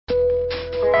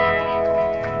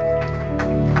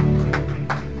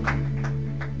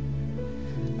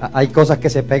Hay cosas que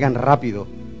se pegan rápido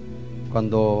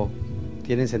cuando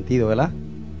tienen sentido, ¿verdad?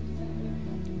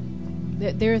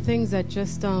 There are things that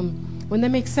just, when they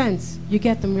make sense, you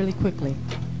get them really quickly.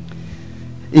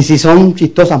 Y si son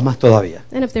chistosas, más todavía.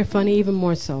 And if they're funny, even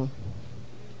more so.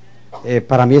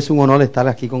 Para mí es un honor estar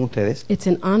aquí con ustedes, It's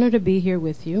an honor to be here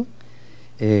with you,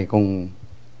 con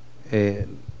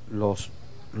los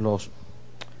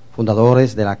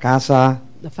fundadores de la casa,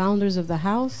 the founders of the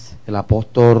house, el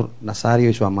apóstol Nazario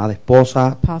y su amada esposa,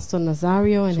 Apostle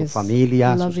Nazario and su his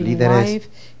familia, sus loving líderes. wife,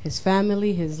 his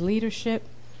family, his leadership.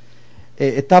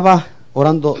 Estaba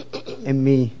orando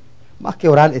más que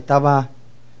orar, estaba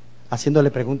haciéndole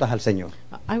preguntas al Señor.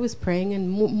 I was praying, and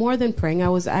more than praying, I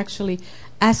was actually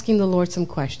asking the Lord some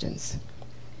questions.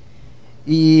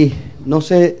 Y no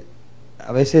sé,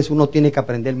 a veces uno tiene que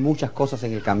aprender muchas cosas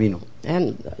en el camino.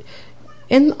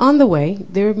 And on the way,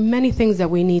 there are many things that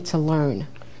we need to learn.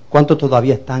 ¿Cuántos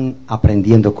todavía están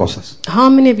aprendiendo cosas? How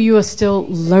many of you are still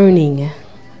learning?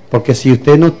 Porque si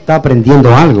usted no está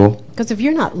aprendiendo algo, Because if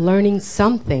you're not learning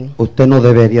something, usted no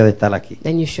debería de estar aquí.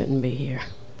 then you shouldn't be here.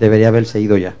 Debería haberse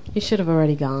ido ya. You should have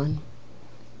already gone.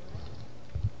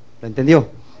 ¿Lo entendió?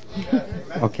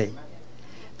 Ok.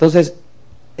 Entonces,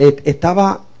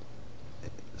 estaba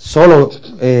solo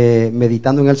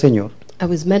meditando en el Señor. I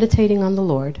was meditating on the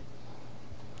Lord.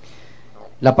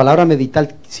 La palabra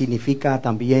meditar significa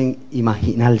también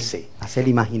imaginarse, hacer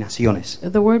imaginaciones.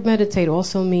 The word meditate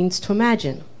also means to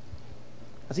imagine.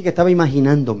 Así que estaba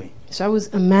imaginándome. So I was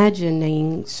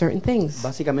imagining certain things.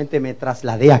 Básicamente me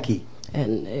trasladé aquí.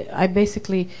 And I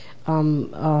basically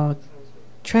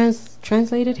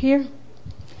translated here.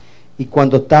 Y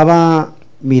cuando estaba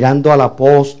mirando al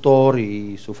apóstol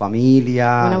y su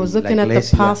familia, When I was y la looking at the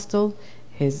iglesia, apostle,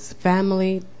 his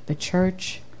family, the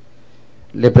church,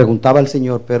 le preguntaba al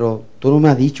Señor, pero tú no me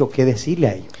has dicho qué decirle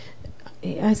a ellos.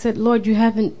 I said, Lord, you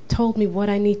haven't told me what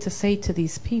I need to say to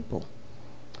these people.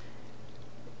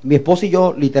 Mi esposa y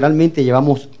yo literalmente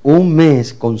llevamos un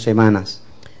mes con semanas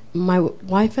My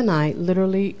wife and I,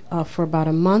 literally for about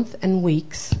a month and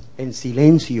weeks, en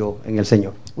silencio en el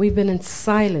Señor. we've been in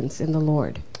silence in the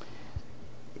Lord.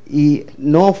 Y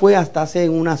no fue hasta hace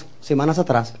unas semanas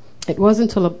atrás It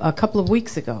wasn't until a couple of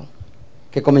weeks ago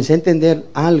que comencé a entender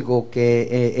algo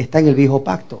que está en el viejo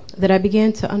pacto. that I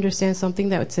began to understand something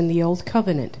that's in the Old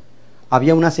Covenant.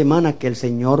 Había una semana que el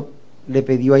Señor le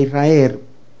pidió a Israel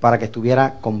para que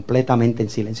estuviera completamente en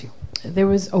silencio. There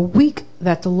was a week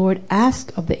that the Lord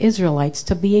asked of the Israelites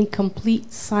to be in complete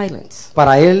silence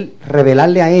Para Él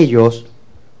revelarle a ellos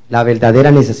la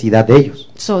verdadera necesidad de ellos.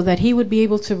 so that he would be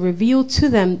able to reveal to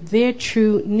them their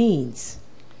true needs.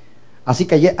 Así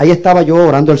que ahí estaba yo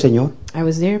orando al Señor I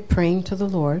was there praying to the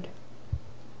Lord,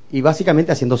 y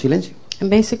básicamente haciendo silencio.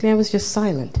 and basically I was just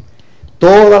silent.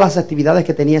 Todas las actividades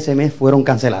que tenía ese mes fueron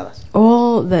canceladas.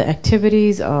 All the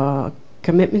activities,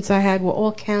 commitments I had were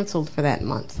all canceled for that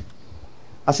month.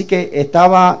 Así que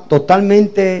estaba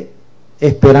totalmente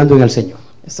esperando en el Señor.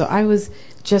 So I was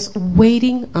just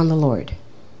waiting on the Lord.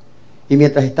 Y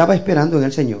mientras estaba esperando en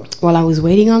el Señor, While I was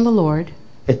waiting on the Lord,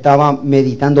 estaba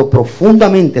meditando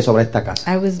profundamente sobre esta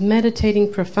casa. I was meditating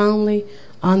profoundly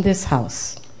on this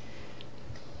house.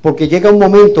 Porque llega un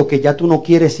momento que ya tú no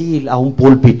quieres ir a un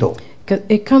púlpito. 'Cause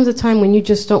it comes a time when you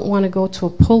just don't want to go to a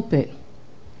pulpit.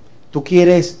 Tú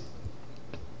quieres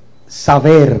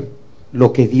saber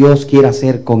lo que Dios quiere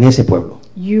hacer con ese pueblo.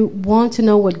 You want to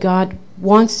know what God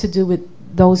wants to do with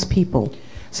those people.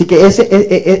 Así que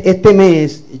este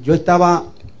mes yo estaba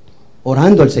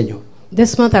orando al Señor.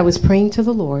 This month I was praying to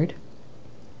the Lord,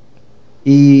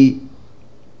 Y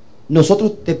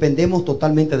nosotros dependemos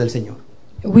totalmente del Señor.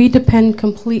 we depend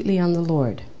completely on the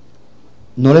Lord.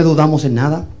 No le dudamos en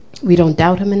nada. We don't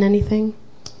doubt him in anything.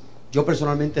 Yo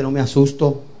personalmente no me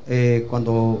asusto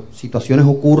cuando situaciones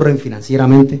ocurren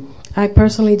financieramente. I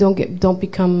personally don't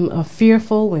become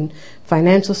fearful when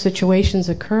financial situations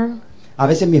occur. A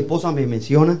veces mi esposa me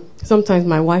menciona Sometimes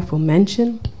my wife will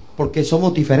mention, porque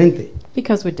somos diferentes.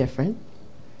 because we're different.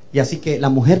 Y así que la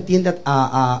mujer tiende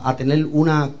a tener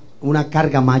una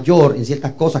carga mayor en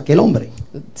ciertas cosas que el hombre.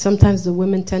 Sometimes the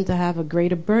women tend to have a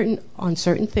greater burden on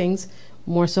certain things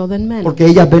more so than men. Porque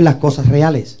ellas ven las cosas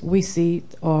reales. We see,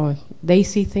 or they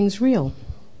see things real,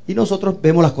 Y nosotros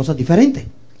vemos las cosas diferentes.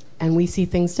 and we see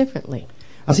things differently.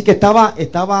 Así que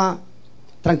estaba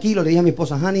tranquilo. Le dije a mi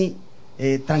esposa, Honey,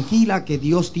 tranquila que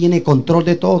Dios tiene control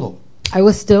de todo. I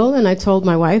was still, and I told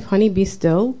my wife, honey, be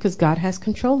still, because God has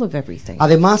control of everything.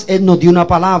 Además, Él nos dio una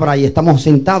palabra y estamos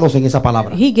sentados en esa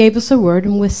palabra. He gave us a word,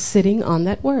 and we're sitting on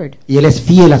that word. Y Él es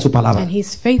fiel a su palabra. And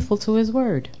He's faithful to His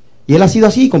word. Y Él ha sido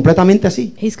así, completamente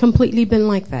así. He's completely been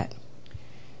like that.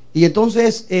 Y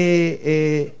entonces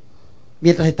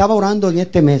Mientras estaba orando en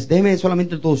este mes, déjeme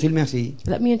solamente introducirme así.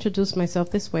 Let me introduce myself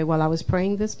this way. While I was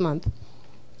praying this month,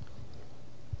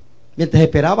 Mientras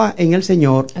esperaba en el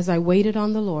Señor, as I waited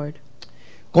on the Lord,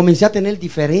 comencé a tener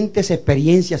diferentes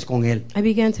experiencias con Él. I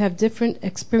began to have different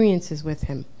experiences with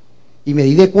Him. Y me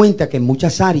di de cuenta que en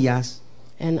muchas áreas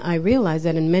And I realized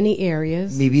that in many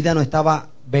areas, mi vida no estaba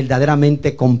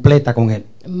verdaderamente completa con Él.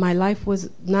 my life was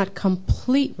not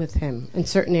complete with Him in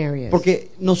certain areas. Porque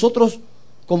nosotros,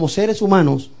 como seres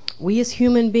humanos, We as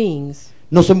human beings,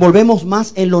 nos envolvemos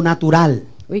más en lo natural.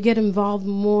 we get involved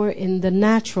more in the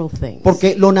natural things.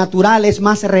 Porque lo natural es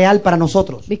más real para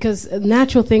nosotros. Because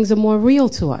natural things are more real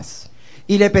to us.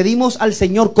 Y le pedimos al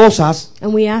Señor cosas,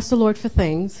 And we ask the Lord for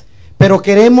things, pero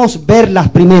queremos verlas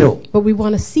primero. but we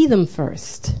want to see them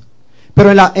first.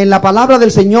 Pero en la palabra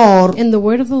del Señor, In the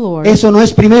word of the Lord, eso no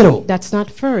es primero. that's not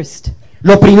first.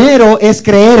 Lo primero es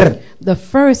creer, The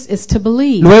first is to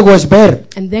believe, luego es ver.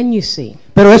 and then you see.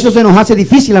 Pero eso se nos hace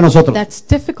difícil a nosotros. That's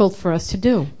difficult for us to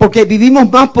do. Porque vivimos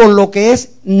más por lo que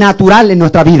es natural en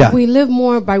nuestra vida. We live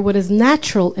more by what is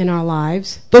natural in our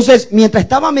lives. Entonces, mientras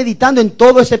estaba meditando en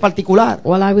todo ese particular,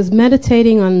 While I was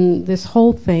meditating on this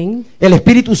whole thing, el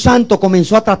Espíritu Santo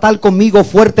comenzó a tratar conmigo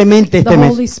fuertemente the este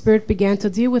Holy mes. Spirit began to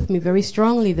deal with me very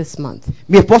strongly this month.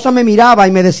 Mi esposa me miraba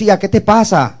y me decía, ¿qué te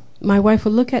pasa? My wife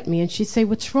would look at me and she'd say,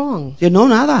 "What's wrong?" Yo, no,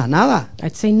 nada, nada.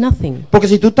 I'd say, "Nothing." Porque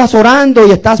si tú estás orando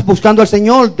y estás buscando al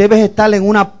Señor, debes estar en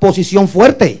una posición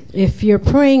fuerte. If you're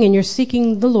praying and you're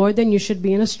seeking the Lord, then you should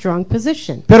be in a strong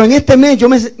position. Pero en este mes yo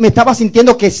me estaba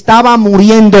sintiendo que estaba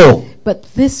muriendo. But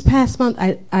this past month,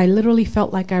 I literally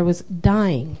felt like I was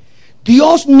dying.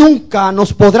 Dios nunca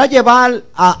nos podrá llevar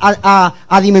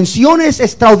a dimensiones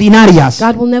extraordinarias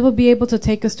God will never be able to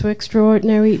take us to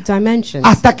extraordinary dimensions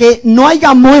hasta que no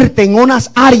haya muerte en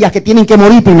unas áreas que tienen que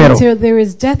morir primero. until there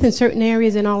is death in certain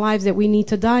areas in our lives that we need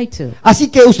to die to. Así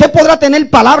que usted podrá tener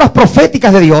palabras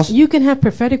proféticas de Dios, You can have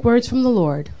prophetic words from the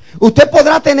Lord. usted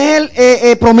podrá tener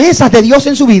promesas de Dios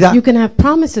en su vida, You can have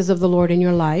promises of the Lord in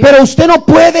your life, pero usted no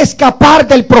puede escapar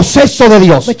del proceso de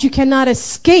Dios. but you cannot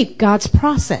escape God's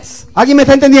process. ¿Alguien me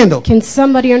está entendiendo? Can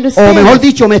somebody O understand? mejor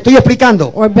dicho, me estoy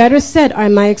explicando. Or better said,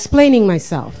 am I explaining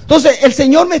myself? Entonces, el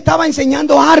Señor me estaba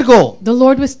enseñando algo. The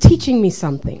Lord was teaching me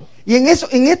something. Y en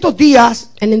estos días,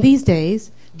 And in these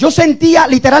days, yo sentía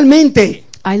literalmente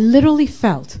I literally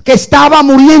felt que estaba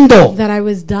muriendo. that I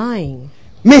was dying.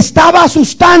 Me estaba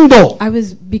asustando. I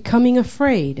was becoming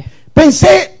afraid.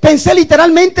 Pensé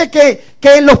literalmente que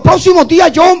en los próximos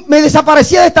días yo me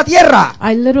desaparecía de esta tierra.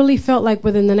 I literally felt like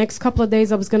within the next couple of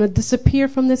days I was going to disappear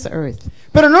from this earth.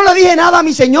 Pero no le dije nada a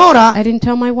mi señora I didn't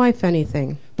tell my wife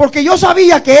anything. porque yo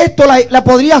sabía que esto la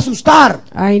podría asustar.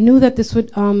 I knew that this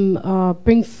would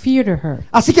bring fear to her.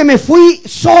 Así que me fui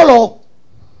solo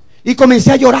y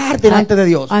comencé a llorar delante de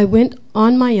Dios. I went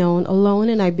on my own,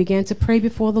 alone, and I began to pray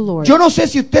before the Lord. Yo no sé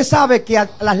si usted sabe que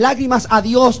las lágrimas a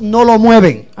Dios no lo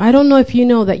mueven. I don't know if you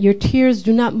know that your tears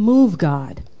do not move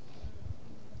God.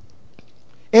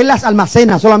 Él las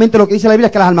almacena, solamente lo que dice la Biblia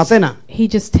es que las almacena, He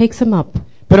just takes them up.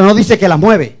 pero no dice que las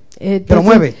mueve. It Pero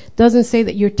mueve. doesn't say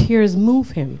that your tears move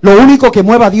Him. Lo único que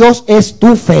mueve a Dios es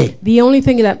tu fe. The only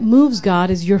thing that moves God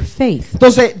is your faith.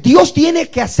 Entonces, Dios tiene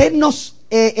que hacernos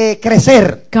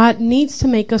crecer. God needs to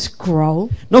make us grow.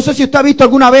 No sé si usted ha visto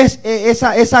alguna vez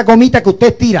esa gomita que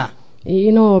usted tira,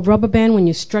 You know, a rubber band, when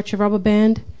you stretch a rubber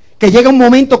band, que llega un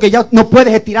momento que ya no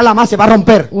puedes estirarla más, se va a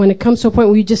romper. when it comes to a point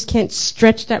where you just can't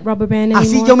stretch that rubber band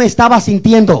Así yo anymore, me estaba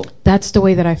sintiendo, that's the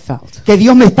way that I felt. que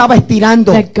Dios me estaba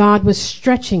estirando That God was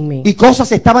stretching me y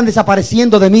cosas estaban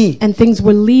desapareciendo de mí. and things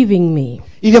were leaving me.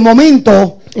 Y de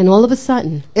momento And all of a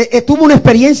sudden, tuve una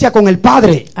experiencia con el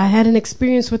Padre, I had an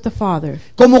experience with the Father.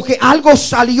 como que algo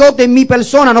salió de mi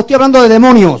persona, no estoy hablando de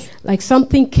demonios. Like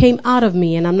something came out of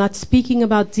me, and I'm not speaking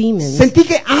about demons. Sentí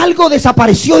que algo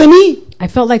desapareció de mí. I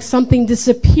felt like something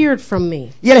disappeared from me.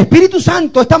 Y el Espíritu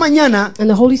Santo esta mañana And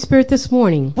the Holy Spirit this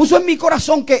morning puso en mi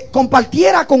corazón que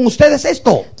compartiera con ustedes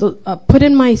esto. put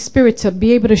in my spirit to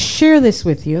be able to share this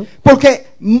with you. Porque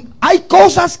hay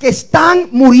cosas que están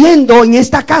muriendo en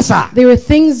esta casa. There are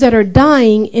things that are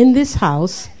dying in this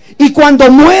house, Y cuando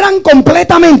mueran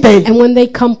completamente, and when they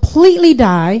completely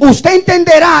die, usted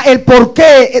entenderá el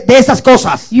porqué de esas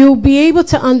cosas. you'll be able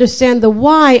to understand the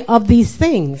why of these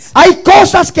things. Hay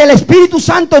cosas que el Espíritu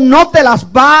Santo no te las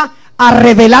va a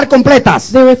revelar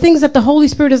completas There are things that the Holy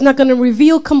Spirit is not going to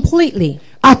reveal completely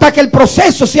hasta que el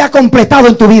proceso sea completado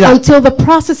en tu vida. until the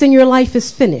process in your life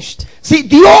is finished. Si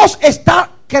Dios está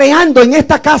creando en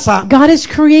esta casa God is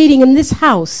creating in this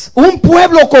house un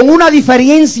pueblo con una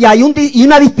diferencia y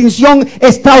una distinción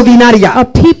extraordinaria. a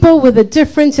people with a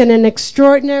difference and an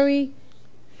extraordinary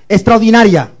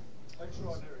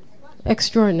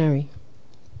extraordinary.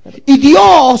 Y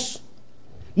Dios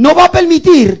no va a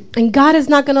permitir And God is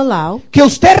not going to allow que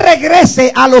usted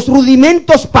regrese a los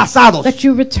rudimentos pasados. that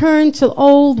you return to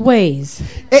old ways.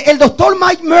 El doctor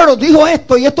Mike Murdoch dijo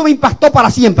esto y esto me impactó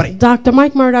para siempre. Dr.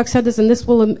 Mike Murdoch said this, and this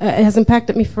will has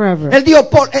impacted me forever. Él dijo,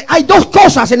 hay dos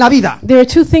cosas en la vida There are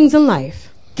two things in life.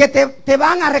 que te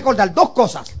van a recordar, dos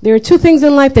cosas. There are two things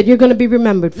in life that you're going to be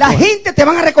remembered La for. gente te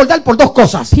van a recordar por dos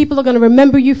cosas. People are going to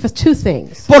remember you for two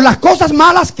things. Por las cosas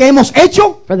malas que hemos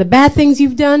hecho For the bad things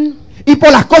you've done y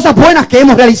por las cosas buenas que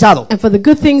hemos realizado. and for the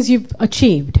good things you've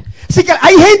achieved. Así que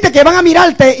hay gente que van a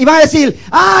mirarte y van a decir,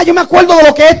 yo me acuerdo de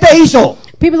lo que este hizo.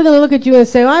 People are going to look at you and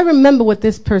say, I remember what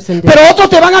this person did. Pero otros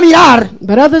te van a mirar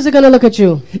But others are going to look at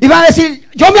you. y van a decir,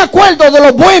 yo me acuerdo de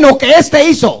lo bueno que este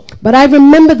hizo. But I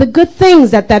remember the good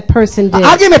things that person did.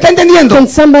 ¿Alguien me está entendiendo? Can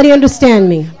somebody understand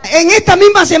me? En esta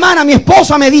misma semana mi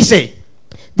esposa me dice,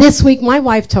 This week my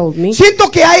wife told me,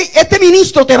 siento que este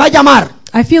ministro te va a llamar.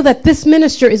 I feel that this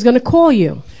minister is going to call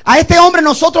you. A este hombre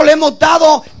nosotros le hemos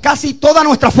dado casi toda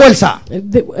nuestra fuerza,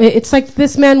 It's like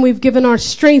this man, we've given our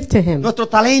strength to him, nuestro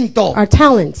talento, our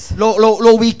talents. lo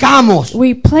ubicamos,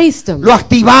 We placed him. lo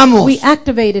activamos, We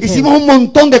activated hicimos him. un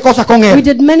montón de cosas con We él.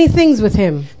 did many things with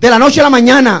him. De la noche a la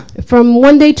mañana, From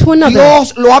one day to another,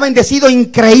 Dios lo ha bendecido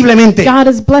increíblemente. God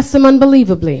has blessed him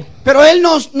unbelievably. Pero él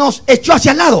nos echó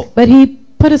hacia el lado. But he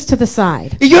put us to the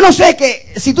side. Y yo no sé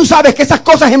que si tú sabes que esas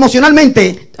cosas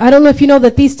emocionalmente I don't know if you know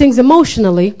that these things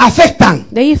emotionally, afectan.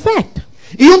 they affect.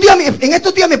 Y un día, en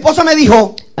estos días mi esposa me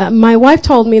dijo, My wife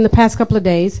told me in the past couple of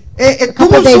days,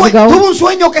 tuvo days ago, un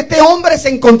sueño que este hombre se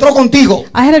encontró contigo.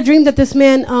 I had a dream that this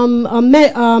man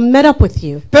met up with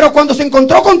you. Pero cuando se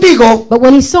encontró contigo, But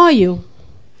when he saw you,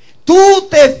 tú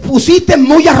te pusiste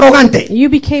muy arrogante. you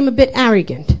became a bit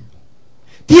arrogant.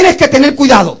 Tienes que tener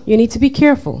cuidado. You need to be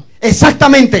careful.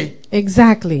 Exactamente.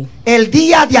 Exactly. El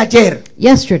día de ayer,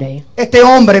 Yesterday, este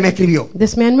hombre me escribió,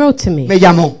 this man wrote to me, me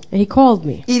llamó. and he called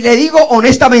me. Y le digo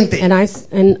honestamente,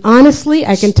 And honestly,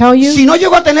 I can tell you, si no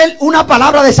llego a tener una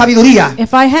palabra de sabiduría,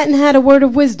 if I hadn't had a word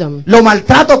of wisdom, lo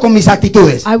maltrato con mis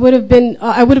actitudes. I would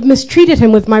have mistreated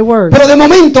him with my words. Pero de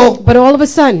momento, But all of a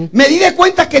sudden, me di de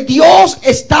cuenta que Dios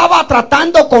estaba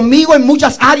tratando conmigo en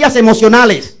muchas áreas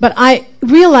emocionales. but I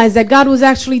realized that God was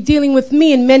actually dealing with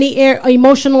me in many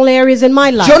emotional areas in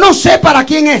my life. Yo no sé para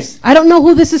quién es, I don't know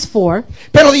who this is for,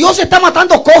 pero Dios está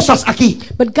matando cosas aquí.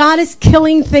 but God is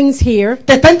killing things here.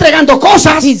 Te está entregando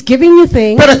cosas, He's giving you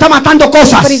things, pero está matando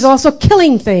cosas. but He's also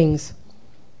killing things.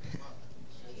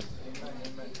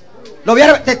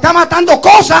 Te está matando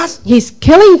cosas, He's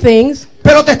killing things,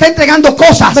 pero te está entregando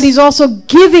cosas. but He's also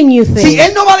giving you Si things.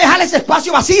 Él no va a dejar ese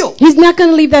espacio vacío, He's not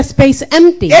going to leave that space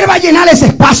empty. Él va a llenar ese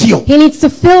espacio. He needs to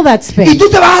fill that Y space. tú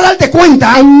te vas a darte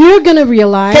cuenta And you're going to que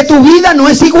realize tu vida no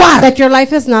es igual, that your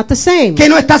life is not the same, que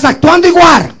no estás actuando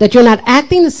igual, that you're not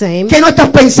acting the same, que no estás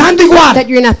pensando igual, that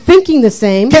you're not thinking the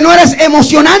same, que no eres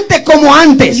emocionante como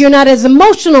antes. you're not as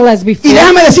emotional as Y before.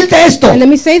 déjame decirte esto, And let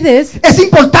me say this, es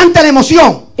importante la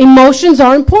emoción. emotions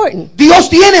are important. Dios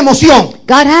tiene emoción.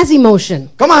 God has emotion.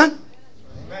 Come on.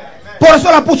 Por eso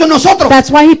la puso en nosotros.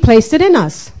 That's why He placed it in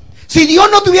us. Si Dios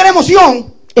no tuviera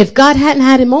emoción, If God hadn't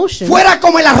had emotion, fuera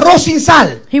como el arroz sin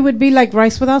sal. He would be like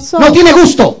rice without No salt. tiene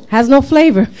gusto. Has no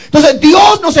flavor. Entonces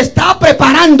Dios nos está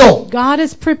preparando God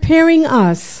is preparing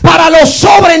us para lo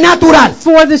sobrenatural.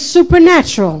 for the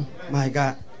supernatural. My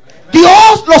God.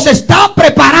 Dios los está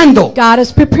preparando. God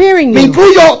is preparing Me you.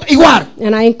 incluyo igual.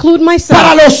 And I include Para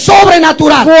myself lo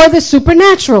sobrenatural. for the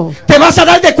supernatural. Te vas a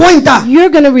dar de cuenta You're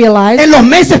going to realize en los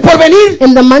meses por venir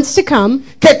in the months to come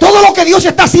que todo lo que Dios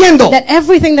está haciendo that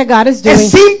everything that God is doing, es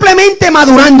simplemente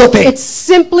madurándote. it's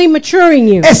simply maturing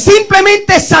you. Es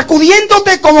simplemente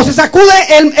sacudiéndote como se sacude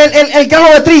el grano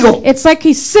de trigo. It's like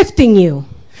He's sifting you.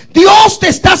 Dios te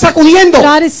está sacudiendo.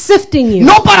 God is sifting you.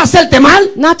 No para hacerte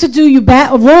mal, Not to do you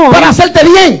bad or wrong, para hacerte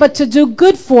bien. but to do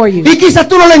good for you. Y quizás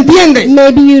tú no lo entiendes.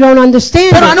 Maybe you don't understand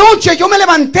Pero it. anoche yo me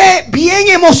levanté bien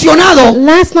emocionado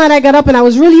Last night I got up and I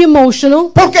was really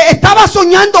emotional porque estaba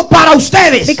soñando para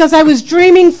ustedes. because I was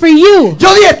dreaming for you.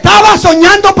 Yo dije, estaba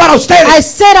soñando para I ustedes.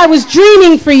 said I was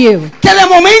dreaming for you. Que de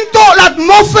momento la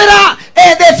atmósfera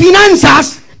de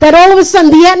finanzas That all of a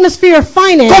sudden the atmosphere of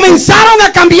finance comenzaron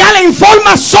a cambiar en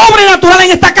forma sobrenatural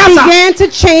en esta casa. began to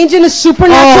change in a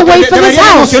supernatural way for this Deberías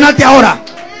house. emocionarte ahora.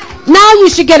 Now you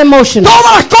should get emotional.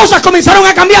 Todas las cosas comenzaron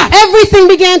a cambiar Everything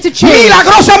began to change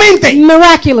milagrosamente.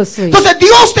 miraculously. Entonces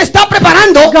Dios te está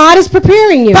preparando God is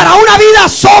preparing you para una vida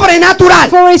sobrenatural.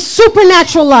 for a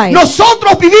supernatural life.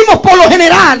 Nosotros vivimos por lo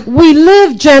general We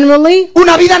live generally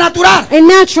una vida natural, a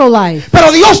natural life,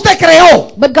 pero Dios te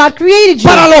creó but God created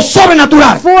para you lo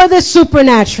sobrenatural. for the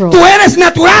supernatural. Tú eres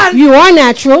natural, You are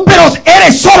natural, pero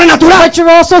eres sobrenatural. but you're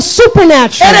also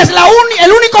supernatural. Eres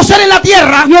el único ser en la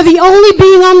tierra You're the only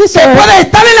being on this que earth puedes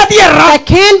estar en la tierra that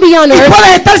can be on y earth,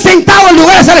 puedes estar sentado en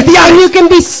lugares and celestiales. you can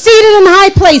be seated in high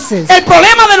places. El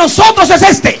problema de nosotros es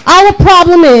este, Our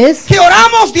problem is que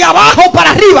oramos de abajo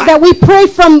para arriba, that we pray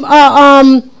from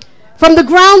the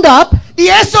ground up, y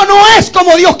eso no es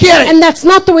como Dios quiere. and that's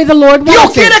not the way the Lord Dios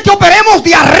wants it. quiere que operemos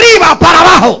de arriba para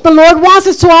abajo. The Lord wants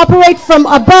us to operate from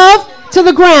above to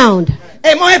the ground.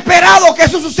 Hemos esperado que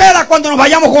eso suceda cuando nos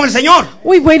vayamos con el Señor.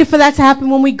 We've waited for that to happen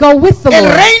when we go with the El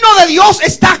Lord. reino de Dios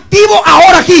está activo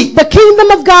ahora aquí, The kingdom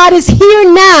of God is here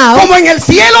now, como en el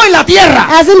cielo y la tierra.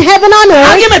 as in heaven on earth.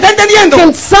 ¿Alguien me está entendiendo?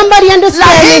 Can somebody La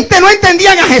understand? gente no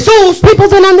entendía a Jesús People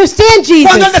didn't understand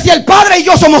cuando él Jesus. decía el Padre y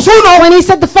yo somos uno. When he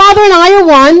said the Father and I are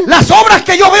one, Las obras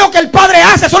que yo veo que el Padre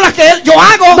hace son las que yo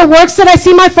hago. the works that I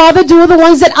see my Father do are the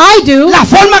ones that I do. La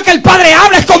forma que el Padre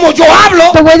habla es como yo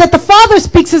hablo. The way that the Father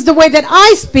speaks is the way that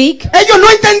I speak. Ellos no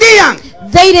entendían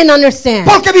They didn't understand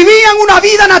porque vivían una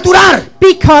vida natural.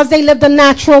 because they lived a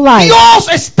natural life. Dios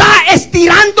está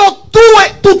estirando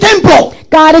tu templo.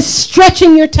 God is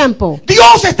stretching your temple.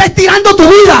 Dios está estirando tu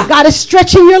vida. God is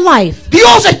stretching your life.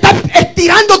 Dios está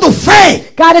estirando tu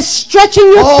fe. God is stretching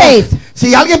your Oh, faith.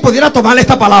 si alguien pudiera tomar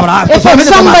esta palabra, If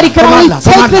solamente somebody could only tomarla,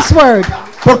 take tomarla. this word,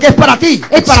 Porque es para ti,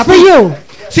 es it's para for ti. you.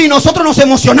 Si nosotros nos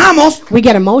emocionamos We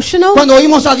get emotional cuando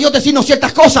oímos a Dios decirnos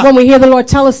ciertas cosas, when we hear the Lord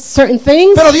tell us certain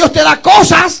things, pero Dios te da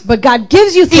cosas but God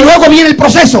gives you y things, luego viene el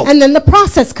proceso. and then the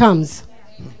process comes.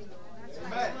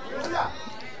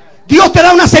 Dios te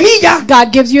da una semilla,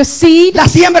 God gives you a seed, la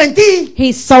siembra en ti,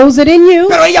 He sows it in you,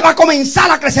 pero ella va a comenzar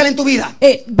a crecer en tu vida.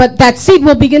 but that seed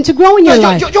will begin to grow in your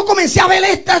life. Yo comencé a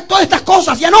ver todas estas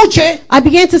cosas y anoche, I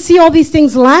began to see all these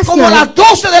things last como a night, las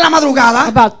 12 de la madrugada,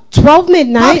 about 12 más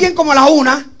midnight, bien como a las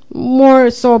 1, more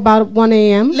so about 1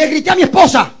 a.m. le grité a mi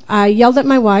esposa I yelled at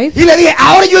my wife. y le dije,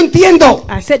 ahora yo entiendo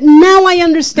I said, now I lo que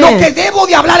understand debo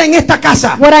de hablar en esta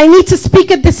casa. what I need to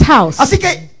speak at this house. Así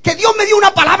que Dios me dio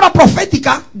una palabra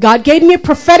profética, God gave me a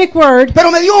prophetic word, pero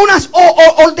me dio unas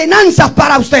ordenanzas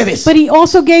para ustedes. but He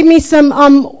also gave me some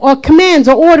commands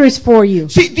or orders for you.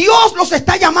 Si Dios los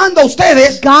está llamando a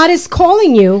ustedes, God is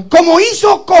calling you, como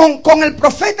hizo con el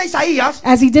profeta Isaías,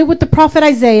 as He did with the prophet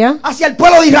Isaiah, hacia el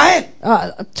pueblo de Israel.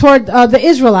 toward the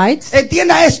Israelites.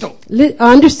 Entienda esto.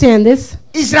 Understand this.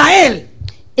 Israel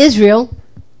Israel,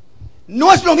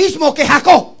 no es lo mismo que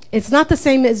Jacob. it's not the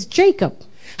same as Jacob.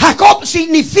 Jacob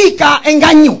significa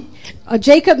engaño.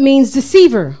 Jacob means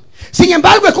deceiver. Sin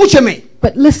embargo, escúcheme,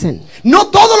 But listen, no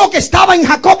todo lo que estaba en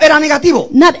Jacob era negativo.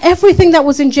 not everything that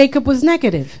was in Jacob was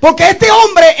negative. Porque este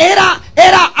hombre era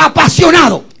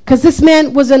apasionado Because this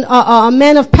man was a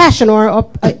man of passion or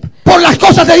por las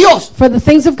cosas de Dios. for the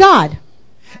things of God.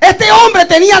 Este hombre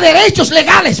tenía derechos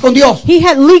legales con Dios. He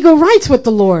had legal rights with the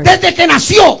Lord. Desde que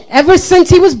nació, Ever since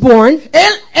he was born,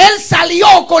 él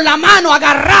salió con la mano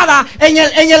agarrada en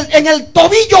el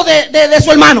tobillo de su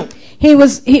hermano.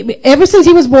 ever since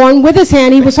he was born, with his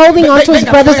hand, he was holding on to his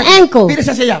Venga, brother's venga, ankle,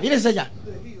 mírese hacia allá, mírese allá.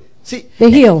 Sí.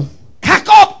 the heel.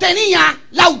 Jacob tenía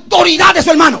la autoridad de su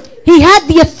hermano. He had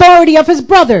the authority of his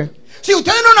brother. Si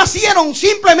ustedes no nacieron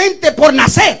simplemente por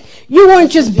nacer, You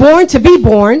weren't just born to be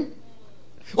born.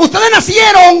 ustedes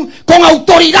nacieron con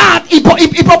autoridad y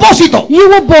propósito. You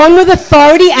were born with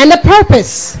authority and a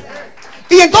purpose.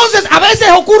 Y entonces a veces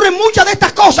ocurren muchas de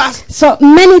estas cosas So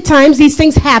many times these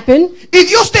things happen, y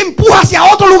Dios te empuja hacia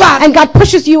otro lugar and God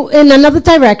pushes you in another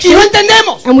y direction, no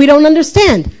entendemos. and we don't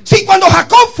understand. Si cuando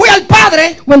Jacob fue al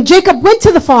padre, When Jacob went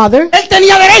to the father, él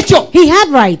tenía derecho. he had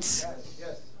rights.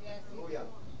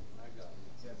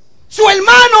 Su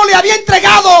hermano le había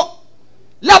entregado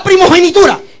la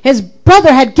primogenitura. His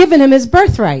brother had given him his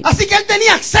birthright. Así que él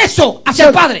tenía acceso hacia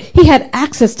el padre. He had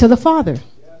access to the father.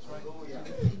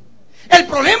 El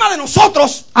problema de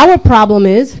nosotros Our problem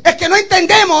is es que no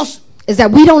entendemos that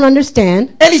we don't understand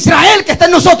el Israel que está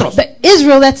en nosotros. the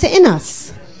Israel that's in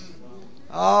us.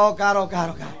 Oh, caro.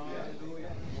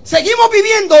 Seguimos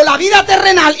viviendo la vida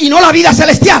terrenal y no la vida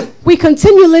celestial. We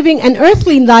continue living an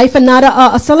earthly life and not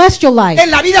a celestial life. En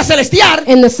la vida celestial,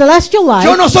 In the celestial life,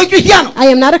 yo no soy cristiano. I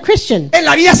am not a Christian. En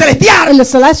la vida In celestial, the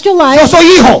celestial yo life, soy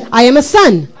hijo. I am a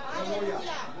son.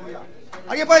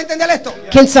 ¿Alguien puede entender esto?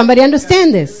 Can somebody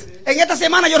understand this? En esta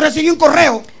semana yo recibí un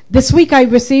correo This week I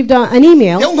received an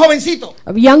email de un jovencito.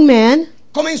 of a young man.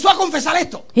 Comenzó a confesar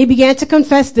esto. He began to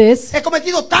confess this. He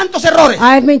cometido tantos errores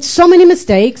I've made so many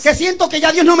mistakes. que siento que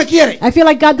ya Dios no me quiere, I feel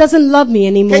like God doesn't love me que ya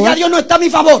anymore. Dios no está a mi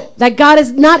favor. That God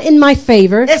is not in my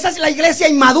favor. Esa es la iglesia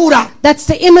inmadura, That's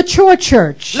the immature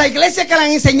church. la iglesia que le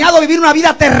han enseñado a vivir una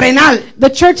vida terrenal, The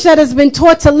church that has been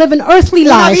taught to live an earthly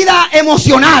una life, vida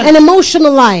emocional, an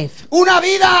emotional life, una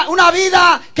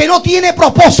vida que no tiene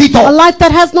propósito, a life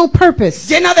that has no purpose,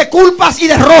 llena de culpas y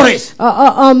de errores.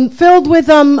 filled with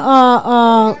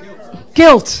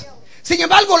guilt. Sin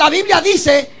embargo, la Biblia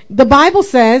dice The Bible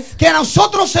says que a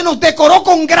nosotros se nos decoró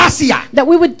con gracia that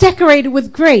we were decorated with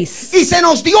grace, y se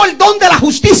nos dio el don de la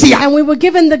justicia and we were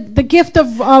given the gift of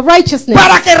righteousness,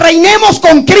 para que reinemos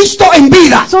con Cristo en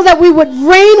vida. so that we would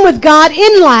reign with God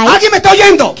in life. ¿Alguien me está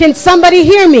oyendo? Can somebody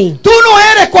hear me? Tú no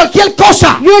eres cualquier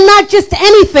cosa. You're not just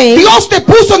anything. Dios te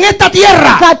puso en esta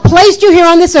tierra God placed you here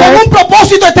on this con earth un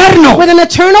propósito eterno, with an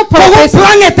eternal con un purpose,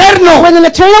 plan eterno. with an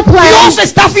eternal plan. Dios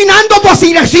está afinando tu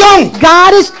asignación.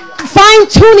 God is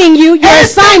fine-tuning you, your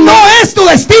Este assignment. no es tu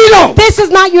destino, This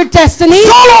is not your destiny,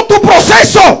 solo tu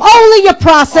proceso. only your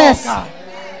process.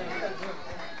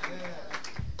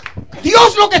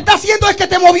 Dios lo que está haciendo es que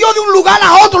te movió de un lugar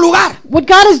a otro lugar. What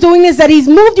God is doing is that He's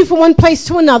moved you from one place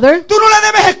to another. Tú no le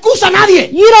debes excusa a nadie.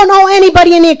 You don't owe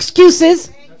anybody any excuses.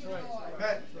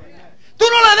 Tú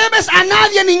no le debes a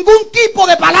nadie ningún tipo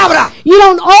de palabra. You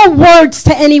don't owe words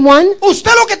to anyone.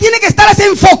 Usted lo que tiene que estar es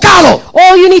enfocado.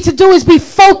 All you need to do is be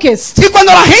focused. Y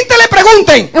cuando la gente le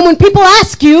pregunten, And when people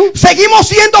ask you, seguimos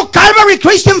siendo Calvary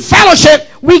Christian Fellowship,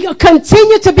 we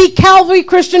continue to be Calvary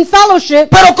Christian Fellowship,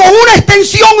 pero con una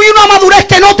extensión y una madurez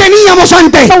que no teníamos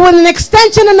antes. so with an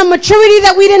extension and a maturity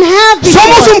that we didn't have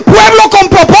Somos before. un pueblo con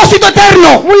propósito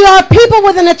eterno. We are people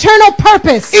with an eternal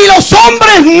purpose, Y los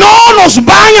hombres no nos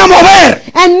van a mover.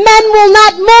 and men will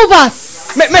not move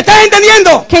us. ¿Me estás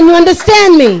entendiendo? Can you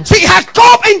understand me? Si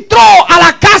Jacob entró a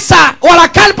la casa o a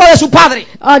la carpa de su padre,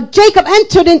 Jacob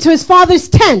entered into his father's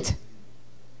tent.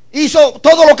 hizo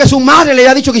todo lo que su madre le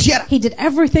había dicho que hiciera. He did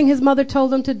everything his mother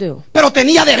told him to do. Pero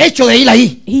tenía derecho de ir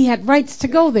ahí. He had rights to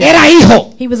go there. Era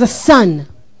hijo. He was a son.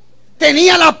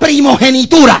 Tenía la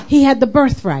primogenitura. He had the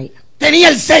birthright. Tenía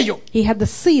el sello. He had the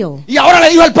seal. Y ahora le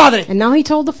dijo al padre, And now he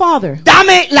told the father,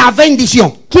 dame la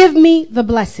bendición. give me the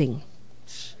blessing.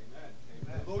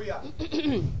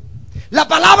 La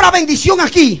palabra bendición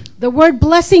aquí, The word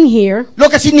blessing here, lo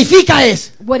que significa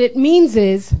es, what it means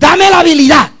is, dame la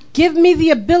habilidad give me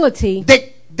the ability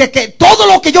de que todo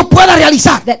lo que yo pueda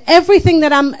realizar that everything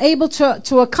that I'm able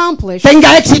to accomplish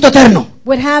tenga éxito eterno.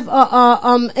 would have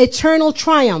eternal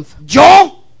triumph.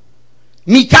 Yo,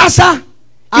 mi casa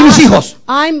y mis hijos.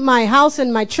 I'm my house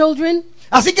and my children.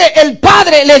 Así que el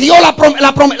padre le dio la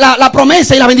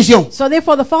promesa y la bendición. So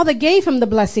therefore the father gave him the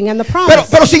blessing and the promise.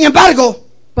 Pero sin embargo,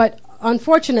 But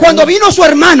unfortunately, cuando vino su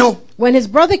hermano, when his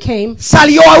brother came,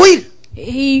 salió a huir.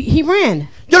 he ran.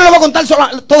 Yo no le voy a contar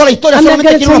toda la historia, I'm not solamente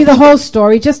going to quiero tell you the unos puntos. whole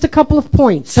story, just a couple of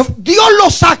points. Dios lo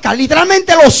saca,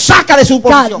 literalmente lo saca de su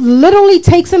God posición literally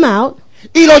takes him out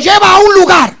y lo lleva a un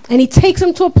lugar and he takes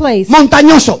him to a place,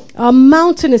 montañoso. a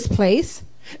mountainous place.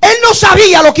 Él no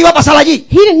sabía lo que iba a pasar allí.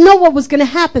 He didn't know what was going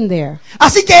to happen there.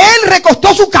 Así que él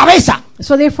recostó su cabeza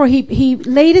So therefore he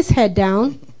laid his head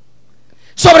down.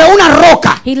 sobre una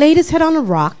roca. He laid his head on a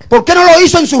rock. ¿Por qué no lo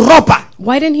hizo en su ropa?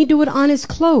 Why didn't he do it on his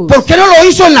clothes? ¿Por qué no lo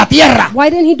hizo en la tierra? Why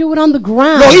didn't he do it on the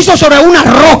ground? Lo hizo sobre una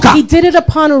roca. He did it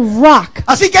upon a rock.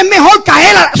 Así que es mejor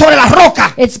caer sobre la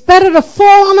roca It's better to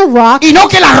fall on a rock y no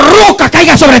que la roca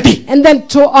caiga sobre ti. and then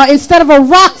instead of a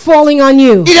rock falling on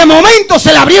you. Y de momento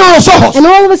se le abrieron los ojos. And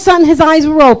all of a sudden his eyes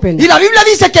were open. Y la Biblia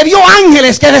dice que vio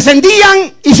ángeles que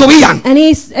descendían y subían. And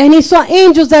he saw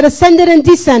angels that ascended and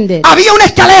descended. Había una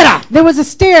escalera. There was a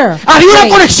stair. Había una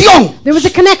conexión. There was a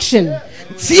connection.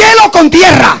 Cielo con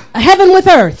tierra. A heaven with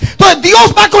earth. Entonces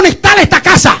Dios va a conectar esta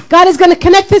casa God is going to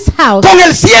connect this house con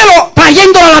el cielo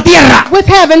trayéndolo a la tierra. with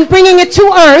heaven, bringing it to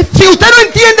earth. Si ustedes no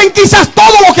entienden quizás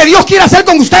todo lo que Dios quiere hacer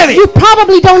con ustedes, You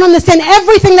probably don't understand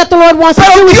everything that the Lord wants to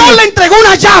do pero with Dios you. le entregó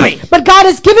una llave But God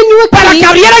has given you a para que key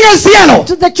abrieran el cielo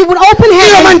so that you would open y lo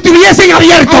heaven mantuviesen and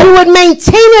you abierto. would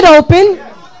maintain it open.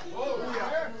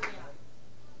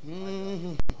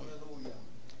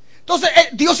 Entonces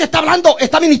Dios está hablando,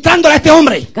 está ministrando a este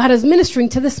hombre. God is ministering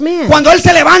to this man. Cuando él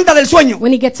se levanta del sueño,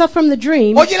 When he gets up from the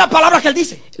dream, oye las palabras que él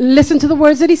dice. listen to the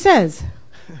words that he says.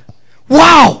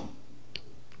 ¡Wow!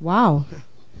 Wow.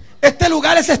 Este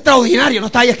lugar es extraordinario. No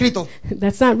está ahí escrito.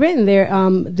 That's not written there.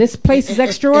 This place is Estoy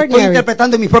extraordinary.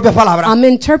 interpretando en mis propias palabras. I'm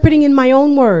interpreting in my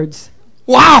own words.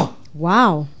 ¡Wow!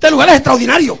 Wow. Este lugar es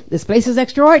extraordinario. This place is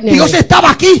extraordinary. Dios estaba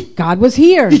aquí God was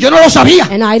here. y yo no lo sabía.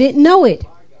 And I didn't know it.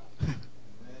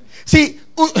 Sí,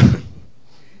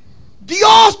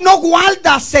 Dios no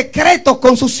guarda secretos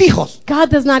con sus hijos. God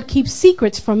does not keep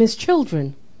secrets from his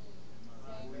children.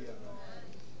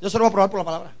 Yo se lo voy a probar por la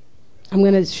palabra. I'm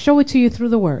going to show it to you through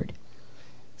the word.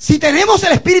 Si tenemos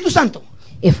el Espíritu Santo,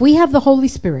 If we have the Holy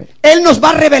Spirit, Él nos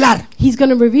va a revelar he's going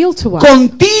to reveal to us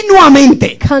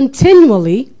continuamente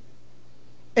continually.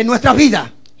 en nuestra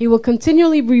vida He will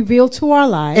continually reveal to our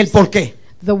el lives por qué.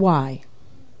 the why.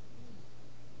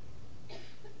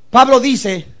 Pablo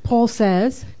dice Paul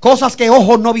says, cosas que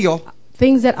ojos no vio,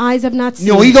 things that eyes have not ni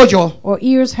seen, oído yo, or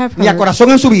ears have ni a heard, corazón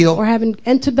han subido, or haven't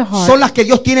entered the heart, son las que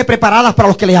Dios tiene preparadas para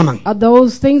los que le aman. are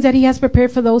those things that he has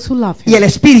prepared for those who love Y el him.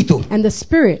 Espíritu And the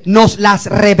Spirit nos las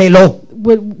reveló.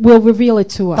 will reveal it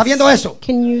to us. ¿Está viendo eso?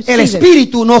 Can you see El this?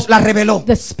 Espíritu nos las reveló.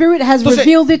 The Spirit has Entonces,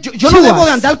 revealed it yo to no debo de us.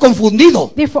 andar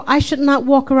confundido. Therefore, I should not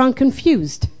walk around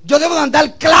confused. Yo debo de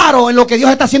andar claro en lo que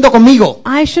Dios está haciendo conmigo.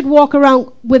 I should walk around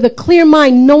with a clear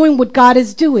mind, knowing what God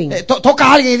is doing. Toca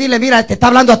a alguien y dile, mira, te está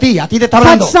hablando a ti te está Touch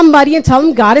hablando. somebody and tell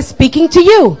them God is speaking to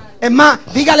you. Es más,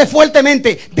 dígale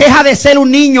fuertemente, deja de ser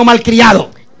un niño malcriado.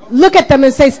 Look at them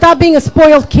and say, stop being a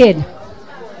spoiled kid.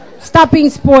 Stop being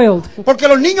spoiled. Porque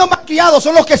los niños malcriados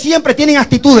son los que siempre tienen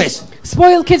actitudes.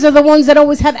 Spoiled kids are the ones that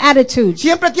always have attitudes.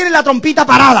 Siempre tienen la trompita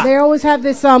parada. They always have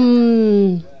this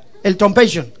El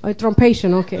trompation.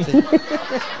 trompation, okay.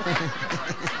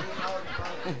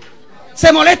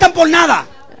 Se molestan por nada.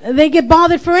 They get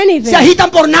bothered for anything. Se agitan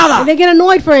por nada. They get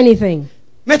annoyed for anything.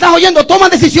 ¿Me estás oyendo? Toman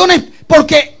decisiones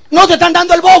porque no te están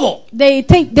dando el bobo. They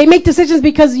make decisions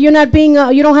because you're not being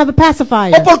you don't have a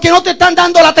pacifier, O porque no te están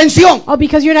dando la atención. or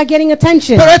because you're not getting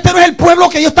attention. Pero este no es el pueblo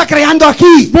que Dios está creando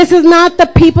aquí. This is not the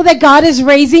people that God is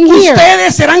raising here.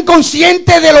 Ustedes serán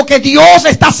conscientes de lo que Dios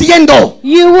está haciendo.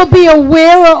 You will be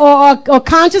aware or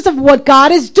conscious of what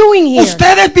God is doing here.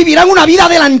 Ustedes vivirán una vida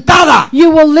adelantada.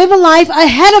 You will live a life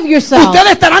ahead of yourself.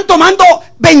 Ustedes estarán tomando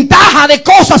ventaja de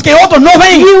cosas que otros no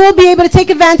ven. You will be able to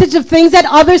take advantage of things that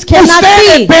others cannot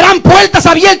Ustedes see. verán puertas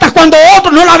abiertas cuando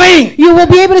otros no la ven. You will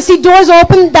be able to see doors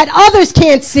open that others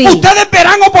can't see. Ustedes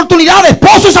verán oportunidades,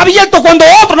 pozos abiertos cuando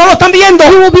otros no lo están viendo.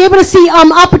 You will be able to see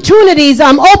opportunities,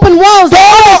 open wells that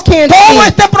others can't Todo see.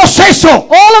 este proceso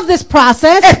All of this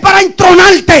process es para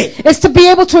entronarte is to be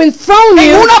able to enthrone en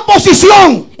you una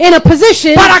posición in a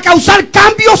position para causar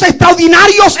cambios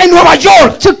extraordinarios en Nueva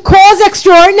York. to cause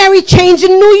extraordinary change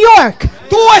in New York.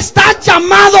 Tú estás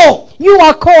llamado You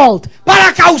are called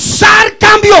para causar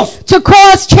cambios. to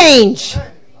cause change.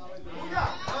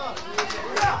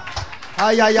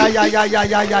 Ay, ay, ay, ay, ay,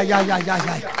 ay, ay, ay, ay, ay,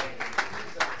 ay.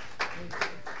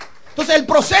 Entonces el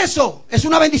proceso es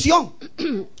una bendición.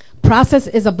 Process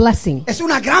is a blessing. Es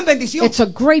una gran bendición. It's a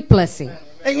great blessing.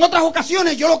 En otras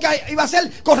ocasiones yo lo que iba a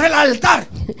hacer correr al altar.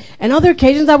 On other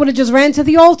occasions, I would have just ran to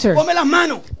the altar. Ponme las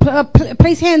manos.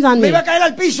 Place hands on Me me. iba a caer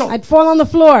al piso. I'd fall on the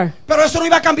floor. Pero eso no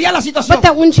iba a cambiar la situación. But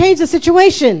that wouldn't change the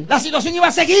situation. La situación iba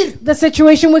a seguir. The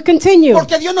situation would continue.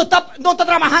 Porque Dios no está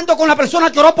trabajando con la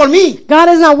persona que oró por mí.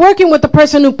 God is not working with the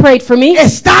person who prayed for me.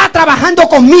 Está trabajando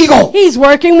conmigo. He's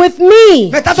working with me.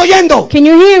 ¿Me estás oyendo? Can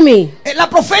you hear me? La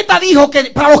profeta dijo que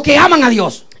para los que aman a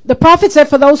Dios, The prophet said,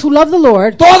 for those who love the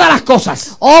Lord, todas las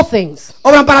cosas all things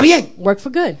obran para bien. work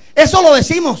for good. Eso lo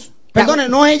decimos. Perdone,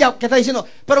 no es ella que está diciendo,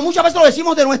 pero muchas veces lo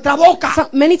decimos de nuestra boca. So,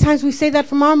 many times we say that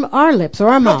from our lips or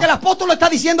our Lo mouth. que el apóstol le está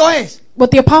diciendo es, What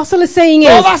the apostle is saying is,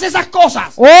 todas esas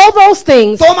cosas, all those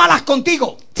things, tómalas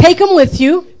contigo take them with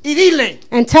you y dile,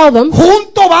 and tell them,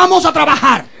 juntos vamos a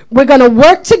trabajar we're going to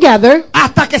work together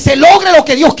hasta que se logre lo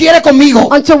que Dios quiere conmigo.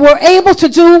 until we're able to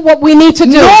do what we need to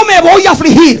do. No me voy a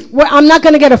afligir, I'm not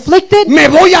going to get afflicted. me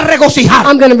voy a regocijar,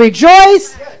 I'm going to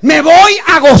rejoice. me voy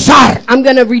a gozar. I'm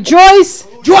going to rejoice.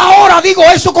 Yo ahora digo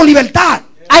eso con libertad,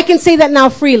 I can say that now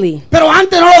freely. pero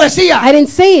antes no lo decía. I didn't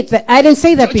say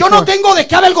that Yo no before. tengo de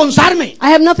qué avergonzarme.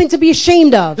 I have nothing to be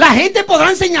ashamed of. La gente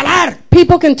podrá señalar,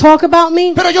 People can talk about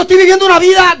me, pero yo estoy viviendo una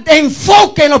vida de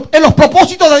enfoque en los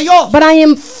propósitos de Dios. but I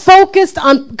am focused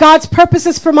on God's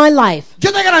purposes for my life.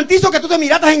 Yo te garantizo que tú te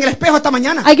miraste en el espejo esta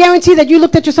mañana. I guarantee that you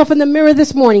looked at yourself in the mirror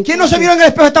this morning. ¿Quién no se miró en el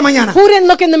espejo esta mañana? Who didn't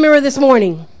look in the mirror this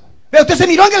morning? Pero usted se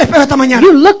miró en el espejo esta mañana.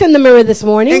 You looked in the mirror this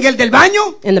morning. En el del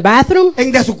baño, In the bathroom, en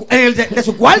el de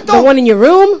su the cuarto, one in your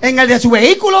room, en el de su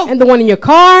vehículo. and the one in your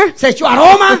car. Se echó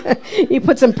aroma You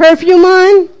put some perfume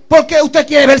on. porque usted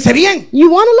quiere verse bien. You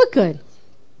want to look good.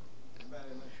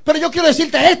 Pero yo quiero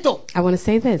decirte esto. I want to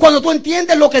say this. Cuando tú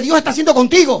entiendes lo que Dios está haciendo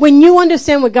contigo, When you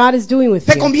understand what God is doing with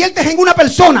te you, conviertes en una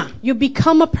persona you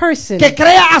become a person. que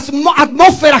crea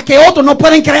atmósferas que otros no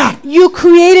pueden crear. You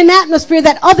create an atmosphere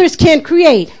that others can't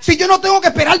create. Si yo no tengo que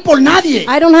esperar por nadie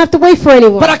I don't have to wait for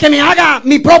anyone para que me haga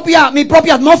mi propia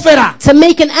atmósfera. to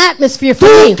make an atmosphere for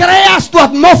Tú me. creas tu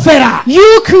atmósfera. You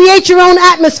create your own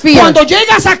atmosphere. Cuando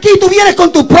llegas aquí, tú vienes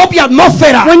con tu propia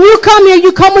atmósfera, When you come here,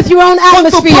 you come with your own con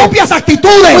tus atmosphere, propias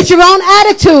actitudes. with your own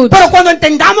attitude. Pero cuando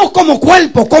entendamos como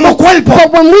cuerpo,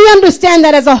 But when we understand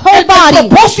that as a whole el body,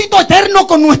 propósito eterno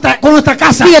con nuestra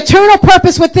casa, the eternal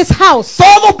purpose with this house,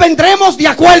 todos vendremos de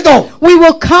acuerdo we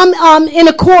will come in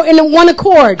one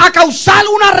accord a causar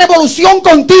una revolución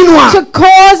continua, to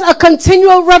cause a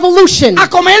continual revolution, a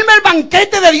comerme el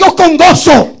banquete de Dios con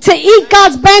gozo. to eat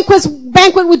God's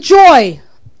banquet with joy.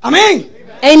 Amén.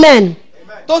 Amen.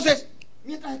 Entonces,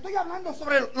 mientras estoy hablando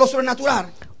sobre lo sobrenatural,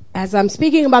 As I'm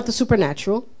speaking about the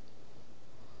supernatural,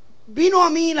 vino a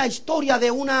mí la historia de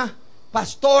una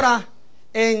pastora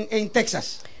en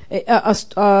Texas.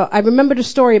 I remembered a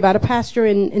story about a pastor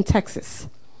in Texas.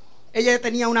 Ella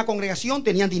tenía una congregación,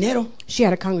 tenían dinero, She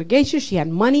had a congregation, she had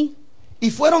money, y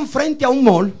fueron frente a un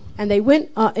mall and they went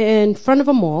in front of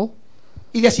a mall,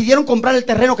 y decidieron comprar el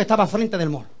terreno que estaba frente del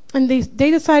mall. and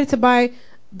they decided to buy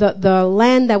the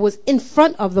land that was in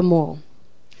front of the mall.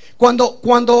 Cuando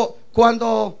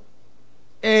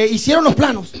hicieron los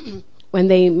planos, When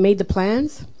they made the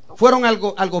plans, fueron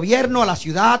al gobierno, a la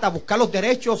ciudad, a buscar los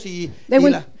derechos they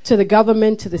went to the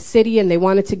government, to the city, and they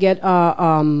wanted to get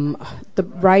the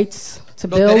rights to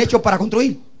los build. derechos para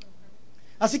construir.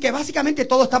 Así que básicamente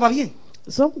todo estaba bien.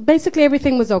 So basically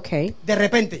everything was okay. De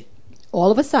repente,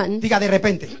 All of a sudden, diga de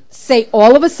repente, say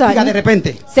all of a diga de sudden,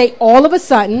 repente, say all of a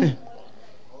sudden,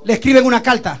 le escriben una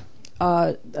carta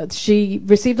she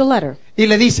received a letter, y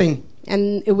le dicen,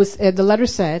 and it was the letter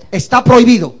said, está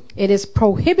prohibido it is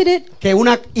prohibited que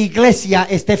una iglesia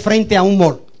esté frente a un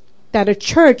mall. that a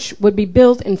church would be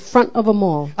built in front of a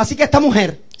mall. Así que esta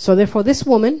mujer, So therefore this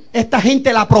woman, esta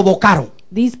gente la provocaron.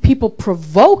 these people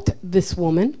provoked this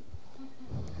woman.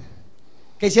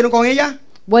 ¿Qué hicieron con ella?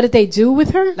 What did they do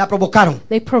with her? La provocaron.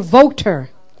 They provoked her.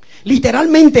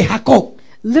 Literalmente Jacob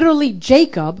Literally,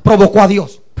 Jacob provocó a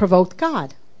Dios. provoked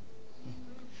God.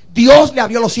 Dios le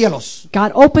abrió los cielos.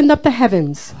 God opened up the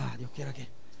heavens. Dios quiera que.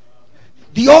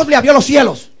 Dios le abrió los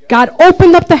cielos. God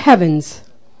opened up the heavens.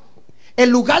 El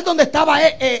lugar donde estaba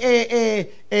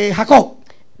Jacob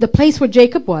The place where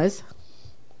Jacob was,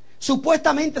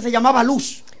 supuestamente se llamaba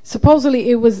luz. supposedly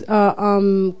it was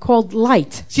called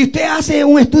light. Si usted hace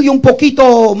un estudio un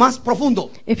poquito más profundo,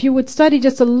 If you would study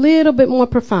just a little bit more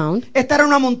profound, esta era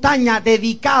una montaña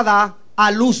dedicada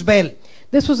a Luzbel.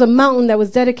 this was a mountain that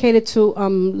was dedicated to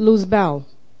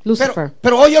Lucifer.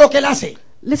 Pero oye lo que él hace.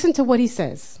 Listen to what he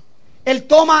says. Él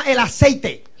toma el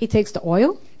aceite. He takes the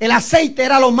oil. El aceite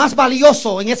era lo más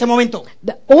valioso en ese momento.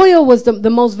 The oil was the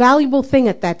most valuable thing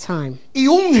at that time. Y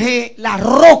unge la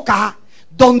roca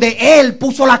donde él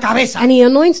puso la cabeza. And he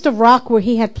anoints the rock where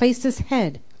he had placed his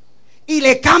head. Y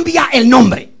le cambia el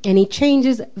nombre. And he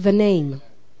changes the name.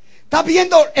 ¿Estás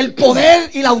viendo el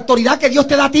poder y la autoridad que Dios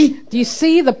te da a ti? Do you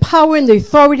see the power and the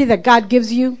authority that God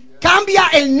gives you? Cambia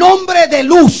el nombre de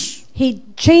luz, He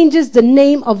changes the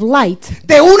name of light,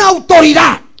 de una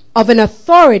autoridad, of an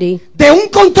authority, de un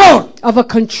control of a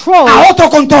control a otro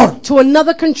control. to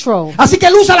another control. Así que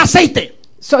él usa el aceite,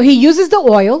 So he uses the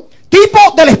oil, tipo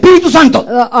del Espíritu Santo,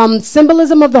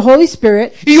 symbolism of the Holy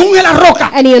Spirit, y unge la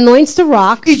roca, and he anoints the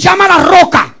rock, y llama a la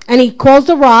roca and he calls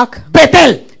the rock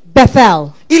Betel,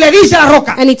 Bethel. y le dice a la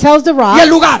roca And he tells the y el rock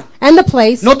lugar, and the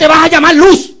place, no te vas a llamar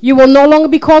luz, you will no longer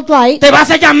be called light, te vas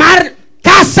a llamar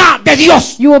casa de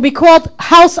Dios. you will be called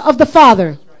house of the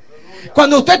Father.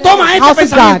 Cuando usted toma este House of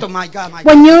pensamiento, God. my God, my God,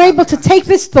 When you're able to take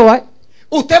this thought,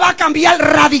 usted va a cambiar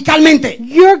radicalmente,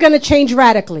 you're going to change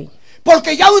radically.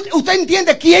 porque ya usted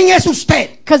entiende quién es usted.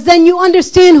 Because then you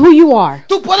understand who you are.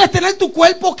 Tú puedes tener tu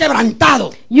cuerpo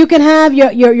quebrantado, You can have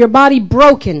your body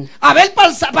broken. haber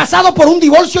pasado por un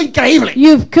divorcio increíble,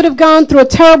 You could have gone through a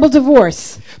terrible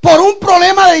divorce, por un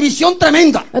problema de división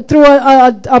tremenda, through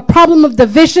a problem of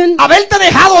division. haberte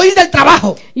dejado ir del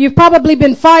trabajo, You've probably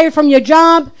been fired from your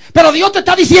job. pero Dios te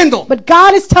está diciendo, But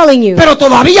God is telling you, pero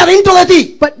todavía dentro de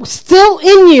ti but still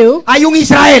in you, hay un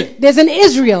Israel. there's an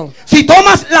Israel. Si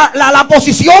tomas la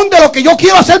posición de lo que yo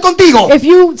quiero hacer contigo, If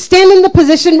you stand in the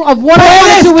position of what I want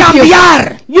puedes to do with you,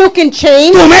 cambiar you can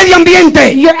change tu medio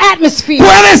ambiente, your atmosphere.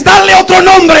 puedes darle otro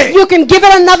nombre, You can give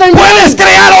it another puedes name.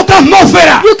 crear otra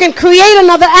atmósfera. You can create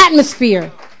another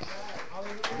atmosphere.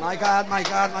 My God, my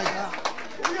God, my God.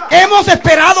 Hemos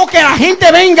esperado que la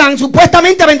gente vengan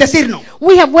supuestamente a bendecirnos.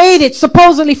 We have waited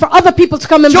supposedly for other people to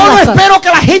come and Yo no bless us. espero que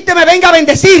la gente me venga a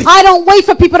bendecir. I don't wait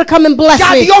for people to come and bless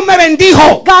Ya me. Dios me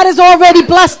bendijo. God has already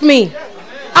blessed me.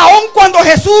 Aun cuando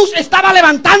Jesús estaba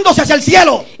levantándose hacia el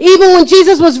cielo, Even when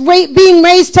Jesus was being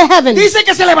raised to heaven, dice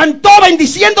que se levantó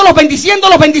bendiciéndolos,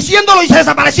 bendiciéndolos, bendiciéndolos y se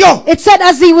desapareció. it said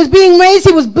as he was being raised,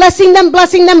 he was blessing them,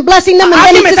 blessing them, blessing them, and then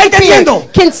 ¿Alguien he me está disappeared. entendiendo?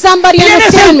 Can somebody Tienes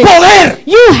understand el me? poder,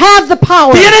 You have the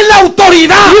power. tienes la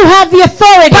autoridad You have the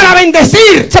authority para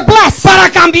bendecir, to bless, para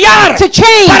cambiar, to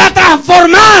change, para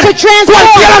transformar to transform.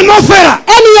 cualquier atmósfera.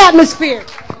 any atmosphere.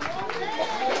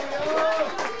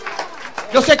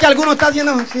 Yo sé que algunos están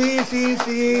diciendo,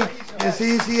 sí,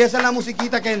 esa es la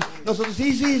musiquita que nosotros,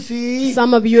 sí.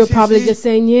 Some of you are sí, probably sí. just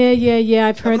saying, yeah,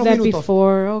 I've heard unos that minutos.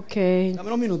 before. Okay. Dame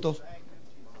unos minutos.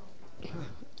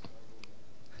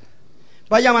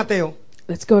 Vaya a Mateo,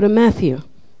 Let's go to Matthew.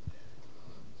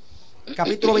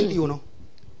 capítulo 21.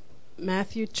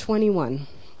 Matthew 21.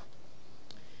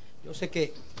 Yo sé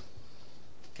que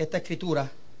esta escritura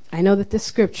I know that this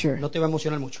scripture no te va a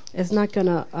emocionar mucho. is not going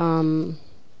to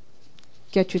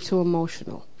get you too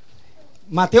emotional.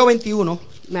 Mateo 21,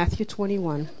 Matthew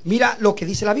 21. mira lo que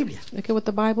dice la Biblia. Look at what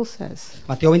the Bible says.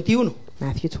 Mateo 21,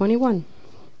 Matthew 21,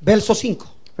 verso 5.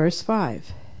 verse 5.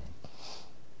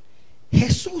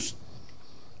 Jesús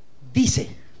dice,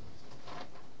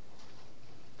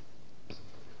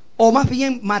 o más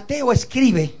bien Mateo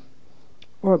escribe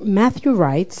Or Matthew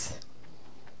writes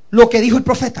lo que dijo el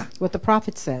profeta. what the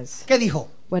prophet says. ¿Qué dijo?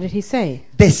 What did he say?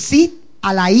 Decid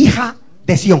a la hija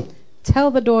de Sión.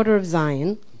 Tell the daughter of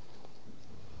Zion.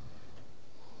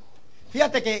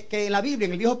 Fíjate que en la Biblia,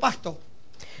 en el viejo pacto,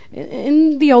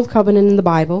 In the Old Covenant in the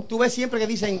Bible, tú ves siempre que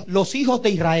dicen los hijos de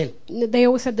Israel. they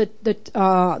always said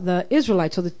the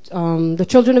Israelites, or the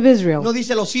children of Israel. No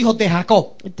dice los hijos de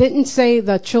Jacob. It didn't say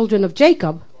the children of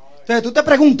Jacob. Entonces tú te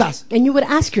preguntas, And you would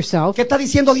ask yourself, ¿qué está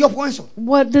diciendo Dios con eso?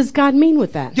 what does God mean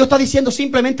with that? Dios está diciendo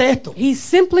simplemente esto. He's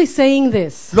simply saying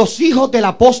this. Los hijos del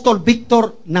apóstol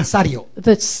Víctor Nazario.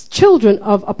 The children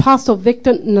of Apostle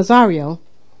Victor Nazario.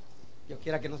 Dios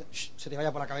quiera que no se te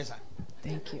vaya por la cabeza.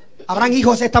 Thank you. ¿Habrán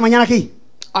hijos esta mañana aquí?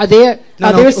 Are there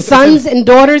No, no, usted- sons and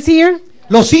daughters here?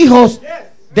 Los hijos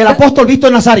del apóstol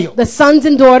Víctor Nazario. The sons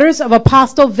and daughters of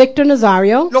Apostle Victor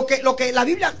Nazario. Lo que la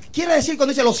Biblia quiere decir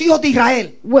cuando dice los hijos de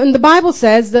Israel When the Bible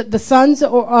says that the sons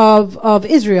of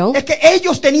Israel, es que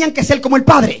ellos tenían que ser como el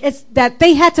padre. it's that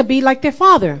they had to be like their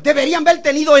father. Deberían haber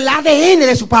tenido el ADN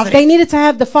de su They padre. needed to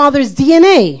have the father's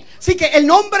DNA. Así que el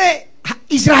nombre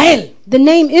Israel The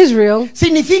name Israel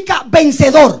significa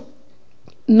vencedor,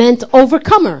 meant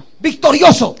overcomer,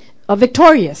 victorioso,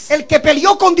 victorious. el que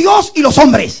peleó con Dios y los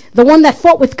hombres The one that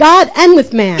fought with God and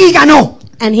with man. y ganó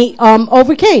And he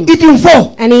overcame. y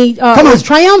triunfó. And he Come was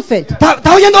on. triumphant.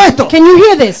 ¿Está oyendo esto? Can you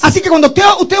hear this? Así que cuando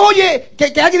usted oye que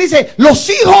alguien dice los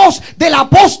hijos del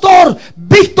apóstol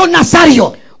Víctor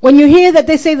Nazario, When you hear that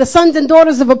they say the sons and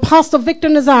daughters of Apostle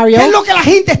Victor ¿qué es Nazario, lo que la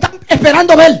gente está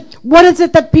esperando ver? what is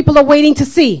it that people are waiting to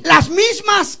see? Las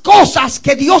mismas cosas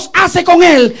que Dios hace con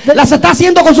él, las está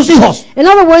haciendo con sus hijos. In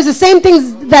other words, the same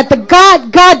things that the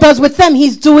God does with them,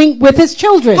 He's doing with His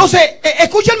children. Entonces,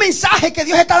 escucha el mensaje que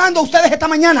Dios está dando a ustedes esta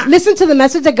mañana. Listen to the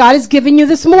message that God is giving you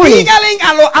this morning. Dígale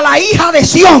a la hija de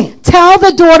Sión, Tell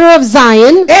the daughter of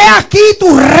Zion, he aquí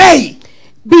tu rey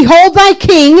behold thy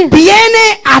king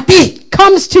viene a ti.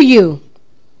 comes to you.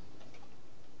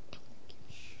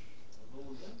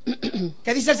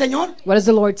 ¿Qué dice el Señor? What does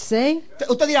the Lord say?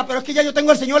 Usted dirá, pero es que ya yo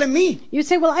tengo el Señor en mí. You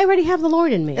say, well, I already have the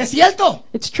Lord in me. Es cierto.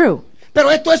 It's true. Pero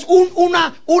esto es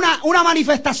una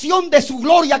manifestación de su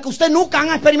gloria que usted nunca han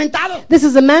experimentado. This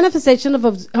is a manifestation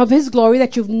of His glory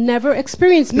that you've never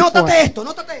experienced before. Nótate esto.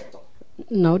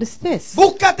 Notice this.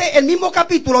 Búscate el mismo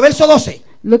capítulo, verso 12.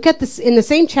 Look at this in the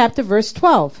same chapter, verse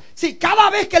 12. Sí, cada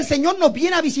vez que el Señor nos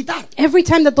viene a visitar, Every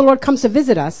time that the Lord comes to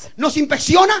visit us, nos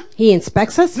inspecciona, He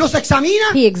inspects us, nos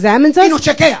examina He examines y nos us,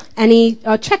 chequea. and He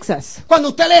checks us. Cuando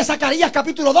usted lee Zacarías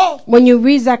capítulo 2, When you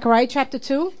read Zechariah chapter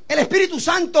 2, el Espíritu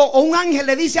Santo o un ángel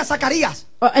le dice a Zacarías,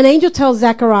 an angel tells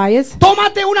Zacharias,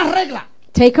 tómate una regla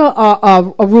take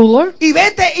a ruler, y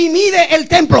vete y mide el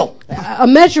templo. a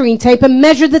measuring tape, and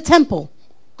measure the temple.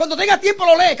 Cuando tenga tiempo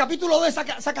lo lee, capítulo 2 de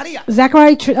Zacarías.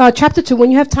 Zechariah chapter 2,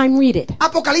 when you have time, read it.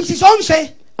 Apocalipsis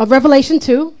 11, Of Revelation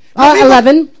 2, lo mismo,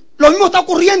 11, lo mismo está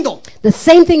ocurriendo. the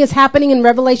same thing is happening in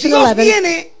Revelation Dios 11.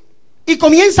 viene y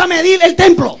comienza a medir el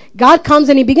templo. God comes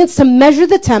and He begins to measure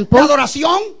the La temple,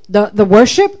 adoración. the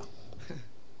worship.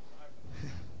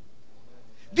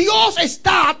 Dios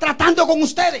está tratando con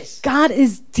ustedes. God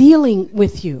is dealing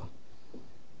with you.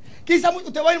 Quizá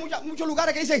usted va a muchos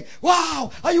lugares que dicen, wow,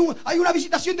 hay una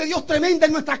visitación de Dios tremenda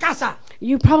en nuestra casa.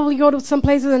 You probably go to some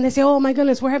places and they say, oh my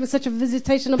goodness, we're having such a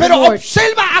visitation of the Pero Lord.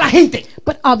 observa a la gente.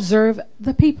 But observe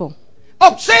the people.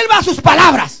 Observa sus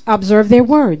palabras. Observe their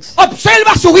words.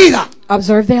 Observa su vida.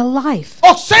 Observe their life.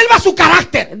 Observa su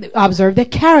carácter. Observe their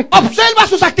character. Observa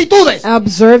sus actitudes.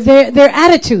 Observe their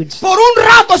attitudes. Por un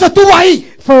rato eso estuvo ahí.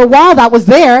 For a while that was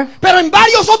there, Pero en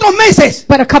varios otros meses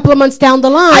but a couple of months down the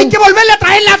hay line, que volverle a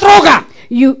traer la droga.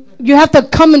 you have to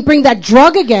come and bring that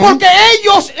drug again Porque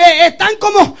ellos están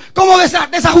como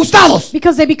desajustados.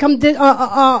 because they become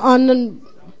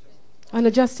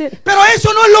unadjusted. Pero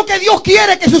eso no es lo que Dios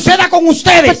quiere que suceda con But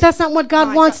ustedes. that's not what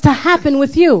God wants to happen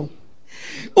with you.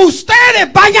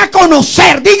 Ustedes van a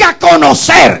conocer, diga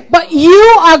conocer. But you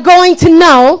are going to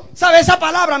know. ¿Sabe? Esa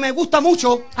palabra me gusta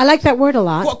mucho. I like that word a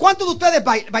lot. ¿Cuántos de ustedes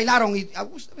bailaron y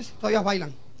ustedes todavía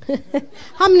bailan?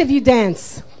 How many of you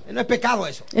dance? No es pecado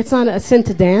eso. It's not a sin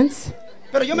to dance.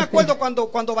 Pero yo me acuerdo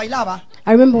cuando bailaba,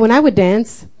 I remember when I would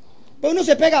dance, pues uno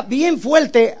se pega bien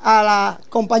fuerte a la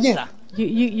compañera.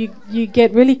 you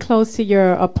get really close to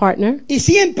your partner. Y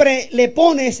siempre le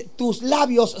pones tus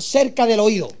labios cerca del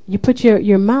oído. You put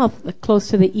your mouth close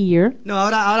to the ear. No,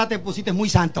 ahora te pusiste muy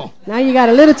santo. Now you got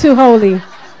a little too holy.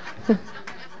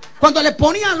 Cuando le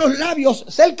ponían los labios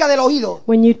cerca del oído,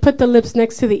 When you put the lips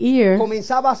next to the ear,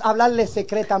 comenzabas a hablarle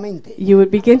secretamente. you would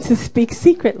begin to speak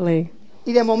secretly.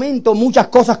 Y de momento muchas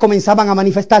cosas comenzaban a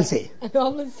manifestarse. And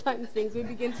all of a sudden things would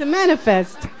begin to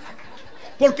manifest.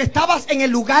 Porque estabas en el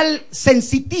lugar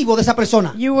sensitivo de esa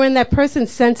persona. You were in that person's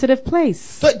sensitive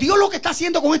place. Entonces, Dios lo que está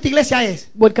haciendo con esta iglesia es,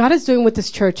 What God is doing with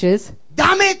this church is,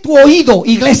 dame tu oído,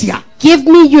 iglesia. give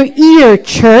me your ear,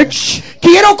 church.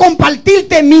 Quiero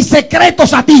compartirte mis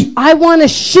secretos a ti. I want to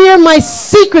share my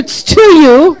secrets to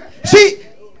you. Sí,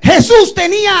 Jesús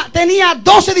tenía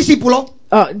 12 discípulos,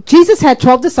 Jesus had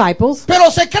 12 disciples.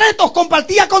 pero secretos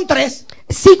compartía con 3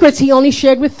 Secrets he only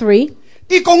shared with 3.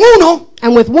 y con uno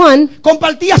And with one,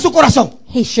 compartía su corazón.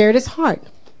 he shared his heart.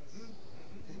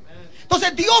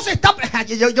 Entonces Dios está...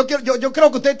 Yo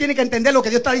creo que usted tiene que entender lo que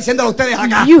Dios está diciendo a ustedes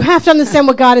acá. You have to understand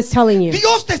what God is telling you.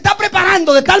 Dios te está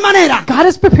preparando de tal manera God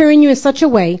is preparing you in such a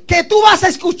way que tú vas a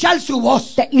escuchar su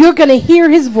voz. that you're going to hear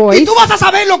his Y voice tú vas a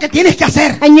saber lo que tienes que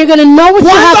hacer. and you're going to know what you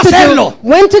 ¿Cuándo have to hacerlo? do,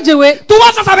 when to do it. Tú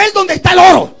vas a saber dónde está el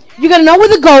oro, You're going to know where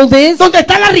the gold is, dónde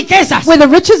están las riquezas. where the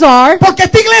riches are. Porque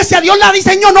esta iglesia Dios la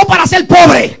diseñó no para ser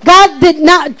pobre.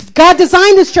 God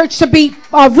designed this church to be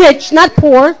rich, not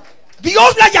poor.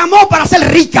 Dios la llamó para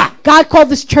ser rica. God called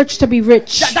this church to be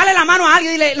rich. Dale la mano a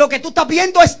alguien y dile, lo que tú estás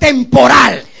viendo es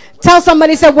temporal. Tell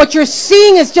somebody, say, what you're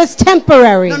seeing is just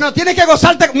temporary. No, tienes que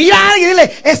gozarte. Mira a alguien y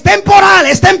dile, es temporal,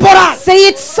 es temporal. Say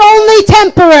it's only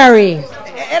temporary.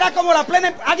 Era como la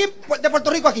plena... Alguien de Puerto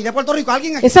Rico aquí,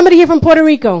 alguien aquí. Is somebody here from Puerto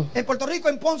Rico? En Puerto Rico,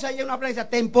 en Ponce, hay una plena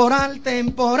temporal,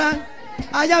 temporal.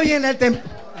 Allá viene el temporal.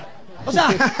 O sea...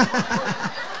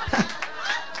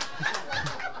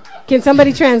 Can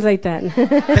somebody translate that?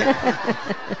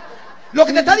 Lo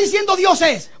que te está diciendo Dios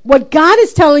es, What God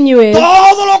is telling you is,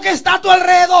 todo lo que está a tu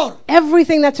alrededor,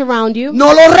 everything that's around you,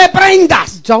 no lo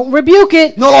reprendas, don't rebuke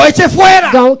it. no lo eches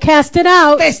fuera. Don't cast it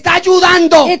out. Te está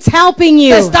ayudando, It's helping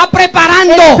you. te está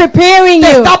preparando, It's preparing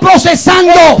te you. está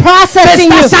procesando, It's processing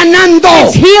te está you. sanando,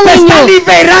 It's healing te está you.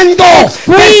 liberando, It's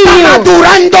te freeing está you.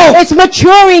 madurando. It's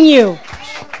maturing you.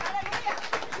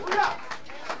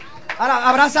 Ahora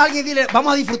abraza a alguien y dile,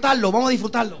 vamos a disfrutarlo, vamos a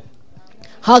disfrutarlo.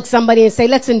 Hug somebody and say,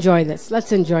 let's enjoy this.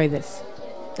 Let's enjoy this.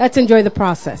 Let's enjoy the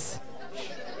process.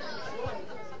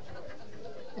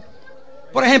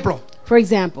 Por ejemplo, For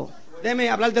example, déjeme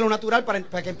hablar de lo natural para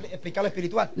explicar lo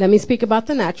espiritual. let me speak about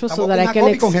the natural so Estamos that I con can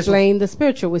Jacob y con Jesús. explain the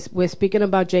spiritual. We're speaking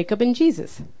about Jacob and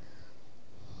Jesus.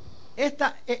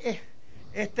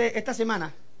 Esta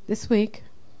semana, This week,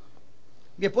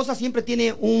 mi esposa siempre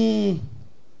tiene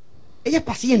ella es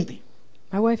paciente,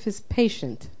 my wife is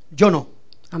patient. yo no.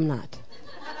 I'm not.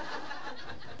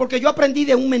 Porque yo aprendí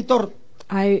de un mentor,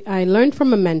 I learned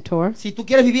from a mentor, si tú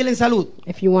quieres vivir en salud,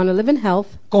 if you want to live in health,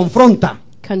 confronta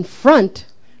confront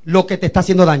lo que te está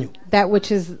haciendo daño. that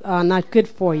which is not good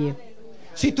for you.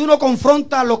 Si tú no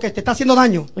confrontas lo que te está haciendo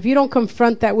daño, If you don't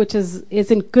confront that which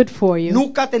isn't good for you,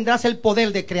 nunca tendrás el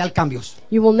poder de crear cambios.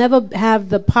 you will never have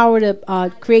the power to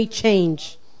create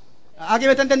change. ¿Alguien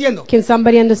me está entendiendo? Can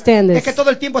somebody understand Es this? que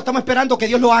todo el tiempo estamos esperando que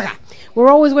Dios lo haga.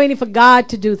 We're always waiting for God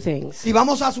to do things. Si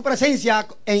vamos a su presencia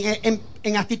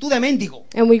en actitud de mendigo,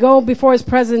 And we go before his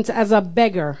presence as a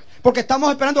beggar porque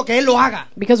estamos esperando que Él lo haga.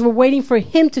 because we're waiting for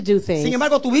him to do Sin things.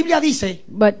 embargo, tu Biblia dice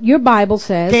But your Bible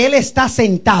says que Él está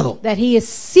sentado. that he is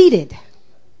seated.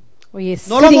 Or he is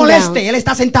No lo sitting moleste, down. Él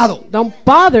está sentado. Don't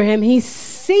bother him. He's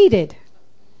seated.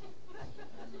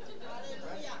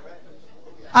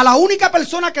 A la única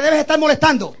persona que debes estar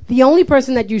molestando The only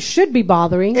person that you should be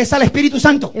bothering es al Espíritu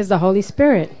Santo. is the Holy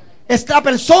Spirit. Es la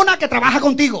persona que trabaja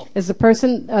contigo, Is the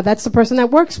person that's the person that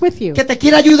works with you. que te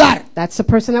quiere ayudar, That's the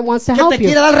person that wants to que help te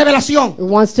quiere you. dar revelación.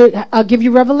 Wants to give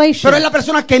you revelation. Pero es la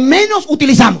persona que menos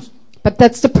utilizamos. But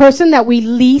that's the person that we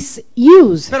least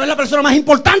use. Pero es la persona más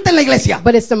importante en la iglesia.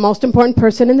 But it's the most important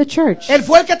person in the church. Él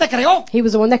fue el que te creó. He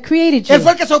was the one that created Él fue you.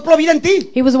 el que sopló vida en ti.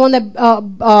 He was the one that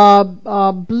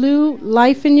blew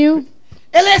life in you.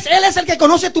 Él es el que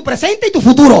conoce tu presente y tu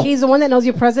futuro. He's the one that knows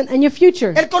your present and your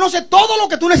future. Él conoce todo lo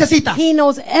que tú necesitas. He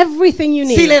knows everything you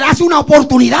Si need. le das una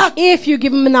oportunidad, If you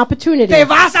give him an opportunity, te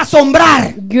vas a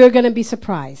asombrar. you're going to be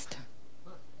surprised.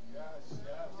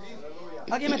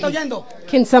 ¿Alguien me está oyendo?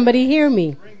 Can somebody hear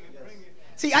me?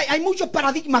 Sí, hay muchos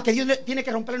paradigmas que Dios tiene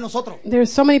que romper en nosotros.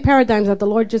 There's so many paradigms that the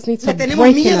Lord just needs to Le tenemos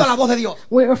break in miedo a la us. voz de Dios.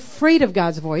 We're afraid of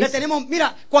God's Le voice. tenemos,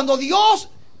 mira, cuando Dios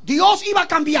iba a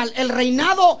cambiar el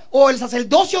reinado o el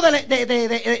sacerdocio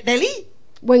de Elí,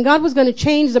 When God was going to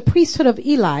change the priesthood of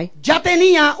Eli, ya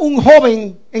tenía un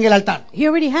joven en el altar. he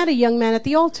already had a young man at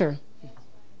the altar.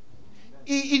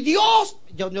 Y Dios,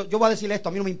 yo voy a decirle esto,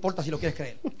 a mí no me importa si lo quieres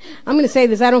creer. I'm going to say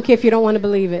this. I don't care if you don't want to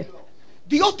believe it.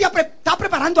 Dios está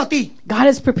preparando a ti God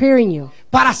is preparing you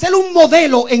para ser un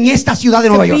modelo en esta ciudad de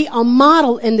to Nueva be York. a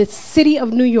model in the city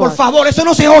of New Por York. favor, eso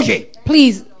no se oye.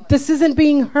 Please, this isn't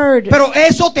being heard. Pero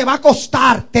eso te va a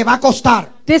costar, te va a costar.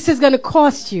 This is going to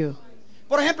cost you.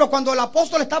 Por ejemplo, cuando el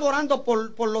apóstol estaba orando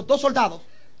por los dos soldados,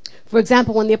 For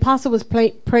example, when the apostle was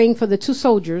praying for the two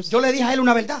soldiers, yo le dije a él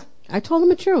una verdad. I told him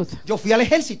the truth. Yo fui al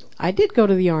ejército I did go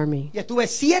to the army, y estuve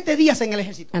 7 días en el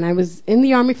ejército. and I was in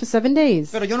the army for 7 days.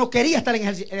 Pero yo no quería estar en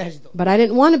el ejército. But I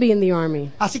didn't want to be in the army.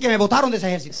 Así que me botaron de ese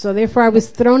ejército. So therefore I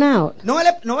was thrown out. No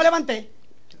me levanté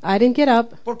I didn't get up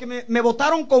porque me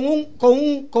botaron con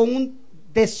un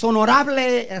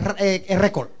deshonorable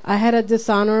récord. I had a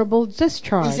dishonorable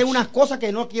discharge. Hice unas cosas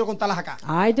que no quiero contarlas acá.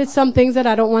 I did some things that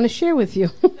I don't want to share with you.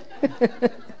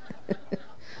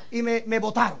 Y me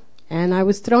botaron. And I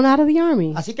was thrown out of the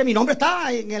army. Así que mi nombre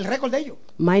está en el récord de ellos.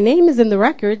 My name is in the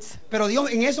records. Pero Dios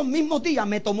en esos mismos días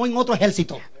me tomó en otro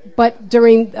ejército. But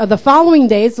during the following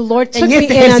days, the Lord took En me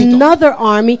este in ejército. another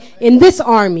army, in this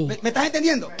army. ¿Me estás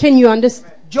entendiendo? Can you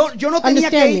understand? Yo no tenía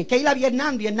Understand me. que ir a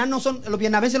Vietnam. Los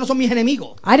vietnameses no son mis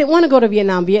enemigos. I didn't want to go to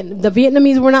Vietnam. The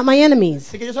Vietnamese were not my enemies.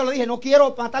 Así que yo solo dije, no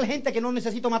quiero matar gente que no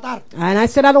necesito matar. And I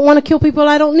said, I don't want to kill people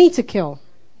I don't need to kill.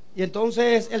 Y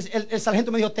entonces el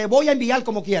sargento me dijo, te voy a enviar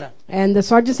como quiera. And the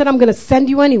sergeant said, I'm going to send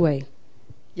you anyway.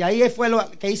 Y ahí fue lo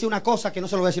que hice una cosa que no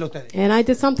se lo voy a decir a ustedes. And I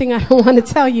did something I don't want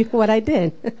to tell you what I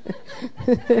did.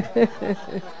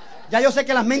 Ya yo sé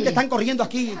que las mentes están corriendo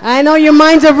aquí. I know your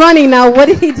minds are running now. What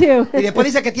did he do? Y después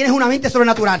dice que tienes una mente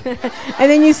sobrenatural. And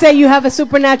then you say you have a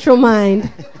supernatural mind.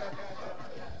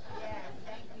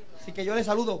 Así que yo les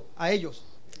saludo a ellos.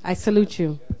 I salute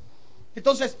you.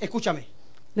 Entonces, escúchame.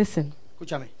 Listen,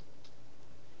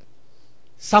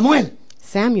 Samuel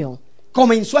Samuel,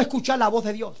 comenzó a escuchar la voz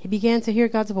de Dios he began to hear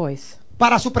God's voice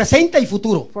para su presente y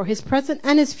futuro. for his present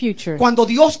and his future. Cuando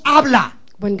Dios habla,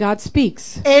 When God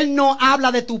speaks, Él no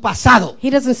habla de tu pasado. he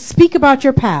doesn't speak about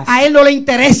your past. A Él no le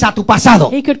interesa tu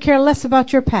pasado. He could care less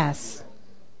about your past.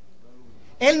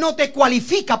 Él no te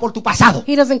cualifica por tu pasado.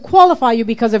 He doesn't qualify you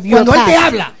because of your Cuando Él te past.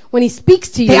 habla, When he speaks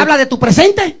to te you, habla de tu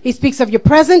presente he speaks of your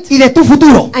present y de tu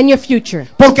futuro. and your future.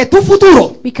 Porque tu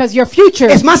futuro Because your future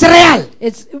es más real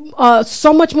is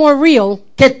so much more real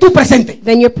que tu presente.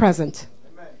 than your present.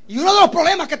 Y uno de los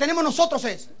problemas que tenemos nosotros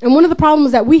es, And one of the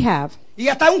problems that we have, y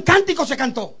hasta un cántico se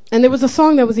cantó, and there was a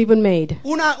song that was even made,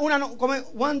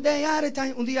 one day at a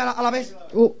time, un día a la vez.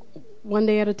 one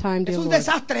day at a time, dear Es un Lord.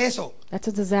 desastre eso. That's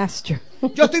a disaster.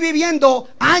 Yo estoy viviendo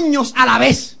años a la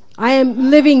vez. I am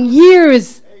living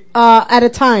years at a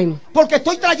time Porque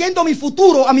estoy trayendo mi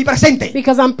futuro a mi presente.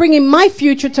 because I'm bringing my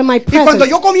future to my Y cuando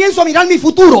present. yo comienzo a mirar mi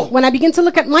futuro, When I begin to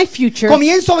look at my future,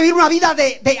 comienzo a vivir una vida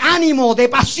de ánimo, de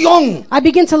pasión, I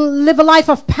begin to live a life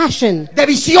of passion, de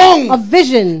visión, of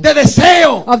vision, de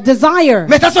deseo. of desire.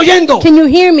 ¿Me estás oyendo? Can you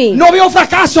hear me? No veo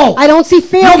fracaso. I don't see No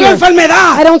veo failure.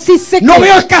 enfermedad. I don't see sickness. No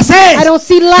veo escasez. I don't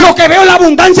see Lo lack. que veo es la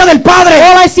abundancia del Padre.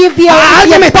 All I see is the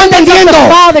 ¿Alguien me está abundance of the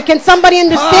entendiendo? Father. Can somebody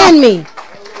understand me?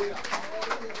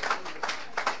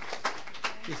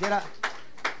 Quisiera.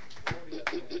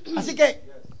 Así que,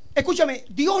 escúchame,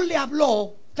 Dios le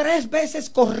habló 3 veces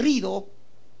corrido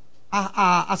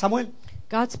a Samuel.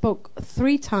 God spoke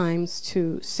 3 times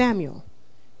to Samuel.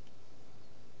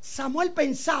 Samuel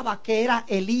pensaba que era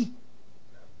Elí.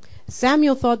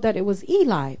 Samuel thought that it was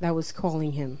Eli that was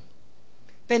calling him.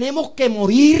 Tenemos que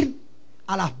morir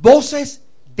a las voces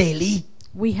de Elí.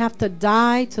 We have to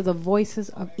die to the voices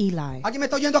of Eli. ¿Alguien me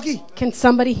está oyendo aquí? Can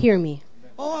somebody hear me?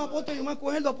 Oh, apóstol, yo me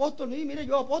acuerdo, apóstol. Sí, mire,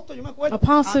 yo apóstol, yo me acuerdo.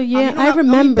 Apostle, A mí yeah, no I me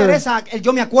remember. interesa el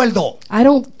yo me acuerdo. I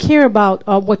don't care about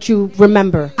what you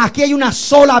remember. Aquí hay una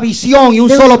sola visión y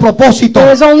un solo propósito.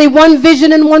 There is only one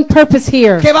vision and one purpose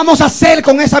here. ¿Qué vamos a hacer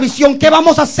con esa visión? ¿Qué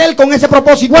vamos a hacer con ese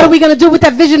propósito? What are we going to do with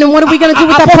that vision and what are we going to do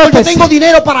with that Apóstol, yo purpose? tengo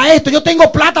dinero para esto, yo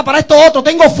tengo plata para esto otro,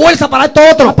 tengo fuerza para esto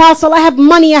otro. Apostle, I have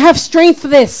money, I have strength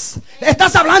for this.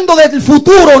 Estás hablando del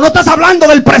futuro, no estás hablando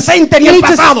del presente ni You el need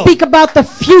to pasado. speak about the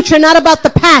future, not about the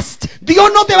past.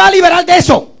 Dios no te va a liberar de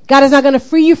eso. God is not going to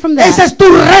free you from Esa that. es tu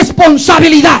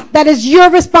responsabilidad. That is your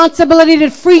responsibility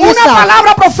to free Una yourself.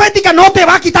 palabra profética no te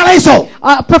va a quitar eso,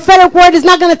 A prophetic word is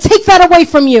not going to take that away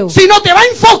from you, sino te va a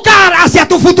enfocar hacia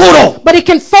tu futuro. but it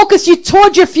can focus you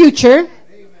toward your future.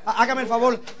 Hágame el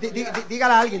favor,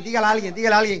 dígale a alguien, dígale a alguien,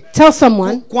 dígale a alguien. Tell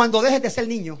someone, Cuando dejes de ser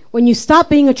niño, when you stop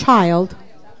being a child,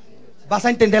 vas a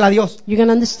entender a Dios. you're going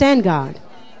to understand God.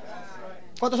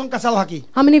 ¿Cuántos son casados aquí?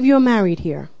 How many of you are married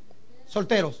here?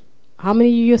 Solteros. How many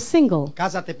of you are single?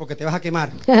 Cásate porque te vas a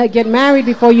quemar. Get married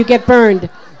before you get burned.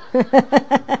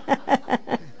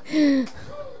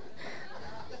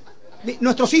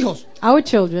 Nuestros hijos, Our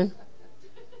children,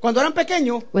 cuando eran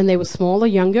pequeños, when they were small or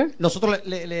younger, nosotros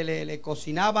le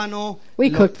cocinábamos,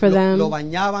 We cooked for them. lo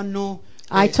bañábamos.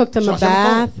 I took them se lo a hacíamos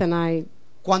todo bath and I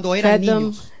cuando eran fed them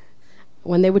niños.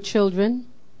 when they were children.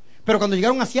 Pero cuando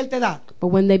llegaron a cierta edad,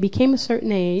 But when they became a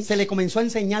certain age, se le comenzó a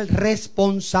enseñar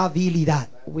responsabilidad.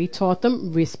 we taught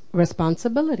them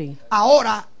responsibility.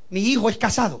 Ahora mi hijo es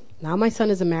casado. Now my son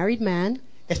is a married man.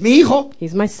 Es mi hijo,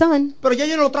 He's my son, pero ya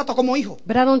yo no lo trato como hijo.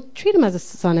 but I don't treat him as a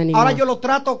son Ahora anymore. yo lo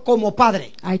trato como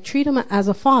padre, I treat him as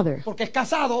a father. porque es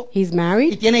casado He's y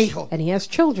married tiene hijos. and he has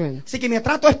children. Así que mi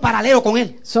trato es paralelo con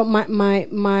él, So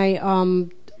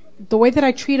the way that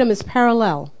I treat him is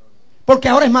parallel porque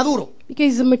ahora es maduro. because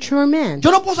he's a mature man.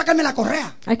 Yo no puedo sacarme la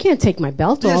correa. I can't take my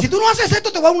belt Dice, off. si tú no haces esto,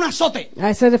 te voy a dar un azote.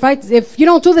 I said, if you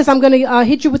don't do this, I'm going to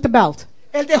hit you with the belt.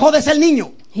 Él dejó de ser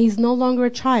niño. He's no longer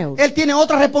a child. Él tiene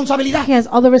otra responsabilidad. He has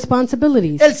other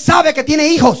responsibilities. Él sabe que tiene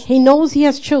hijos, He knows he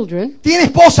has children. tiene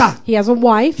esposa, He has a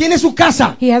wife. tiene su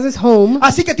casa. He has his home.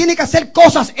 Así que tiene que hacer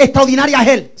cosas extraordinarias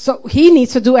él. So he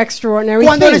needs to do extraordinary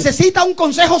Cuando things. necesita un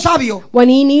consejo sabio, When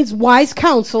he needs wise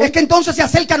counsel, es que entonces se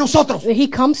acerca a nosotros. he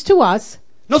comes to us.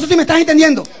 No sé si me estás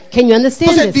entendiendo. Can you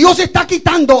understand Entonces this? Dios está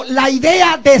quitando la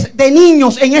idea de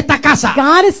niños en esta casa.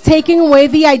 God is taking away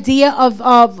the idea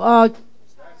of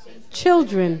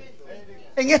children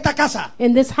En esta casa.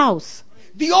 in this house.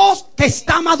 Dios te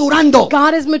está madurando.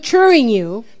 God is maturing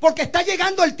you. Porque está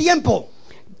llegando el tiempo.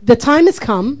 The time has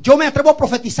come. Yo me atrevo a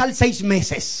profetizar 6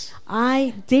 meses.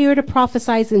 I dare to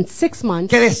prophesy in 6 months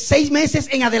Que de 6 meses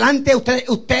en adelante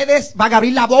ustedes van a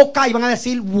abrir la boca y van a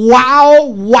decir wow,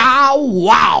 wow,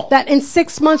 wow. that in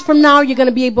 6 months from now you're going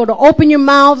to be able to open your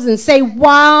mouths and say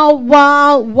wow,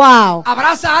 wow, wow.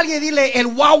 Abraza a alguien y dile el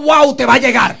wow, wow te va a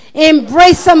llegar.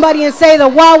 Embrace somebody and say the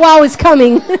wow, wow is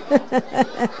coming.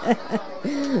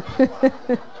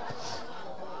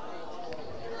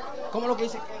 ¿Cómo lo que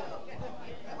dice?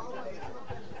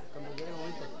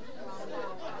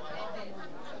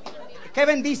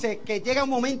 Kevin dice que llega un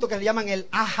momento que le llaman el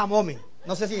aha moment.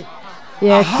 No sé si.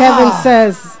 Yeah, Ajá. Kevin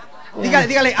says.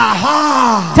 Dígale,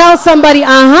 ajá. Tell somebody,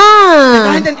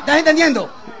 aha. ¿Estás entendiendo?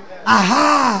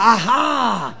 Ajá,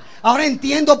 ajá. Ahora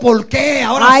entiendo por qué.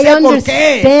 Ahora I sé por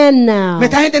qué. understand now. ¿Me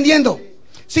estás entendiendo?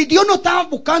 Si Dios no está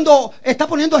buscando, está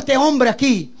poniendo a este hombre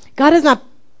aquí God is not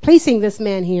placing this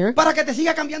man here para que te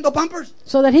siga cambiando pampers.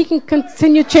 so that he can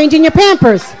continue changing your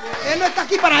pampers. Él no está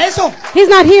aquí para eso. He's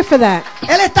not here for that.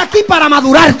 Él está aquí para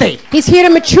madurarte. He's here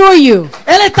to mature you.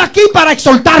 Él está aquí para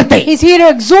exhortarte. He's here to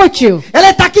exhort you. Él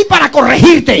está aquí para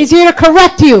corregirte. He's here to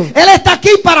correct you. Él está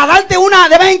aquí para darte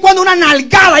de vez en cuando una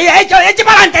nalgada y eche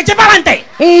para adelante, eche para adelante.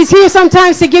 He's here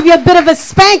sometimes to give you a bit of a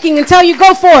spanking and tell you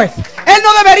go forth. Él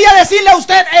no debería decirle a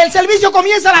usted, el servicio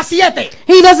comienza a las 7.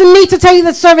 He doesn't need to tell you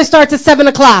the service starts at 7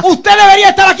 o'clock. Usted debería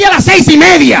estar aquí a las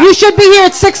 6:30. You should be here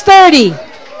at 6:30.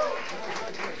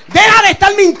 Deja de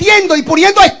estar mintiendo y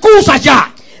poniendo excusas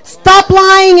ya. Stop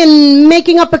lying and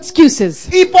making up excuses.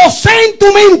 Y posee en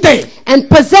tu mente. And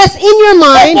possess in your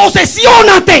mind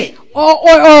Posesiónate. or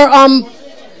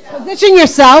position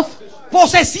yourself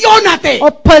Posesiónate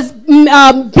or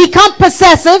become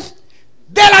possessive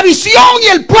de la visión y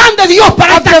el plan de Dios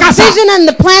para of esta the casa. vision and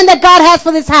the plan that God has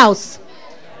for this house.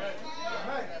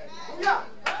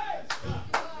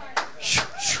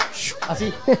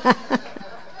 Así.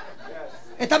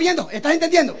 ¿Estás viendo? ¿Estás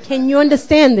entendiendo? Can you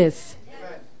understand this?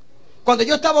 Cuando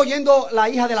yo estaba oyendo la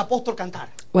hija del apóstol cantar,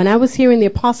 When I was hearing the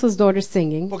apostle's daughter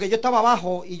singing, porque yo estaba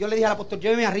abajo y yo le dije al apóstol,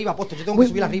 lléveme arriba, apóstol, yo tengo que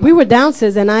subir arriba. we were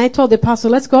downstairs and I told the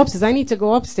apostle, let's go upstairs. I need to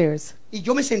go upstairs. Y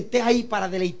yo me senté ahí para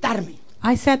deleitarme.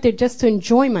 I sat there just to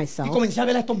enjoy Y myself, comencé a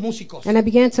ver a estos músicos. and I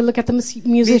began to look at the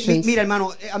musicians. Mira,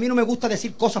 hermano, a mí no me gusta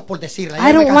decir cosas por decirlas.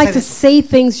 I don't like to say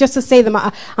things just to say them.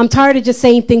 I'm tired of just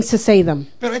saying things to say them.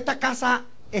 Pero esta casa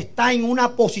está en una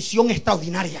posición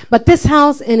extraordinaria. But this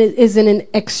house is in an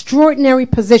extraordinary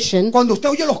position. Cuando usted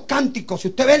oye los cánticos, si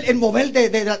usted ve el mover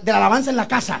de la alabanza en la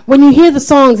casa, When you hear the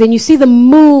songs and you see the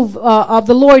move of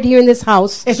the Lord here in this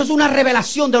house, eso es una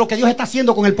revelación de lo que Dios está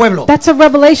haciendo con el pueblo. that's a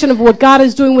revelation of what God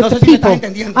is doing with No sé the si me estás people.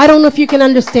 entendiendo. I don't know if you can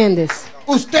understand this.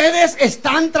 Ustedes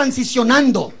están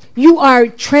transicionando You are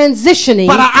transitioning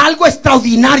para algo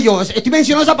extraordinario. Estoy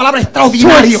mencionando esa palabra, towards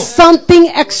extraordinario. something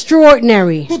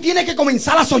extraordinary. Tú tienes que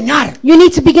comenzar a soñar. You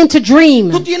need to begin to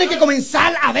dream. Tú tienes que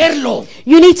comenzar a verlo.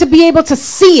 You need to be able to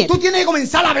see it. Tú tienes que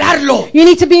comenzar a hablarlo. You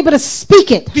need to be able to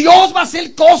speak it. Dios va a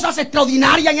hacer cosas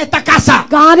extraordinarias en esta casa.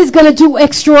 God is going to do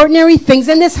extraordinary things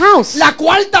in this house. La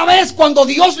cuarta vez cuando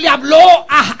Dios le habló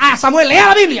a Samuel, lea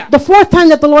la Biblia. The fourth time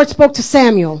that the Lord spoke to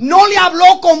Samuel, No le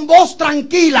habló con voz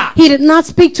tranquila. he did not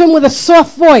speak to him with a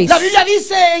soft voice. La Biblia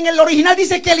dice, en el original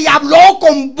dice que le habló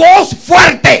con voz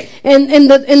fuerte. And in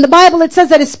the Bible it says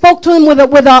that he spoke to him with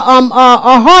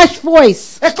a harsh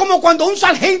voice. Es como cuando un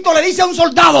sargento le dice a un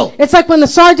soldado, It's like when the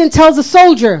sergeant tells a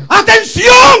soldier,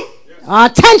 ¡atención!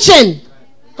 attention!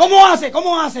 ¿Cómo hace?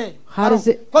 ¿Cómo hace? How does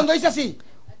it- Cuando dice así,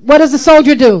 What does the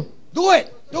soldier do? do it,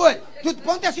 do it. Tú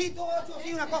ponte así, tú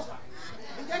así una cosa.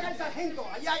 Y llega el sargento,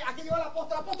 aquí llegó el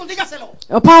apóstol, dígaselo.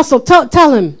 Apostle,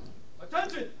 tell him.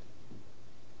 Attention.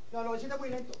 No, lo hiciste muy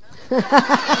lento.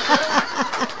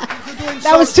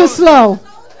 That was too slow.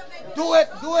 Do it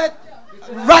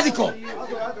radical.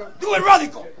 Do it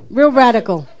radical. Real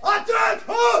radical.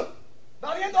 ¡Attention!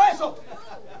 ¿Está viendo eso?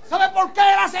 ¿Sabe por qué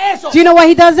él hace eso? Do you know why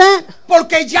he does that?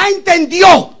 Porque ya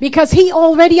entendió. Because he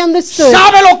already understood.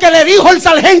 Sabe lo que le dijo el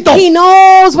sargento. He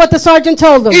knows what the sergeant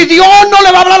told Y him. Dios no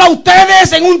le va a hablar a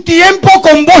ustedes en un tiempo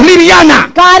con voz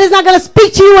liviana. God is not going to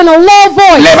speak to you in a low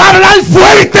voice. Le va a hablar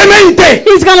fuertemente.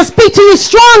 He's going to speak to you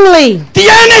strongly.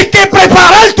 Tienes que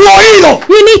preparar tu oído.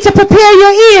 You need to prepare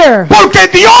your ear. Porque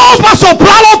Dios va a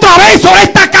soplar otra vez sobre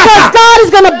esta Because casa. God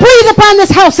is going to breathe upon this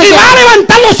house Y va a again.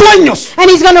 levantar los sueños, And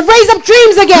he's going to raise up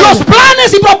dreams again. los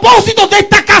planes y propósitos de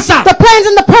esta casa. The plans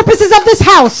and the purposes of this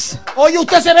house. Hoy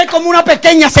usted se ve como una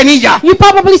pequeña semilla. You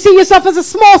probably see yourself as a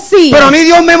small seed. Pero a mí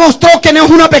Dios me mostró que no es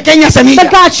una pequeña semilla.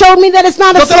 But God showed me that it's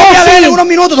not a Yo te lo voy a small leer en seed. unos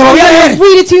minutos, te lo I'm voy a going leer. to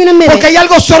read it to you in a Porque minute. hay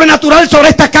algo sobrenatural sobre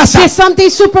esta casa. There's something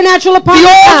supernatural upon this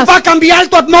Dios house. va a cambiar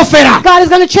tu atmósfera. God is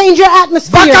going to change your Va a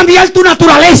atmosphere. cambiar tu He's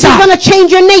naturaleza. going to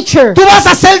change your nature. Tú vas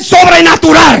a ser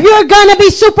sobrenatural You're going to be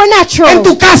supernatural en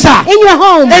tu casa, in your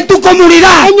home, en tu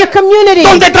comunidad, in your community,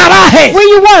 donde trabajes. where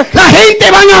you work. La gente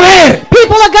van a ver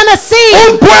People are going to see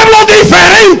un pueblo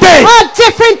diferente a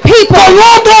different people con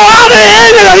otro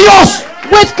ADN de Dios.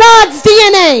 with God's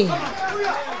DNA.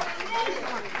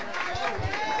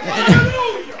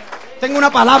 Tengo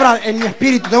una palabra en mi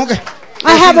espíritu. Tengo que.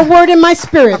 I have a word in my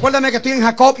spirit. Acuérdame que estoy en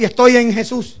Jacob y estoy en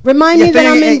Jesús. Remind Y me estoy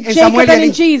that I'm in en Jacob Samuel y and in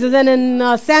Elí. Jesus and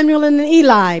in Samuel and in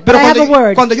Eli. But Pero I have a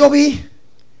word. cuando yo vi,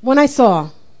 When I saw,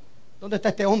 ¿dónde está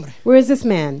este hombre? where is this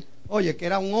man? Oye, que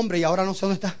era un hombre y ahora no sé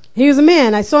dónde está. He was a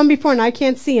man. I saw him before and I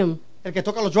can't see him. El que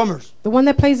toca los drummers. The one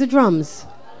that plays the drums.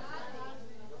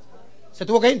 Se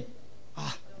tuvo que ir.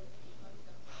 Ah.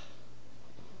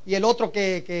 Y el otro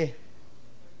que.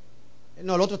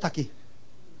 No, el otro está aquí.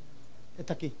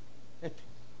 Está aquí. Este.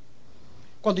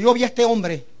 Cuando yo vi a este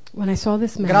hombre, When I saw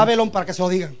this man, grábelo para que se lo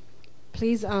digan.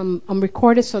 please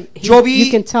record it so Yo vi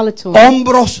you can tell it to him.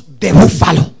 hombros de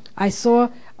búfalo. I saw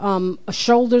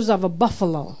shoulders of a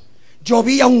buffalo. Yo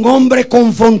vi a un hombre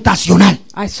confrontacional.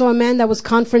 I saw a man that was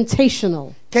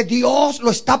confrontational. Que Dios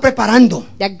lo está preparando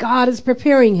That God is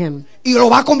preparing him. y lo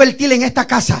va a convertir en esta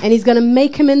casa And he's going to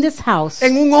make him in this house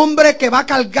en un hombre que va a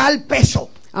cargar peso.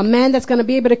 a man that's going to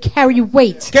be able to carry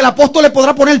weight. Que el apóstol le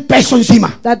podrá poner peso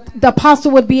encima. That the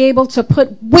apostle would be able to put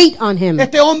weight on him.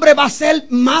 Este hombre va a ser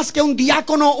más que un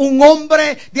diácono, un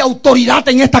hombre de autoridad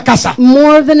en esta casa.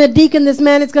 More than a deacon, this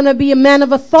man is going to be a man of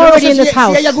Yo no authority sé in this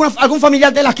house. si hay algún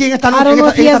familiar de él aquí en esta I noche, don't en know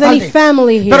esta, if he en has esta any tarde.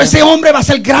 family Pero here. ese hombre va a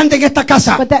ser grande en esta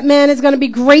casa. But that man is going to be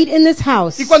great in this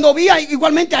house. Y cuando vi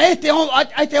igualmente a este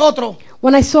otro,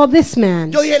 When I saw this man,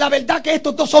 yo dije, la verdad que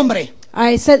estos dos hombres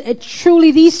I said,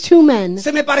 truly these two men,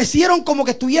 se me parecieron como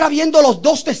que estuviera viendo los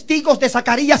dos testigos de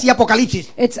Zacarías y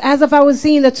Apocalipsis. it's as if I was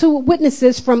seeing the two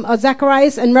witnesses from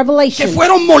Zacharias and Que Revelation.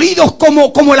 fueron molidos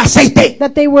como el aceite.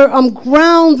 That they were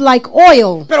ground like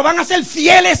oil. Pero van a ser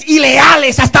fieles y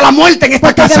leales hasta la muerte en esta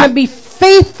But they're going casa. to be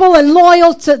faithful and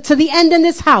loyal to the end in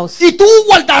this house. Y tú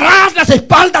guardarás las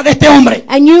espaldas de este hombre.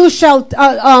 And you shall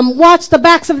watch the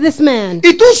backs of this man.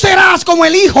 Y tú serás como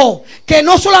el hijo que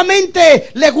no solamente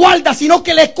le guarda, sino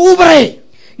que le cubre.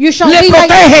 You shall Le be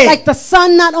protege. like the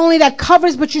son, not only that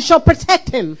covers, but you shall protect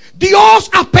him. Dios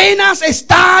apenas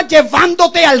está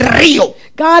llevándote al río.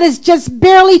 God is just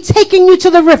barely taking you to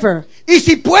the river. Y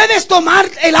si puedes tomar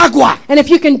el agua And if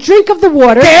you can drink of the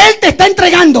water que Él te está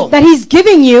entregando, that he's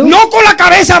giving you, no con la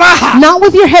cabeza baja, not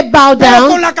with your head bowed pero con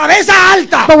down, la cabeza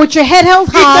alta but with your head held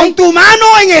y con high, tu mano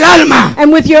en el alma,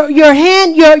 and with your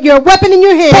hand, your weapon in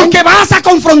your hand, porque vas a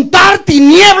confrontar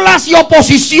tinieblas y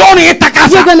oposición en esta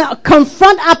you're casa. going to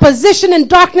confront opposition and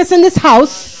darkness in this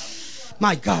house.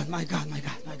 My God, my God, my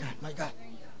God, my God, my God.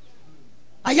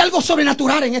 Hay algo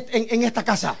sobrenatural en esta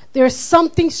casa. There's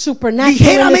something supernatural in this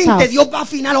Ligeramente house. Dios va a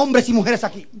afinar hombres y mujeres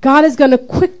aquí. God is going to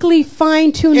quickly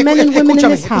fine-tune men and women in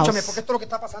Escúchame, this escúchame, house. porque esto es lo que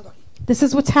está pasando aquí. This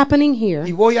is what's happening here.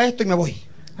 Y voy a esto y me voy.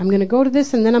 I'm going to go to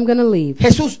this and then I'm going to leave.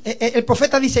 Jesús, el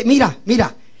profeta dice, mira,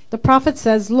 The prophet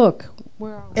says, look,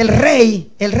 where are we?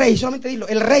 el rey, solamente dilo,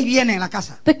 el rey viene en la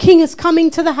casa. The king is coming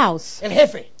to the house. El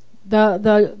jefe,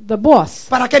 The boss.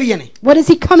 ¿para qué viene? What is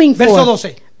he coming Verso for?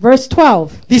 12. Verse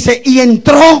 12. Dice, y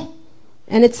entró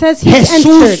And it says he entered.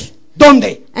 Jesús.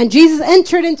 ¿Dónde? And Jesus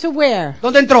entered into where?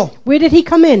 ¿Dónde entró? Where did he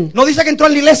come in? No dice que entró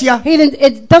en la iglesia,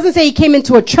 It doesn't say he came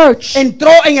into a church. entró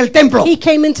en el templo. He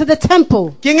came into the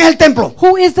temple. ¿Quién es el templo?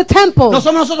 Who is the temple? ¿No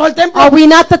somos nosotros el templo? Are we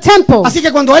not the temple? Así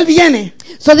que cuando Él viene,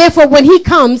 So therefore when he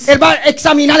comes, Él va a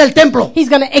examinar el templo. he's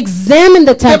going to examine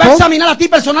the Te va a temple. examinar a ti He's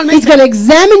personalmente. going to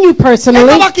examine you Él no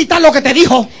personally. va a quitar lo que te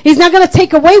dijo. He's not going to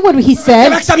take away what he Te va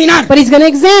said, a examinar. but he's going to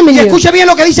examine Y you. escuche bien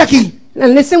lo que dice aquí.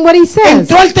 And listen what he says.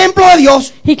 Entró al templo de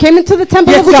Dios He came into the y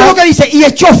temple of escucha lo God que dice. Y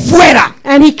echó fuera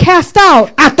and he cast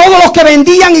out a todos los que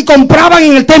vendían y compraban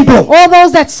en el templo. all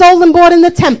those that sold and bought in the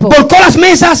temple. Volcó las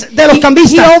mesas de los He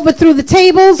cambistas overthrew the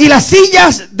tables y las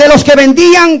sillas de los que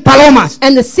vendían palomas.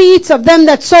 and the seats of them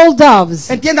that sold doves.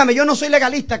 Entiéndame, yo no soy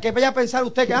legalista, que vaya a pensar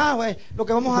usted que pues, lo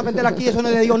que vamos a vender aquí eso no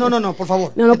es de Dios. No, no, no, por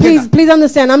favor. No, Entienda. please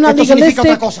understand. I'm not Esto significa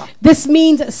legalistic. otra cosa. This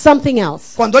means something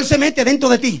else. Cuando Él se mete dentro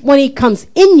de ti, When he comes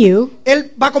in you,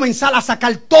 Él va a comenzar a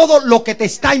sacar todo lo que te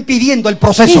está impidiendo el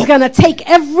proceso. he's going to take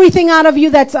everything out of you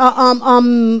that's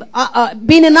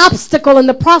been an obstacle in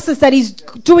the process that he's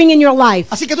doing in your life.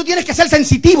 Así que tú tienes que ser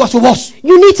sensitivo a su voz.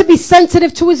 You need to be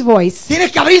sensitive to his voice.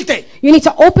 Tienes que abrirte. You need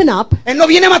to open up. Él no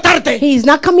viene a matarte, He's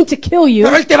not coming to kill you,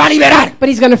 pero Él te va a liberar. but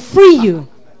he's going to free you.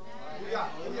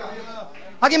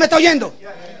 ¿Alguien me está oyendo?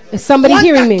 Is somebody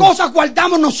hearing me? ¿Cuántas cosas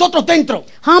guardamos nosotros dentro?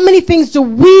 How many things do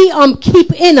we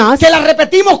keep in us Que las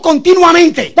repetimos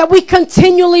continuamente. that we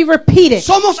continually repeat it?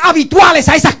 Somos habituales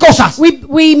a esas cosas.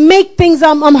 We make things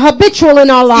habitual in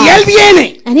our Y Él lives.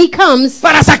 viene And he comes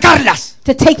para sacarlas.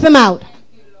 to take them out.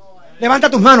 Levanta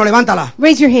tus manos, levántalas.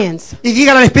 Raise your hands. Y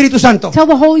dígale al Espíritu Santo, Tell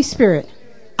the Holy Spirit.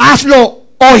 hazlo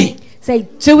hoy. Say,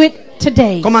 do it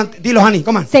today. Come on, dilo, Hani,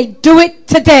 come on. Say, do it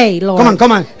today, Lord. Come on,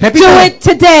 come on. Do Repítelo. it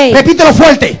today. Repítelo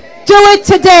fuerte. Do it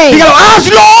today. Dígalo,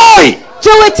 hazlo hoy. Do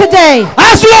it today.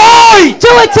 Hazlo hoy.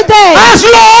 Do it today.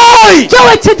 Hazlo hoy.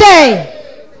 Do it today.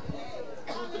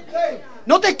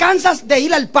 ¿No te cansas de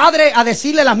ir al Padre a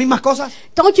decirle las mismas cosas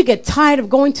Don't you get tired of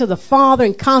going to the Father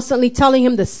and constantly telling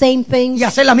him the same things y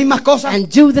hacer las mismas cosas? and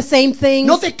do the same things?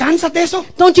 ¿No te cansas de eso?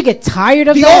 Don't you get tired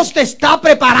of Dios that? te está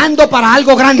preparando para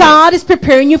algo grande. God is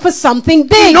preparing you for something Y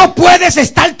big, no puedes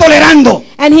estar tolerando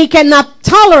and he cannot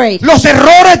tolerate los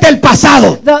errores del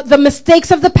pasado. the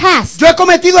mistakes of the past. Yo he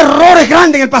cometido errores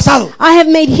grandes en el pasado, I have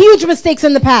made huge mistakes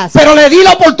in the past, pero le di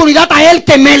la oportunidad a Él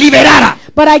que me liberara.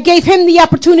 but I gave him the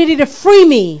opportunity to free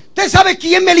me. ¿Usted sabe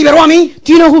quién me liberó a mí?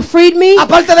 Do you know who freed me?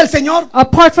 Aparte del Señor,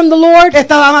 Apart from the Lord,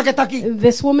 esta dama que está aquí.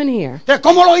 this woman here. Entonces,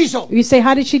 ¿cómo lo hizo? You say,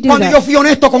 how did she do Cuando yo that? fui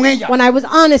honesto con ella. When I was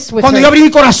honest with Cuando yo her. abrí mi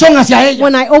corazón hacia ella.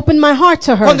 When I opened my heart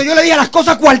to her. Cuando yo le dije las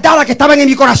cosas guardadas que estaban en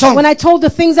mi corazón. When I told the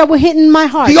things that were hidden in my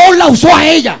heart. Dios la usó a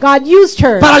ella God used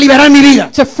her para liberar mi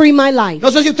vida. to free my life.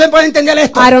 No sé si usted puede entender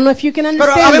esto, I don't know if you can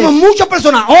pero understand habemos this. muchas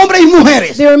personas, hombres y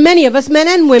mujeres, There are many of us, men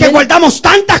and que women, guardamos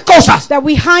tantas cosas, that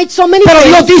we hide so many pero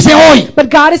Dios things. dice hoy, But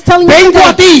God is telling you vengo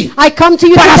a today, ti I come to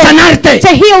you para today sanarte, to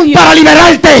heal you, para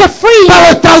liberarte, to free para lo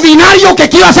you, extraordinario que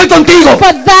quiero hacer contigo.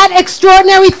 for that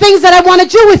extraordinary things that I want to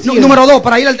do with you. Número 2,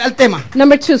 para ir al tema.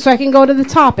 Number 2, so I can go to the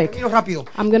topic. Quiero rápido.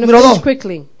 I'm going to Número finish 2.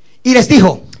 quickly. Y les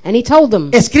dijo, And he told them,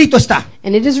 escrito está,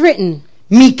 and it is written,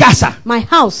 mi casa. my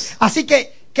house, Así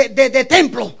que de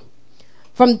templo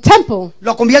from temple,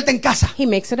 lo convierte en casa. he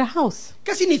makes it a house.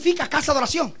 ¿Qué significa casa de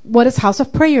oración? What does house of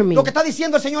prayer mean? Lo que está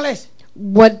diciendo el Señor es,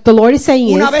 What the Lord is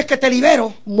saying una is, vez que te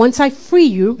libero, once I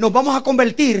free you, nos vamos a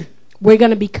convertir we're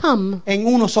going to become en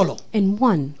uno solo. in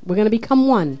one. We're going to become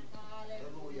one.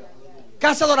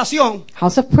 casa de oración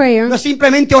House of prayer. no es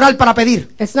simplemente orar para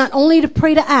pedir, It's not only to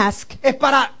pray to ask, es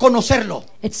para conocerlo,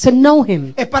 it's to know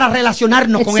Him. es para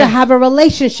relacionarnos It's con to Él. have a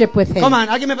relationship with Come Him. on,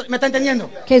 ¿alguien me está entendiendo?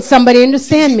 Can somebody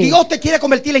understand me? Dios te quiere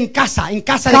convertir en casa de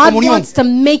God comunión, wants to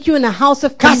make you in a house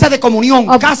of casa de comunión,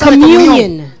 of casa de comunión.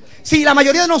 communion. Sí, la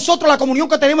mayoría de nosotros la comunión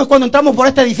que tenemos es cuando entramos por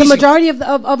este The edificio majority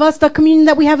of us, the communion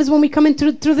that we have is when we come in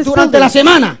through this durante la building.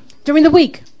 semana. During the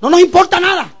week. No nos importa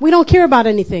nada, We don't care about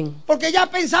anything. porque ya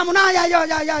pensamos, no,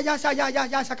 ya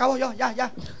se acabó,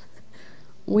 ya.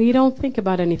 We don't think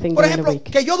about anything Por during the ejemplo,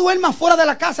 week. que yo duerma fuera de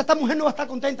la casa, esta mujer no va a estar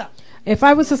contenta. If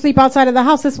I was to sleep outside of the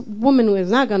house, this woman is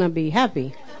not going to be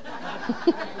happy.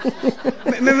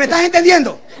 ¿Me estás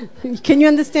entendiendo? Can you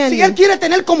understand Si Él me? quiere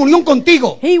tener comunión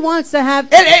contigo, He wants to have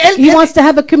Él wants to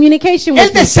have a communication Él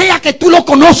with you. desea que tú lo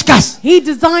conozcas. He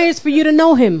desires for you to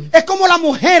know Him. Es como la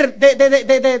mujer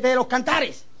de los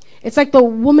cantares. It's like the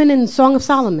woman in Song of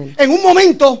Solomon. En un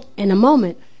momento, In a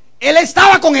moment, Él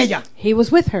estaba con ella, he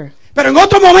was with her. pero en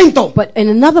otro momento, But in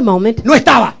another moment, no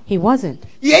estaba. he wasn't.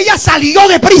 Y ella salió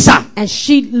deprisa And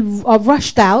she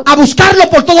rushed out a buscarlo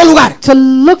por todo lugar. to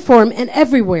look for him and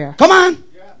everywhere. Come on.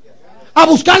 A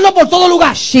buscarlo por todo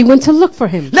lugar. She went to look for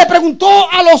him. Le preguntó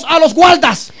a los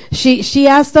guardas, She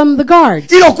asked the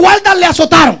guards, y los guardas le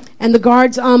azotaron. and the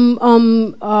guards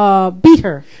beat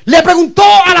her. Le preguntó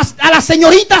a las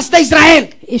señoritas de Israel,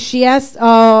 She asked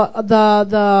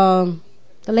the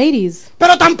ladies.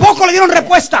 pero tampoco le dieron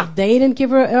respuesta. They didn't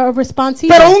give her a response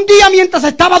either. Pero un día mientras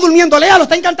estaba durmiendo, léalo,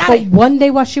 está en Cantares, But one day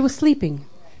while she was sleeping,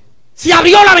 se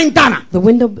abrió la ventana, the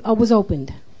window was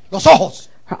opened, los ojos,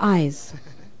 her eyes,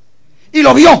 y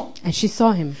lo vio. and she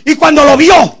saw him. Y cuando lo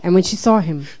vio, And when she saw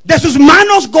him, de sus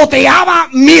manos goteaba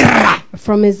mirra,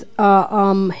 from his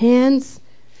hands,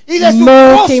 y de su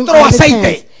myrrh came rostro out of his hands,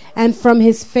 aceite. and from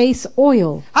his face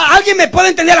oil. ¿Alguien me puede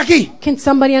entender aquí? Can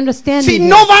somebody understand Si me?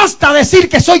 no basta decir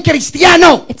que soy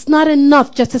cristiano, It's not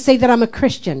enough just to say that I'm a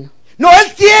Christian. no,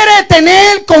 Él quiere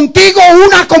tener contigo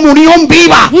una comunión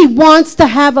viva. He wants to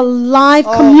have a live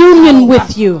communion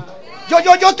with you. Yo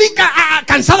estoy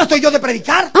cansado estoy yo de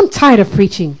predicar. I'm tired of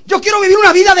preaching. Yo quiero vivir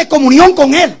una vida de comunión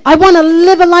con Él. I want to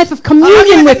live a life of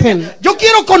communion with him. Yo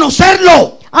quiero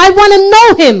conocerlo. I want to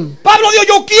know him. Pablo dijo,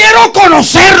 yo quiero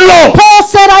conocerlo. Paul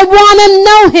said, I want to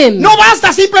know him. No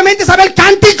basta simplemente saber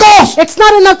cánticos. It's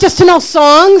not enough just to know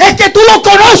songs. Es que tú lo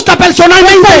conozcas But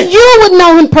personalmente. you would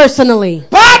know him personally.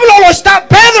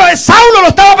 Saulo lo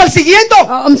estaba persiguiendo.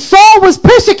 Saul was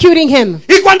persecuting him.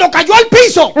 Y cuando cayó al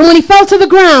piso, And when he fell to the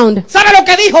ground, ¿sabe lo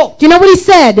que dijo? do you know what he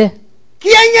said?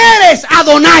 ¿Quién eres,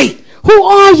 Adonai? Who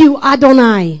are you,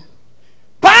 Adonai?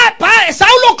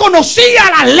 Saulo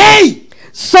conocía la ley,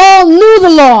 Saul knew the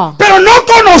law, pero no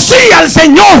conocía al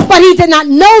Señor. but he did not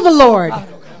know the Lord.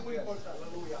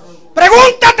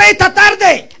 Pregúntate esta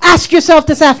tarde, Ask yourself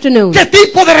this afternoon, ¿qué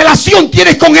tipo de relación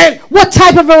tienes con Él? what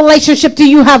type of a relationship do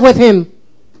you have with him?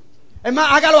 Es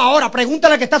más, hágalo ahora,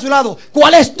 pregúntale al que está a su lado,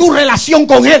 ¿cuál es tu relación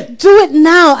con Él? Do it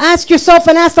now. Ask yourself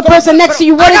and ask the person next to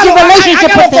you, what is your relationship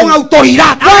hágalo with him? con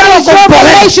autoridad, What hágalo is con your poder.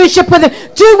 relationship with him?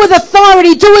 Do it with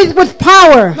authority. Do it with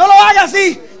power. No lo haga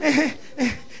así.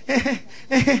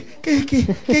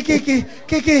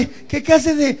 ¿Qué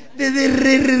clase de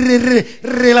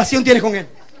relación tienes con Él?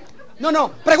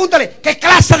 No, pregúntale, ¿qué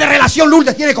clase de relación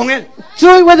Lourdes tiene con Él?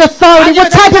 Do it with authority.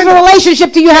 What type of a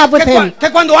relationship do you have with him?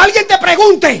 Que cuando alguien te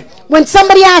pregunte, When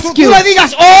somebody asks tú you le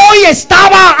digas, hoy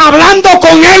estaba hablando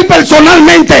con Él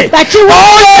personalmente. that you will be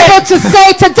able to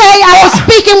say, today I was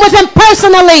speaking with him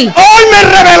personally. Hoy me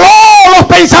reveló los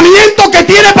pensamientos que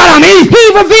tiene para mí.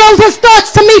 He revealed his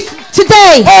thoughts to me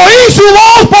today. Oí su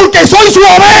voz porque soy su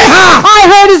oveja. I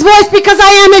heard his voice because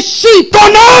I am his sheep.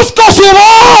 Conozco su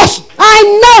voz.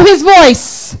 I know his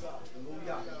voice.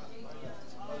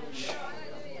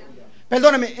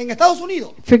 Perdóneme, en Estados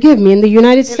Unidos Forgive me, in the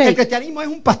United el States, cristianismo es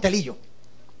un pastelillo.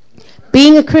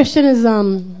 being a Christian is a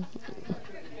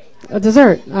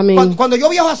dessert. I mean, Cuando yo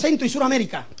viajo a Centro y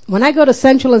Suramérica, when I go to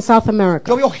Central and South America,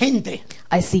 yo veo gente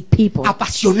I see people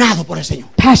apasionado por el Señor,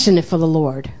 passionate for the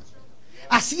Lord,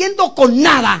 haciendo con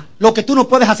nada lo que tú no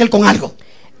puedes hacer con algo.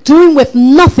 doing with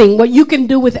nothing what you can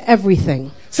do with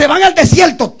everything. Se van al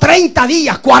desierto 30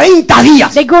 días, 40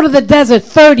 días. They go to the desert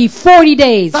 30, 40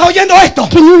 days. ¿Estás oyendo esto?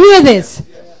 Can you hear this?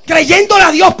 Creyéndole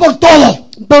a Dios por todo,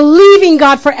 Believing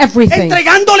God for everything.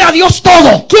 entregándole a Dios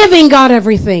todo. Giving God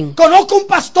everything. Conozco un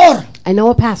pastor I know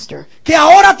a pastor. que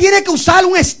ahora tiene que usar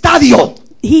un estadio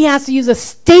He has to use a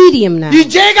stadium now. y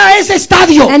llega a ese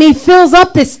estadio And he fills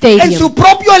up this en stadium. su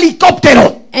propio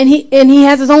helicóptero. And he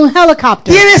has his own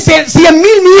helicopter. Tiene 100,000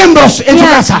 miembros en He su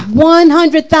has casa. 100,000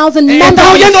 members ¿Estás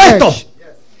in oyendo his esto? church.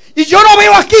 Y yo no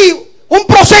veo aquí un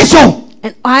proceso.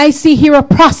 And I see here a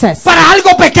process para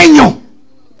algo pequeño.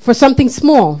 for something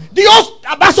small. Dios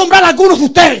va a asombrar a algunos de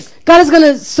ustedes. God is going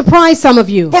to surprise some of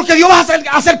you. Porque Dios va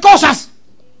a hacer cosas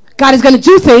God is going to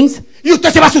do things, y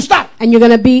usted se va a asustar. and you're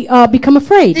going to become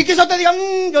afraid. Y quizás te digan,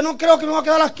 yo no creo que me voy a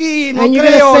quedar aquí, no And you're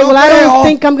going to creo, say, no well, I don't creo.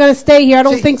 think I'm going to stay here. I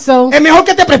don't Sí. think so. Es mejor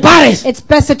que te prepares. It's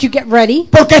best that you get ready,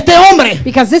 Porque este hombre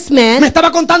because this me man,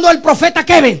 estaba contando el profeta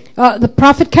Kevin. the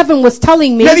prophet Kevin was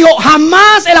telling me, Le dijo,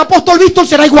 jamás el apóstol Víctor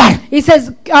será igual. he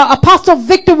says, Apostle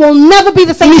Victor will never be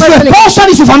the same Ni su person again. esposa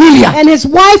ni su familia. And his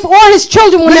wife or his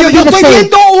children will Le digo, never yo be the estoy same.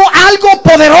 viendo algo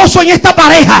poderoso en esta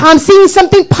pareja I'm seeing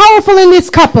something powerful in this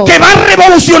couple que va a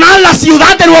revolucionar la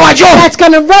ciudad de Nueva York. that's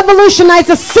going to revolutionize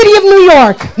the city of New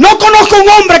York. No conozco un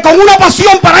hombre con una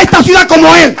pasión para esta ciudad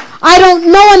como él. I don't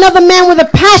know another man with a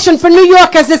passion for New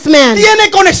York as this man. Tiene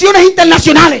conexiones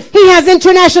internacionales, He has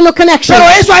international connections, pero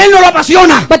eso a él no lo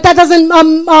apasiona. but that doesn't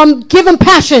give him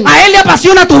passion. A él le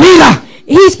apasiona tu vida.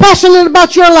 He's passionate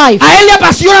about your life. A él le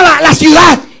apasiona la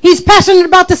ciudad. He's passionate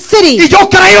about the Y city. yo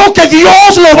creo que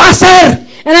Dios lo va a hacer.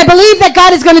 And I believe that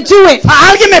God is going to do it. ¿A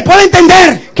alguien me puede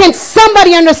entender? Can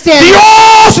somebody understand?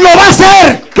 Dios lo va a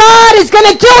hacer God is going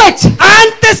to do it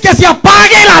antes que se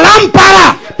apague la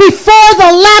lámpara. before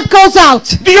the lamp goes out.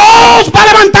 Dios va a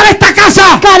levantar esta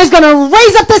casa God is going to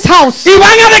raise up this house. y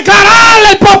van a declarar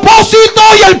el propósito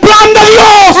y el plan de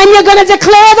Dios. And you're going to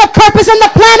declare the purpose and the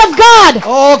plan of God.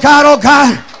 Oh God, oh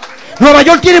God. Nueva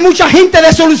York tiene mucha gente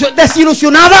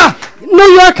desilusionada.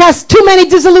 New York has too many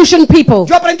disillusioned people.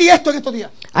 Yo aprendí esto en estos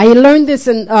días. I learned this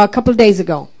a couple of days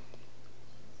ago.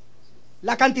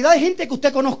 La cantidad de gente que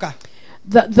usted conozca,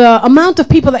 The amount of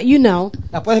people that you know,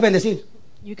 la puedes bendecir.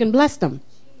 you can bless them.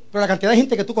 Pero la cantidad de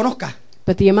gente que tú conozcas,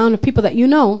 But the amount of people that you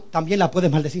know, también la puedes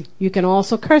maldecir. you can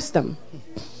also curse them.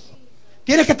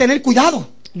 Tienes que tener cuidado.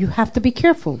 You have to be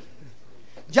careful.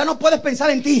 Ya no puedes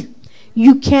pensar en ti.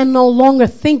 You can no longer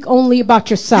think only about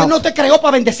Dios yourself. no te creó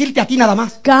para bendecirte a ti nada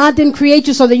más. God didn't create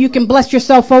you so that you can bless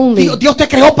yourself only. Dios te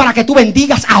creó para que tú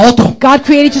bendigas a otro. God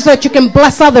created you so that you can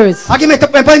bless others. ¿Alguien me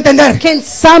puede entender? Can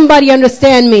somebody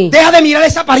understand me? Deja de mirar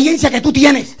esa apariencia que tú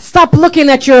tienes. Stop looking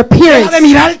at your Deja de appearance.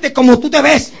 mirarte como tú te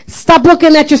ves. Stop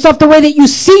looking at yourself the way that you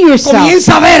see yourself.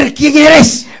 Comienza a ver quién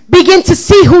eres. Begin to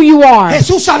see who you are.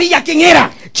 Jesús sabía quién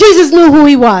era. Jesus knew who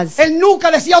he was. Él nunca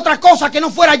decía otra cosa que no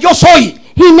fuera yo soy.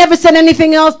 He never said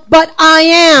anything else but I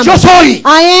am. Yo soy.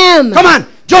 I am. Come on.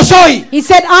 Yo soy. He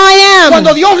said I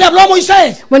Cuando am. Dios le habló a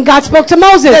Moisés, When God spoke to le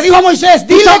Moses, dijo a Moisés,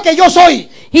 dile que yo soy.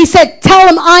 he said, tell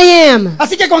him I am.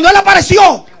 Así que cuando él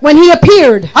apareció When he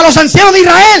appeared a los ancianos de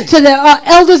Israel, to the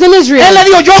elders in él le Israel,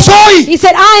 dijo, yo soy. he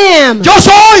said, I am. Yo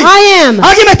soy. I am.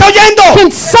 ¿Alguien me está oyendo?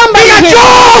 Can somebody Diga, hear?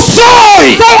 yo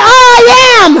soy. Say,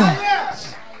 I am.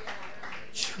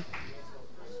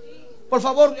 Por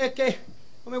favor, es que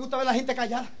no me gusta ver a la gente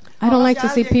callada. I don't like to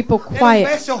see Alguien, people dele un quiet.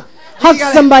 beso. Hug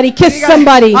Dígale, somebody, kiss dígale,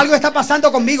 somebody. Algo está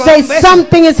pasando conmigo. Say, Dale un beso.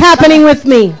 something is happening with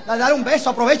me. Dale un beso,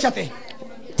 aprovechate.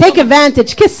 Take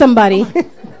advantage. Kiss somebody.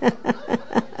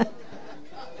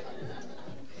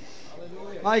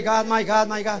 My God, my God,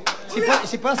 my God.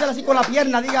 Si puede hacer así con la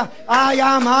pierna, diga, I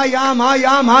am, I am, I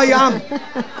am, I am.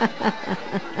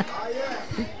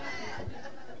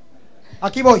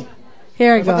 Aquí voy.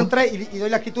 Here I Me faltan go. 3 y doy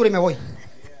la escritura y me voy.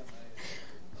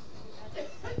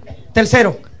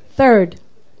 Tercero,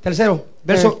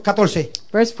 verso Third. 14.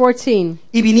 Verse 14.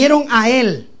 Y vinieron a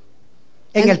él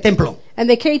en el templo, And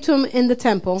they came to him in the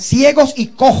temple, ciegos y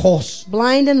cojos,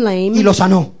 blind and lame, y los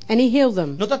sanó. and he healed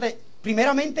them. Nótate,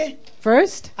 primeramente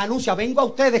First, anuncia, vengo a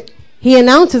ustedes, he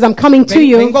announces, I'm coming to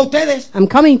you. vengo a ustedes, I'm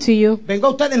coming to you. vengo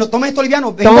a ustedes, no tomen esto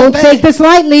liviano, vengo a Don't take ustedes. this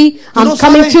lightly. I'm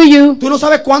coming to you. Tú no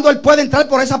sabes cuándo él puede entrar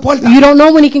por esa puerta. You don't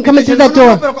know when he can come in through that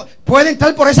door. pero puede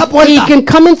entrar por esa He puerta. can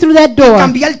come in through that door.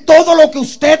 Cambiar todo lo que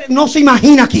usted no se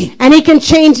imagina aquí. And he can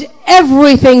change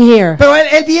everything here. Pero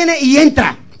él viene y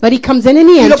entra. But he comes in and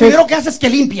he Y lo enters. primero que hace es que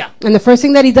limpia. And the first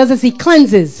thing that he does is he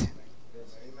cleanses.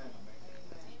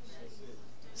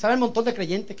 ¿Sabe el montón de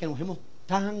creyentes que nos hemos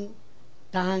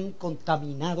tan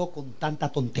contaminado con tanta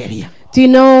tontería? Do you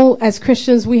know, as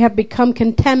Christians, we have become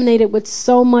contaminated with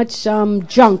so much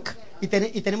junk. Y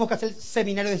tenemos que hacer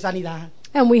seminarios de sanidad,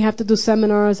 And we have to do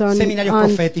seminars on, Seminarios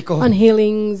proféticos. on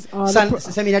healings,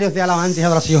 seminarios de alabanza y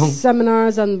adoración.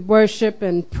 seminars on worship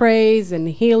and praise and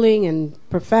healing and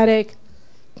prophetic.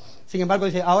 Sin embargo,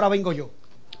 dice, ahora vengo yo.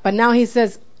 But now he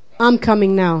says, I'm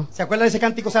coming now. ¿Se acuerda de ese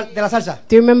cántico de la salsa?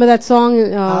 Do you remember that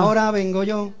song? Ahora vengo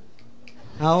yo.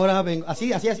 Ahora vengo.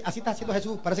 Así está haciendo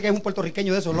Jesús. Parece que es un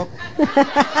puertorriqueño de esos, loco.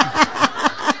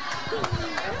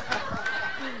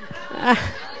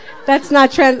 That's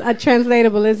not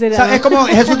translatable, is it? O sea, es como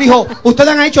Jesús dijo, ustedes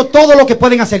han hecho todo lo que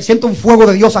pueden hacer. Siento un fuego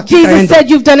de Dios aquí Jesus tremendo. said,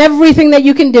 you've done everything that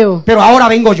you can do, Pero ahora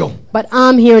vengo yo. but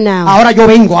I'm here now. Ahora yo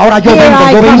vengo, ahora yo Here vengo,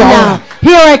 I yo come vengo now. ahora.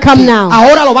 Here I come now.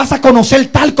 Ahora lo vas a conocer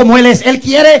tal como Él es. Él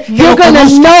quiere que You're lo going to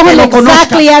conozcas, know que him lo conozcas.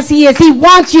 exactly as he is. He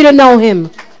wants you to know him.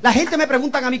 La gente me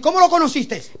pregunta a mí, ¿cómo lo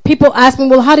conociste? People ask me,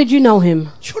 well, how did you know him?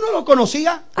 Yo no lo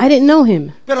conocía, I didn't know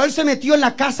him. pero Él se metió en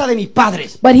la casa de mis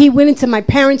padres. But he went into my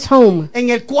parents' home, En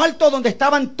el cuarto donde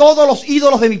estaban todos los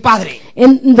ídolos de mi padre.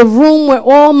 in the room where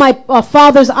all my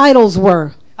father's idols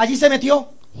were. Allí se metió.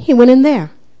 He went in there.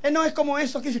 Él no es como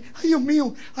eso que dice, ay Dios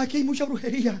mío, aquí hay mucha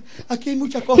brujería, aquí hay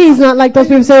mucha cosa. He's not like those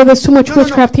people say, oh, there's too much No, no, no.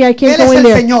 witchcraft here, I can't Él go es in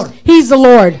el there. Señor. He's the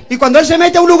Lord. Y cuando Él se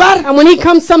mete a un lugar, And when he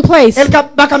comes someplace, Él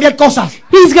va a cambiar cosas.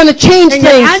 he's going to change En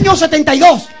el things. año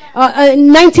 72,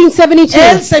 In 1972,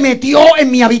 Él se metió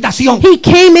en mi habitación. he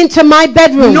came into my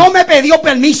bedroom. No me pidió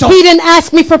permiso. He didn't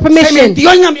ask me for Se permission.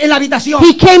 metió en la habitación.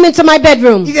 He came into my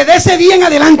bedroom. Y desde ese día en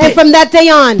adelante, And from that day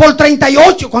on, por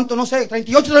 38, ¿cuánto? No sé,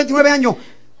 38, 39 años,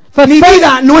 for mi 30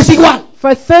 vida no es igual.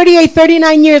 For 38,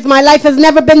 39 years, my life has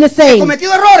never been the He same.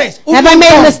 cometido errores, un Have I made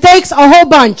montón. mistakes? A whole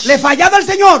bunch. Le he fallado al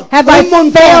Señor, Have I un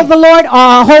montón. failed the Lord?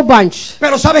 A whole bunch.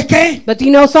 Pero ¿sabes qué? But do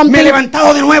you know Me he something?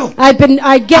 levantado de nuevo. I've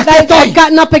Aquí estoy.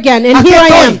 gotten up again, and Aquí here I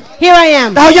estoy. am. Here I am.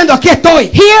 ¿Estás oyendo? Aquí estoy.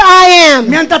 Here I am.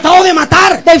 Me han tratado de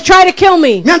matar, They've tried to kill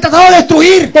me. me han tratado de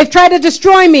destruir. They've tried to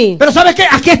destroy me. Pero ¿sabes qué?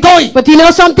 Aquí estoy. But do you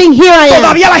know something? Here I am.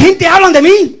 Todavía la gente habla de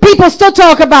mí. People still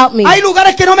talk about me. Hay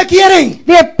lugares que no me quieren.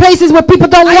 There are places where people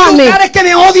don't Hay want me. lugares que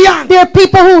me odian. There are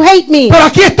people who hate me. Pero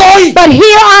aquí estoy. But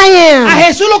here I A am.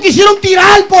 Jesús lo quisieron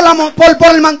tirar por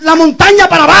la montaña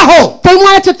para abajo. They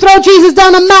wanted to throw Jesus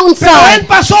down a Pero Él mountainside.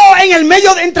 pasó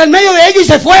entre el medio de ellos y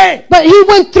se fue. But he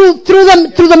went through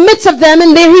the midst of them,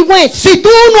 and there he went. Si tú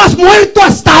no has muerto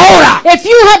hasta ahora, If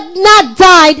you have not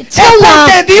died es till now,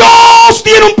 porque Dios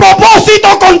tiene un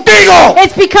propósito contigo.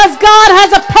 it's because God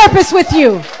has a purpose with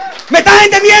you. ¿Me estás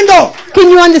entendiendo? Can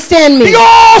you understand me?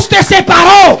 Dios te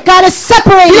separó. God has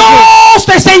separated you. Dios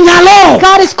te señaló.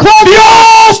 God has called you.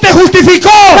 Dios te justificó.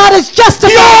 God has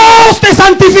justified you. Dios te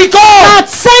santificó. God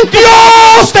sanctified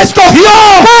you. Dios te escogió.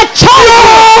 God chose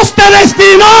you. Dios te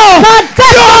destinó. God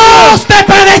destined Dios te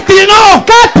predestinó. you.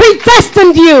 God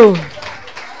predestined you.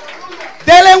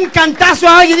 Dele un cantazo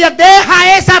a alguien y diga,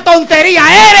 deja esa tontería.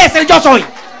 Eres el yo soy.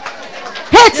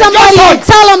 Hit somebody soy. and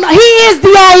tell them he is the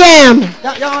I am.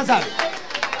 Ya vamos a avanzar.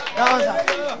 Ya vamos a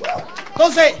avanzar.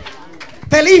 Entonces,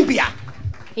 te limpia.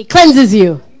 He cleanses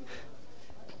you.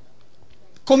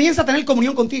 Comienza a tener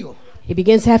comunión contigo. He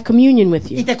begins to have communion with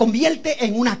Y you. te convierte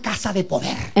en una casa de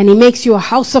poder. And he makes you a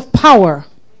house of power.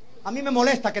 A mí me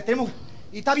molesta que tenemos...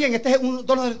 Y está bien, este es un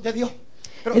dono de Dios.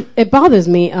 Pero It bothers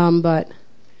me, but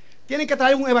tienen que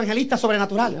traer un evangelista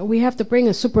sobrenatural we have to bring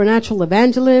a supernatural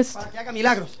evangelist para que haga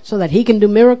milagros, so that he can do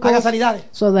haga miracles, sanidades.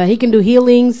 so that he can do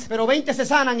healings. Pero 20 se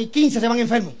sanan y 15 se van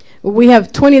enfermos. We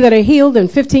have 20 that are healed and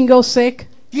 15 go sick.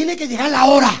 Tiene que llegar la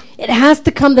hora It has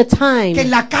to come the que en time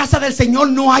la casa del Señor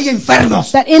no hay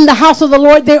enfermos. that in the house of the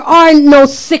Lord there are no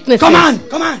sicknesses. Come on,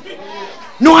 come on.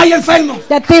 No hay enfermos.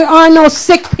 That there are no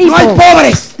sick No hay people.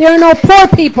 pobres. There are no poor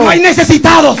people. No hay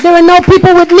necesitados. There are no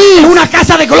people with Es needs. una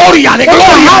casa de gloria, de There's a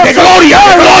gloria, house de of gloria,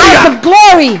 de glory, a house gloria. of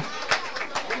glory.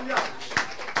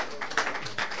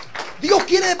 Dios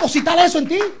quiere depositar eso en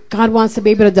ti. God wants to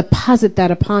be able to deposit that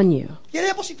upon you. Quiere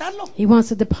depositarlo. He wants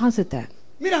to deposit that.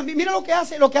 Mira lo que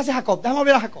hace Jacob. Déjame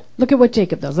ver a Jacob. Look at what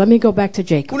Jacob does. Let me go back to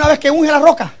Jacob. Una vez que unge la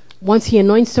roca, Once he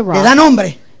anoints the le da rock,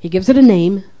 nombre, he gives it a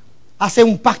name. hace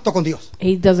un pacto con Dios.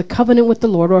 He does a covenant with the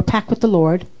Lord or a pact with the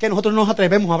Lord. Que nosotros no nos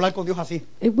atrevemos a hablar con Dios así.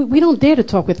 We don't dare to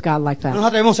talk with God like No nos that.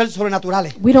 atrevemos a ser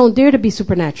sobrenaturales. We don't dare to be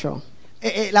supernatural.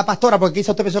 La pastora, porque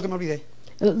quizá usted pensó que me olvidé.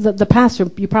 The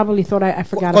pastor, you probably thought I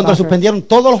forgot Cuando about her. suspendieron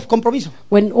todos los compromisos.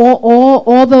 When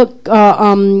all the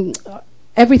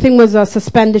everything was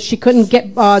suspended, she couldn't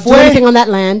do Fue- anything on that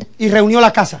land. Y reunió la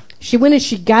casa. She went and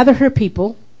she gathered her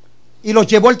people Y los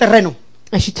llevó al terreno.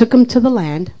 and she took them to the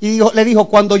land. Y le dijo,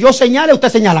 cuando yo señale,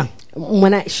 ustedes señalan.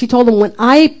 She told them, when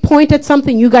I point at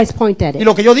something, you guys point at Y it.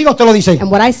 lo que yo diga, usted lo dice.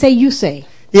 And what I say, you say.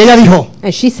 Y ella dijo,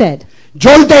 And she said,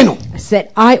 yo ordeno I said,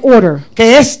 I order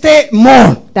que este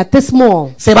mall that this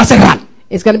mall se va a cerrar.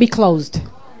 is going to be closed.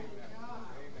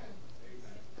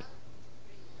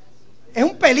 Es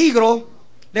un peligro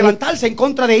levantarse en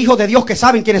contra de hijos de Dios que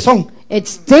saben quiénes son.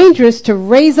 It's dangerous to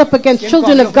raise up against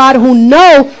children of God who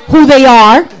know who they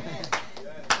are.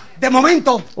 De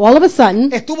momento, All of a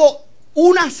sudden, estuvo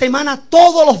una semana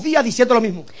todos los días diciendo lo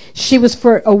mismo. she was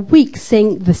for a week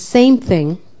saying the same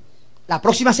thing. La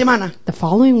próxima semana The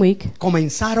following week,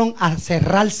 comenzaron a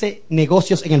cerrarse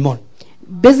negocios en el mall.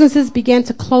 businesses began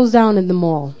to close down in the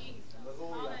mall.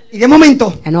 Y de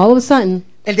momento, And all of a sudden,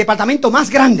 el departamento más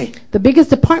grande the biggest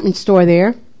department store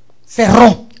there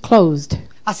cerró. closed.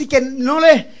 Así que no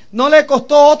le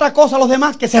costó otra cosa a los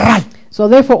demás que cerrar. So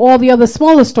therefore, all the other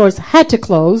smaller stores had to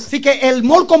close. Así que el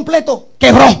mall completo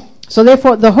quebró. So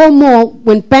therefore, the whole mall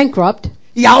went bankrupt.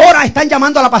 Y ahora están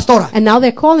llamando a la pastora. And now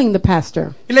they're calling the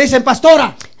pastor. Y le dicen,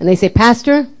 pastora, And they say,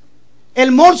 Pastor,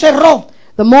 el mall cerró.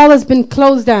 the mall has been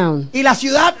closed down. Y la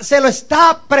ciudad se lo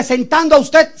está presentando a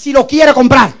usted si lo quiere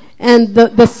comprar. And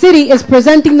the city is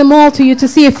presenting the mall to you to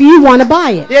see if you want to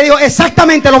buy it. Y le digo,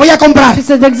 exactamente, lo voy a comprar. She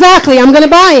says, exactly, I'm going to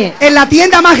buy it. En la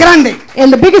tienda más grande, In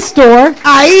the biggest store,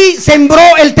 ahí sembró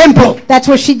el templo. that's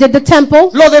where she did the temple.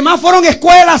 Los demás fueron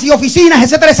escuelas y oficinas,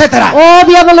 etcétera, etcétera. All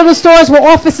the other little stores were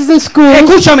offices and schools.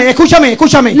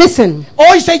 Escúchame. Listen,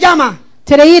 Hoy se llama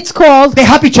today it's called The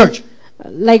Happy Church.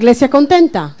 La Iglesia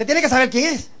Contenta. Usted tiene que saber quién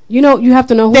es. You have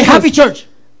to know who The it Happy is. Church.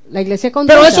 La Iglesia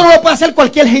Pero eso no Contenta. lo puede hacer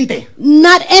cualquier gente.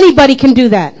 Not anybody can do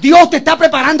that. Dios te está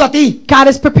preparando a ti. God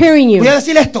is preparing you. Voy a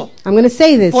decir esto. I'm going to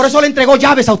say this. Por eso le entregó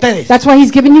llaves a ustedes. That's why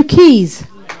he's giving you keys.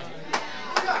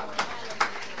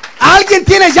 ¿Alguien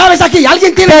tiene llaves aquí?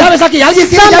 ¿Alguien tiene llaves aquí? ¿Alguien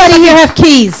tiene llaves Somebody here aquí? have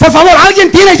keys. Por favor,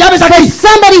 ¿alguien tiene llaves aquí?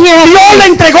 Somebody here has Dios le keys.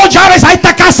 entregó llaves a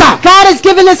esta casa God has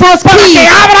given this house para que keys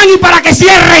abran y para que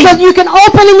cierren, so you can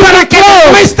open and you para can que close,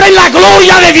 muestren la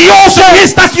gloria de Dios en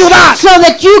esta ciudad. so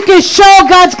that you can show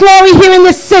God's glory here in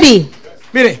this city.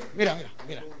 Mira.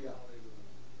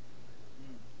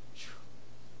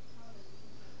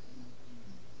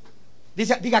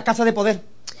 Diga casa de poder,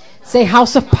 Say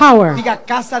house of power. diga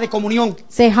casa de comunión,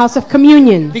 Say house of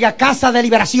communion. diga casa de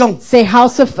liberación. Say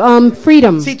house of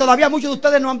freedom. Sí, todavía muchos de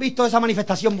ustedes no han visto esa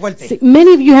manifestación fuerte, See,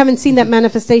 many of you haven't seen that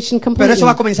manifestation pero completely. eso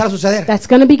va a comenzar a suceder. That's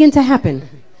going to begin to happen.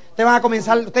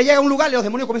 Usted llega a un lugar y los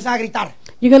demonios comienzan a gritar.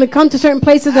 You're going to come to certain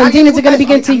places and Alguien le demons are going to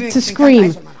gusta begin eso. A mí me to encanta scream.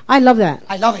 eso, hermano. I love that.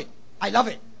 I love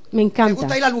it. Me Me gusta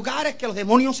encanta. ir a lugares que los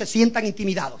demonios se sientan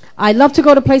intimidados. I love to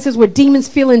go to places where demons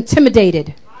feel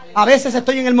intimidated. A veces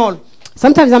estoy en el mall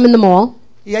Sometimes I'm in the mall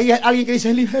y hay alguien que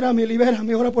dice, libérame,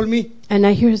 ora por mí. and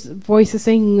I hear voices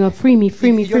saying, free me,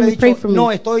 Y yo le he pray dicho, for me.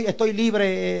 no, estoy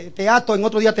libre, te ato, en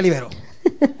otro día te libero.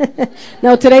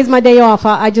 No, today's my day off.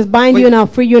 I just bind you and I'll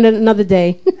free you in another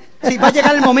day. Sí, va a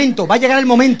llegar el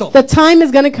momento The time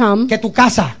is going to come que tu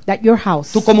casa, that your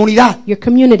house, tu comunidad, your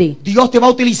community, Dios te va a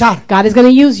utilizar God is going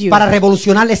to use you para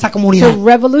revolucionar esa to comunidad.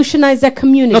 revolutionize that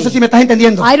community. No sé si me estás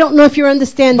entendiendo. I don't know if you're Va a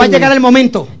understanding llegar me. el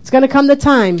momento It's going to come the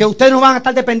time que ustedes no van a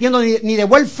estar dependiendo ni de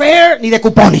welfare ni de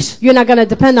cupones, you're not going to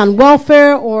depend on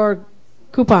welfare or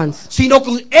coupons. sino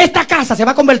que esta casa se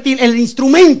va a convertir en el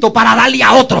instrumento para darle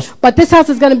a otros. But this house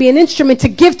is going to be an instrument to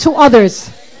give to others.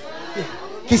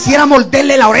 Quisiera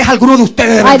morderle la oreja a alguno de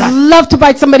ustedes de I'd verdad, love to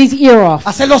bite somebody's ear off,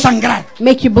 hacerlo sangrar.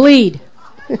 make you bleed.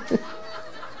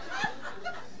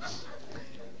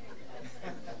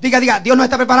 Diga, Dios nos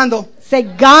está preparando Say,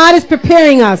 God is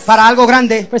preparing us para algo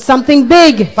grande, for something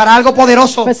big, para algo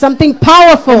poderoso. for something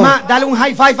powerful. Más, dale un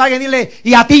high five a alguien y dile,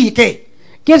 ¿y a ti qué?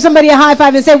 Give somebody a high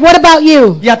five and say, what about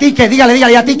you? ¿Y a ti qué? Dígale, ¿y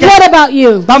a ti qué? What about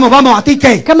you? Vamos, ¿a ti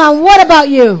qué? Come on, what about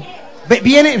you?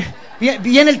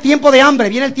 Viene el tiempo de hambre,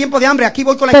 Aquí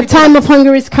voy con la The escritura. time of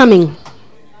hunger is coming.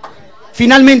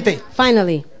 Finalmente,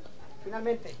 Finally.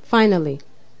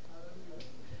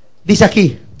 dice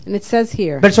aquí, And it says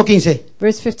here, verso 15,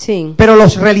 verse 15, pero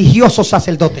los religiosos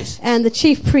sacerdotes and the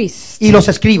chief priests y los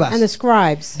escribas, and the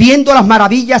scribes viendo las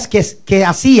maravillas que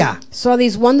hacía, saw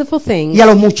these wonderful things, y a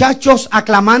los muchachos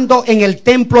aclamando en el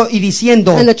templo y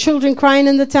diciendo, and the children crying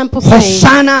in the temple saying,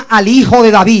 Hosana al hijo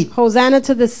de David, Hosanna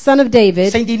to the son of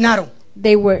David. se indignaron.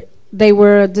 They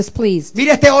were displeased.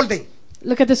 Mire este orden.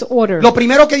 Look at this order. Lo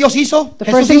primero que Dios hizo, The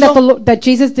Jesús first thing hizo, that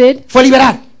Jesus did fue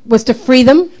liberar. was to free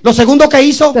them. Lo segundo que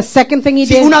hizo, The second thing he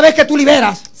si did, una vez que tú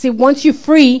liberas, see, once you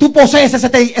free, tú posees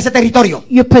ese territorio.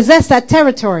 you possess that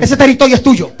territory. Ese territorio es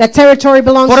tuyo. That territory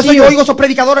belongs Por to eso yo you. oigo esos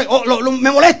predicadores, me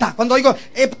molesta cuando oigo,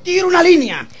 tiro una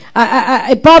línea.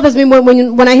 It bothers me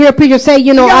when I hear a preacher say,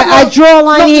 I draw a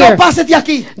line no here. pases de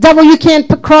aquí. Devil, you can't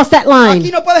cross that Aquí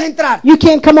line. no puedes entrar. You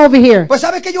can't come over here. Pues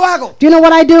 ¿sabes qué yo hago? Do you know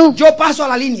what I do? Yo paso a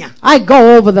la línea. I go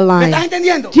over the ¿Me estás line.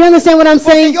 entendiendo? Do you understand what I'm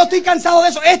Porque saying? yo estoy cansado de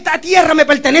eso. Esta tierra me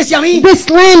pertenece a mí. This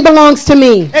land belongs to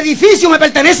me. Edificios me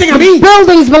pertenecen a mí.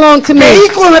 Buildings belong to me.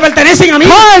 Vehículos me pertenecen a mí.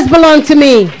 Cars belong to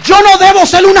me. Yo no debo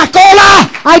ser una cola.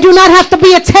 I do not have to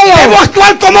be a Debo tail.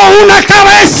 actuar como una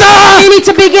cabeza. I need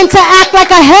to begin to act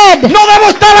like a head. No debo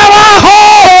estar abajo.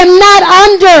 I am not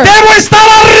under. Debo estar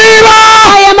arriba.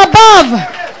 I am above.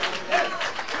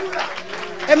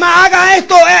 Es más, haga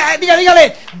esto.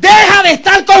 Dígale, deja de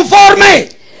estar conforme.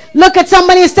 Look at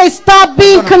somebody and say, stop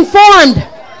being conformed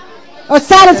or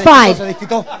satisfied. Se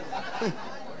desquitó.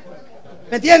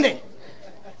 ¿Me entiende?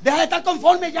 Deja de estar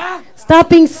conforme ya. Stop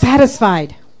being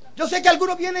satisfied. Yo sé que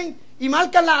algunos vienen y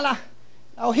marcan la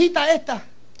hojita esta.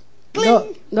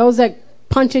 ¡Cling! Those that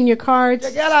punch in your cards,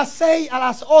 Llegué a las 6, a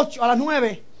las 8, a las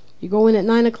 9. you go in at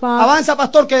 9 o'clock. Avanza,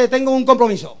 pastor, que tengo un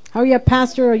compromiso. Hurry up,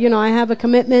 pastor, or, I have a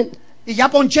commitment. Y ya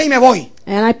ponché y me voy.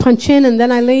 And I punch in and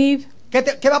then I leave.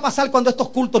 ¿Qué va a pasar cuando estos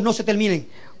cultos no se terminen?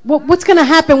 What's going to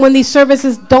happen when these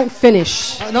services don't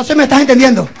finish? No se me estás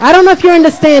entendiendo. I don't know if you're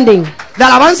understanding. La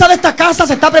alabanza de esta casa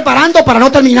se está preparando para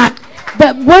no terminar.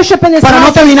 The worship in this Para no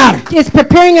house terminar. is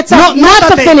preparing itself not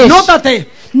to Nótate, finish. nótate.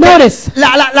 Notice.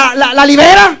 La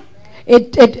libera,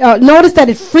 Notice that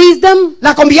it frees them.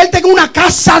 la convierte en una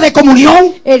casa de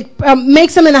comunión. It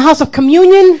makes them in a house of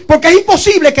communion. Porque es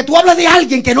imposible que tú hables de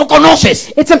alguien que no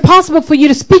conoces. It's impossible for you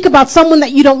to speak about someone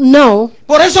that you don't know.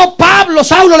 Por eso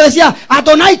Saulo le decía,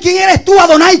 Adonai, ¿quién eres tú?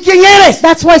 Adonai, ¿quién eres?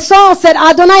 That's why Saul said,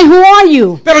 Adonai, who are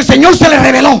you? Pero el Señor se le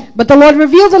reveló. But the Lord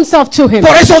revealed himself to him.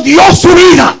 Por eso dio su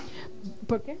vida.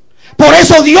 Por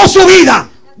eso dio su vida.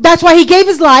 That's why he gave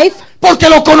his life, Porque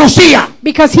lo conocía.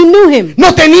 because he knew him.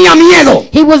 No tenía miedo.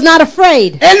 He was not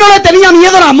afraid. Él no le tenía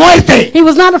miedo a la muerte. He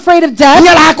was not afraid of death Ni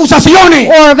a las acusaciones.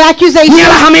 or of Ni a accusation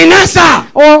las amenazas.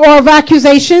 or of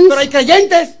accusations Pero hay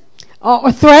creyentes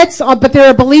or threats, but there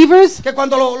are believers que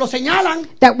cuando lo señalan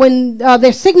that when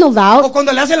they're signaled out o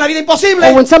cuando le hacen la vida or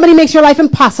imposible, when somebody makes your life se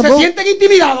impossible, sienten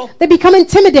intimidados. they become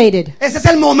intimidated. Ese es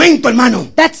el momento, hermano,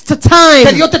 That's the que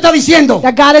time Dios te está diciendo,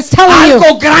 that God is telling you,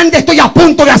 algo grande estoy a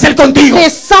punto de hacer contigo.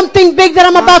 there's something big that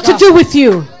I'm about to do with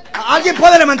you. Alguien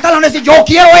puede levantar la mano y decir, yo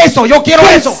quiero eso, yo quiero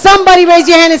Can eso. somebody raise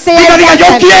your hand and say, Diga, I want yo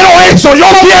that. quiero eso, yo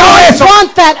quiero I eso.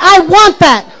 want that. I want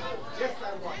that.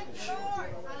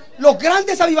 Los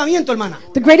grandes avivamientos, hermana,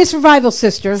 The greatest revival,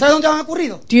 sister, ¿sabes dónde han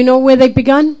ocurrido? do you know where they've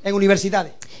begun? En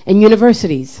universidades. In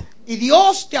universities. Y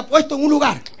Dios te ha puesto en un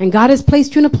lugar And God has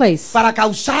placed you in a place para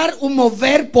causar un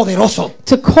mover poderoso.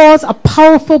 to cause a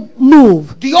powerful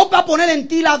move. Dios va a poner en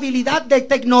ti la habilidad de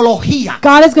tecnología.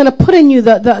 God is going to put in you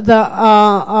the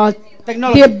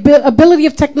Technology. ability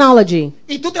of technology.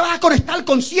 Y tú te vas a conectar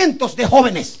con cientos de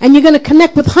jóvenes. And you're going to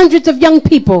connect with hundreds of young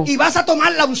people. Y vas a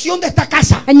tomar la unción de esta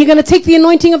casa. And you're going to take the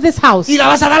anointing of this house. Y la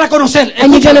vas a dar a conocer.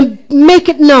 And you're Escúchame. going to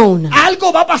make it known.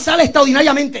 Algo va a pasar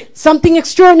extraordinariamente. Something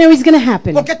extraordinary is going to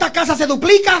happen. Porque esta casa se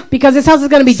duplica Because this house is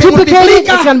going to be Se duplicated,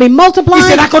 multiplica it's going to be y se da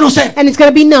multiplied, a conocer. and it's going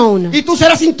to be known. Y tú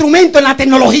serás instrumento en la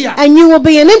tecnología. And you will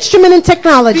be an instrument in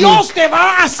technology. Dios te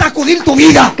va a sacudir tu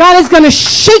vida. God is going to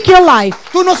shake your life.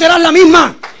 Tú no serás la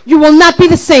misma. You will not be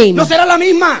the same. No serás la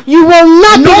misma. You will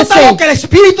not be the Nota lo same. que el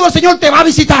Espíritu del Señor te va a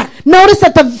visitar. Notice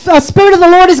that the Spirit of the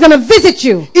Lord is going to visit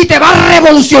you. Y te va a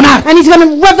revolucionar. And He's going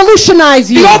to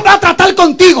revolutionize you. Dios va a tratar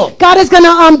contigo. God is going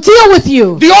to deal with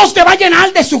you. Dios te va a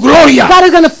llenar de su gloria. God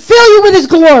is going to fill you with His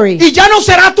glory. Y ya no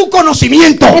será tu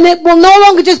conocimiento. And it will no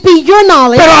longer just be your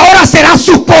knowledge, Pero ahora será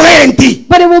su poder en ti.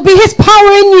 but it will be His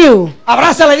power in you.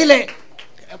 Abrázale, dile.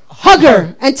 Hug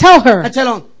her and tell her.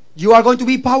 Tell him, you are going to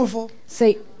be powerful.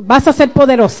 Say, vas a ser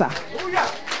poderosa.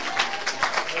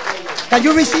 Can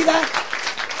you receive that?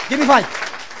 Give me 5.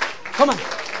 Come on.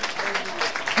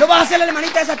 No vas a hacerle la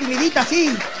manita esa timidita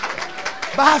así.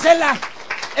 Vas a hacerla.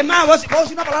 Es más, voy a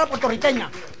decir una palabra puertorriqueña.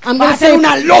 I'm Vas a gonna ser say-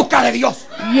 una loca de Dios.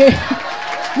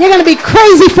 You're going to be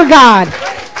crazy for God.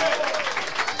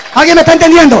 ¿Alguien me está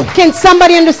entendiendo? Can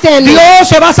somebody understand me? Dios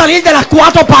se va a salir de las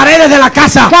 4 paredes de la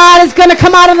casa. God is going to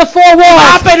come out of the 4 Va a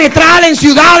walls. penetrar en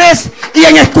ciudades y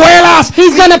en escuelas.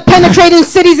 He's going to penetrate in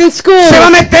cities and schools. Se va a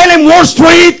meter en Wall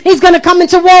Street. He's going to come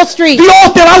into Wall Street.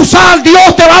 Dios te va a usar,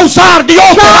 Dios te va a usar,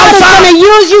 Dios te va a God is usar. going to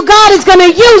use you. God is going to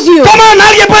use you. ¿Cómo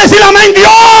nadie puede decir amén?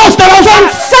 Dios te va a Can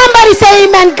usar. somebody say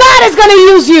amen? God is going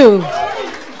to use you.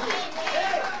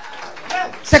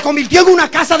 Se convirtió en una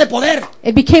casa de poder.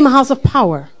 It became a house of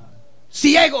power.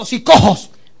 Ciegos y cojos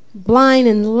Blind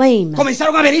and lame.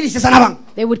 comenzaron a venir y se sanaban.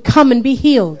 They would come and be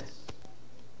healed.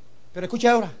 Pero escuche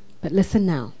ahora. But listen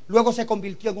now. Luego se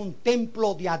convirtió en un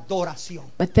templo de adoración.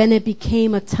 But then it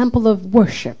became a temple of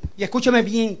worship. Y escúcheme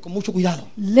bien, con mucho cuidado.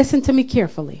 Listen to me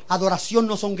carefully. Adoración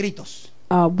no son gritos,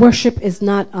 Worship is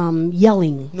not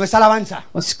yelling no es alabanza.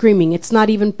 or screaming. It's not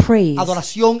even praise.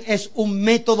 Adoración es un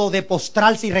método de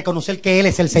postrarse y reconocer que Él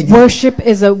es el Señor. Worship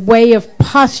is a way of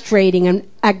prostrating and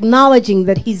acknowledging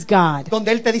that He's God. Donde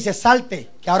Él te dice, salte,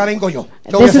 que ahora vengo yo.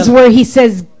 Yo voy a This is hacer- where He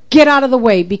says, get out of the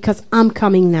way because I'm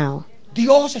coming now.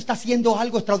 Dios está haciendo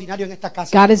algo extraordinario en esta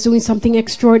casa. God is doing something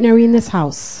extraordinary in this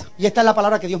house. Y esta es la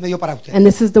palabra que Dios me dio para usted. And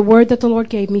this is the word that the Lord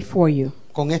gave me for you.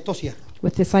 Con esto cierro.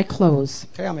 With this I close.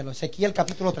 Créamelo, Ezequiel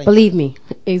capítulo 30. Believe me.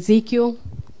 Ezekiel,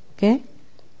 okay?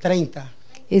 30,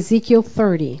 Ezekiel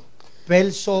 30.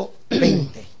 verso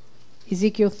 20.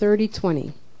 Ezekiel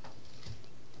 30:20.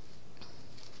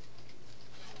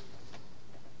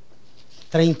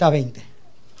 30:20.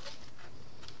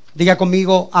 Diga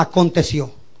conmigo,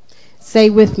 aconteció. Say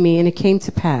with me, and it came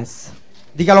to pass.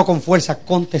 Dígalo con fuerza,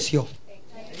 aconteció.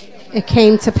 It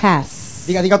came to pass.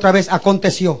 Diga otra vez,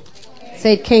 aconteció.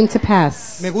 Say it came to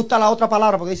pass. Me gusta la otra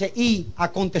palabra porque dice y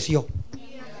aconteció.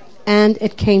 And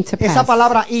it came to Esa pass.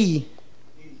 palabra y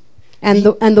And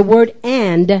the word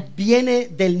and, viene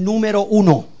del número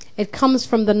 1. it comes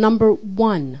from the number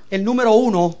 1. El número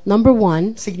 1 Number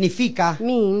 1 significa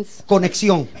means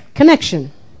conexión.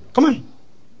 connection. Come on.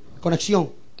 Conexión.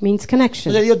 Means Entonces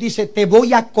connection. Dios dice, te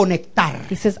voy a conectar.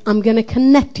 He says, I'm going to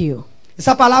connect you.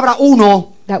 Esa palabra 1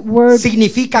 That word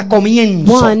significa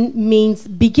comienzo, 1 means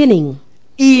beginning,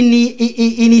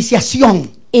 iniciación.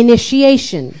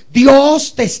 initiation.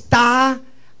 Dios te está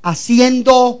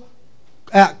haciendo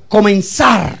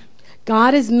comenzar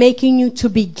God is making you to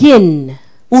begin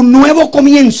un nuevo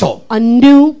comienzo a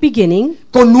new beginning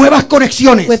con nuevas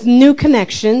conexiones. with new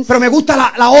connections. Pero me gusta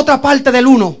la otra parte del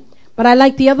 1, But I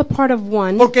like the other part of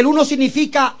 1. porque el 1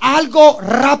 significa algo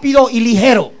rápido y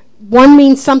ligero. 1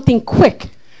 means something quick.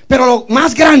 Pero lo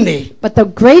más grande But the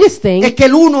greatest thing, es que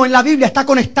el 1 en la Biblia está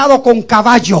conectado con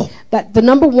caballo. that the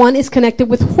number 1 is connected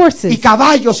with Y horses.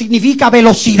 caballo significa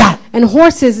velocidad. And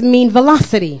horses mean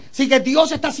velocity. Así que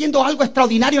Dios está haciendo algo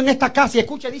extraordinario en esta casa. Y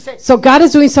escuche, dice, So God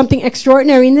is doing something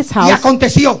extraordinary in this y house.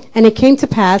 aconteció. And it came to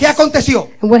pass. ¿Qué aconteció?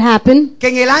 And what happened? Que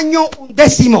en el año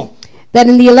 10, That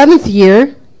in the 11th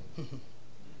year,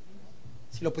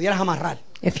 si lo pudieras amarrar.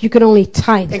 if you could only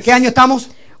tie ¿En this. qué año estamos?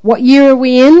 What year are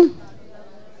we in?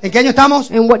 ¿En qué año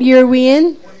estamos? And what year are we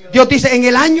in? Dios dice, en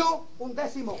el año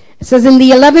 10, It says in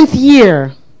the 11th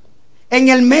year, en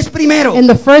el mes primero, in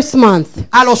the first month,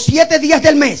 a los 7 días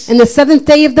del mes, in the 7th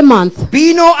day of the month,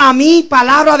 vino a mí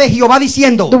palabra de Jehová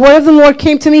diciendo, the word of the Lord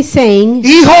came to me saying,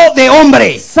 hijo de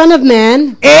hombre, Son of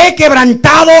man, he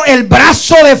quebrantado el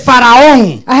brazo de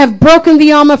Faraón, I have broken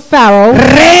the arm of Pharaoh,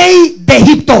 rey de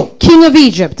Egipto. king of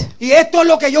Egypt. Y esto es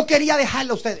lo que yo quería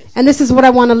dejarle a ustedes. And this is what I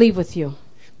want to leave with you.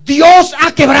 Dios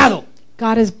ha quebrado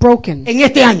God has broken en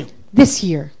este año this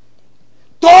year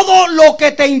todo lo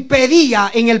que te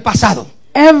impedía en el pasado.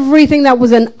 everything that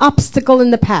was an obstacle in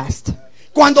the past.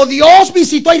 Cuando Dios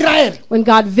visitó a Israel, When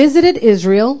God visited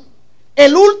Israel,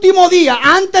 el último día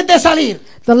antes de salir,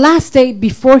 the last day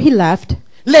before he left,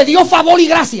 le dio favor y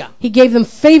gracia he gave them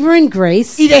favor and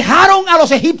grace, y dejaron a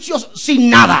los egipcios sin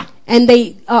nada. and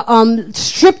they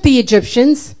stripped the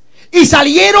Egyptians, Y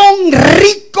salieron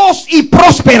ricos y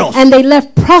prósperos. and they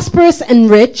left prosperous and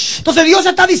rich. Entonces Dios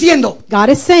está diciendo, God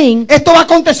is saying, esto va a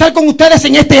acontecer con ustedes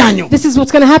en este año. this is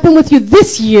what's going to happen with you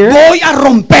this year. Voy a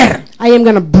romper, I am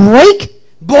going to break.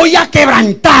 voy a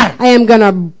quebrantar I am going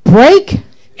to break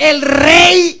el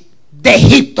rey de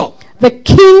Egipto. the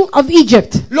king of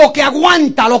Egypt. Lo que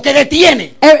aguanta, lo que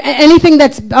detiene, Anything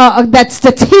that's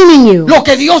detaining you. lo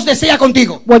que Dios desea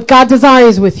contigo. What God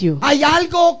desires with you. Hay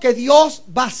algo que Dios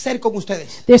va a hacer con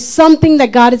ustedes. There's something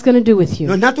that God is going to do with No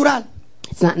you. es natural,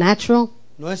 It's not natural.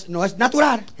 no es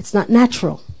natural. It's not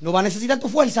natural. No va a necesitar tu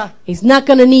fuerza, He's not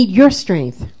going to need your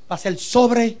strength. va a ser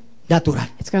sobrenatural.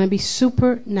 It's going to be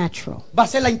supernatural. Va a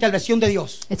ser la intervención de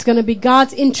Dios. It's going to be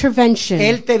God's intervention.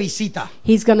 Él te visita,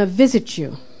 He's going to visit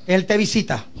you. Él te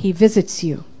visita, He visits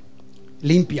you.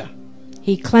 limpia.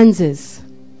 He cleanses.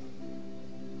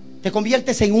 Te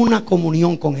conviertes en una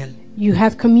comunión con Él. You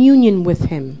have communion with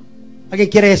Him. ¿Alguien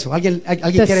quiere eso? ¿Alguien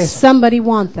quiere Does eso? somebody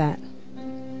want that?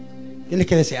 Tienes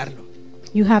que desearlo.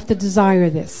 You have to desire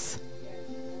this.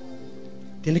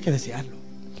 Tienes que desearlo.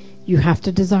 You have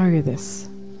to desire this.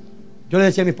 Yo le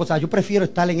decía a mi esposa, yo prefiero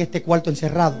estar en este cuarto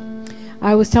encerrado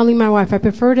I was telling my wife, I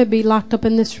prefer to be locked up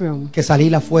in this room que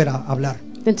salir afuera a hablar.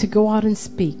 than to go out and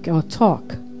speak or talk,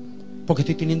 Porque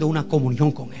estoy teniendo una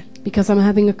comunión con Él. because I'm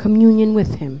having a communion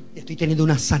with Him. Estoy teniendo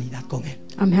una sanidad con Él.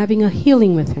 I'm having a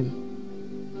healing with Him.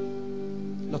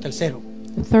 Lo tercero,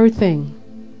 The third thing,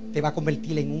 te va a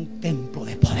convertir en un templo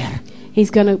de poder.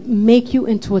 He's going to make you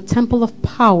into a temple of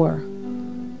power.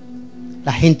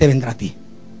 La gente vendrá a ti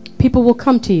People will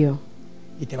come to you,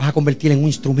 y te vas a convertir en un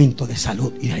instrumento de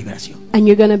salud y de liberación. and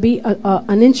you're going to be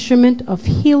an instrument of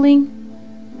healing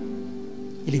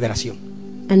Y liberación.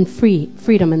 and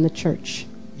freedom in the church.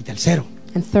 Y tercero,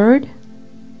 And third,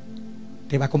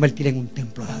 te va a convertir en un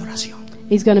templo de adoración.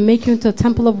 He's going to make you into a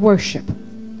temple of worship.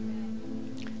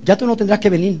 Ya tú no tendrás que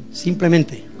venir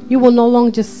simplemente You will no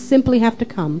longer just simply have to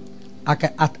come a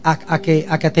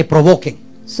que te provoquen.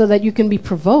 so that you can be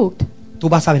provoked. Tú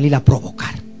vas a venir a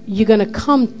provocar. You're going to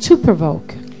come to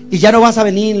provoke. Y ya no vas a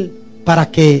venir para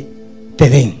que te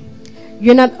den.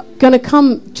 You're not going to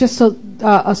come just so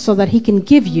that He can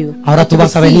give you. Ahora or tú to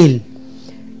vas a receive. venir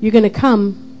You're going to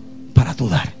come para tú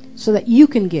dar. so that you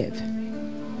can give.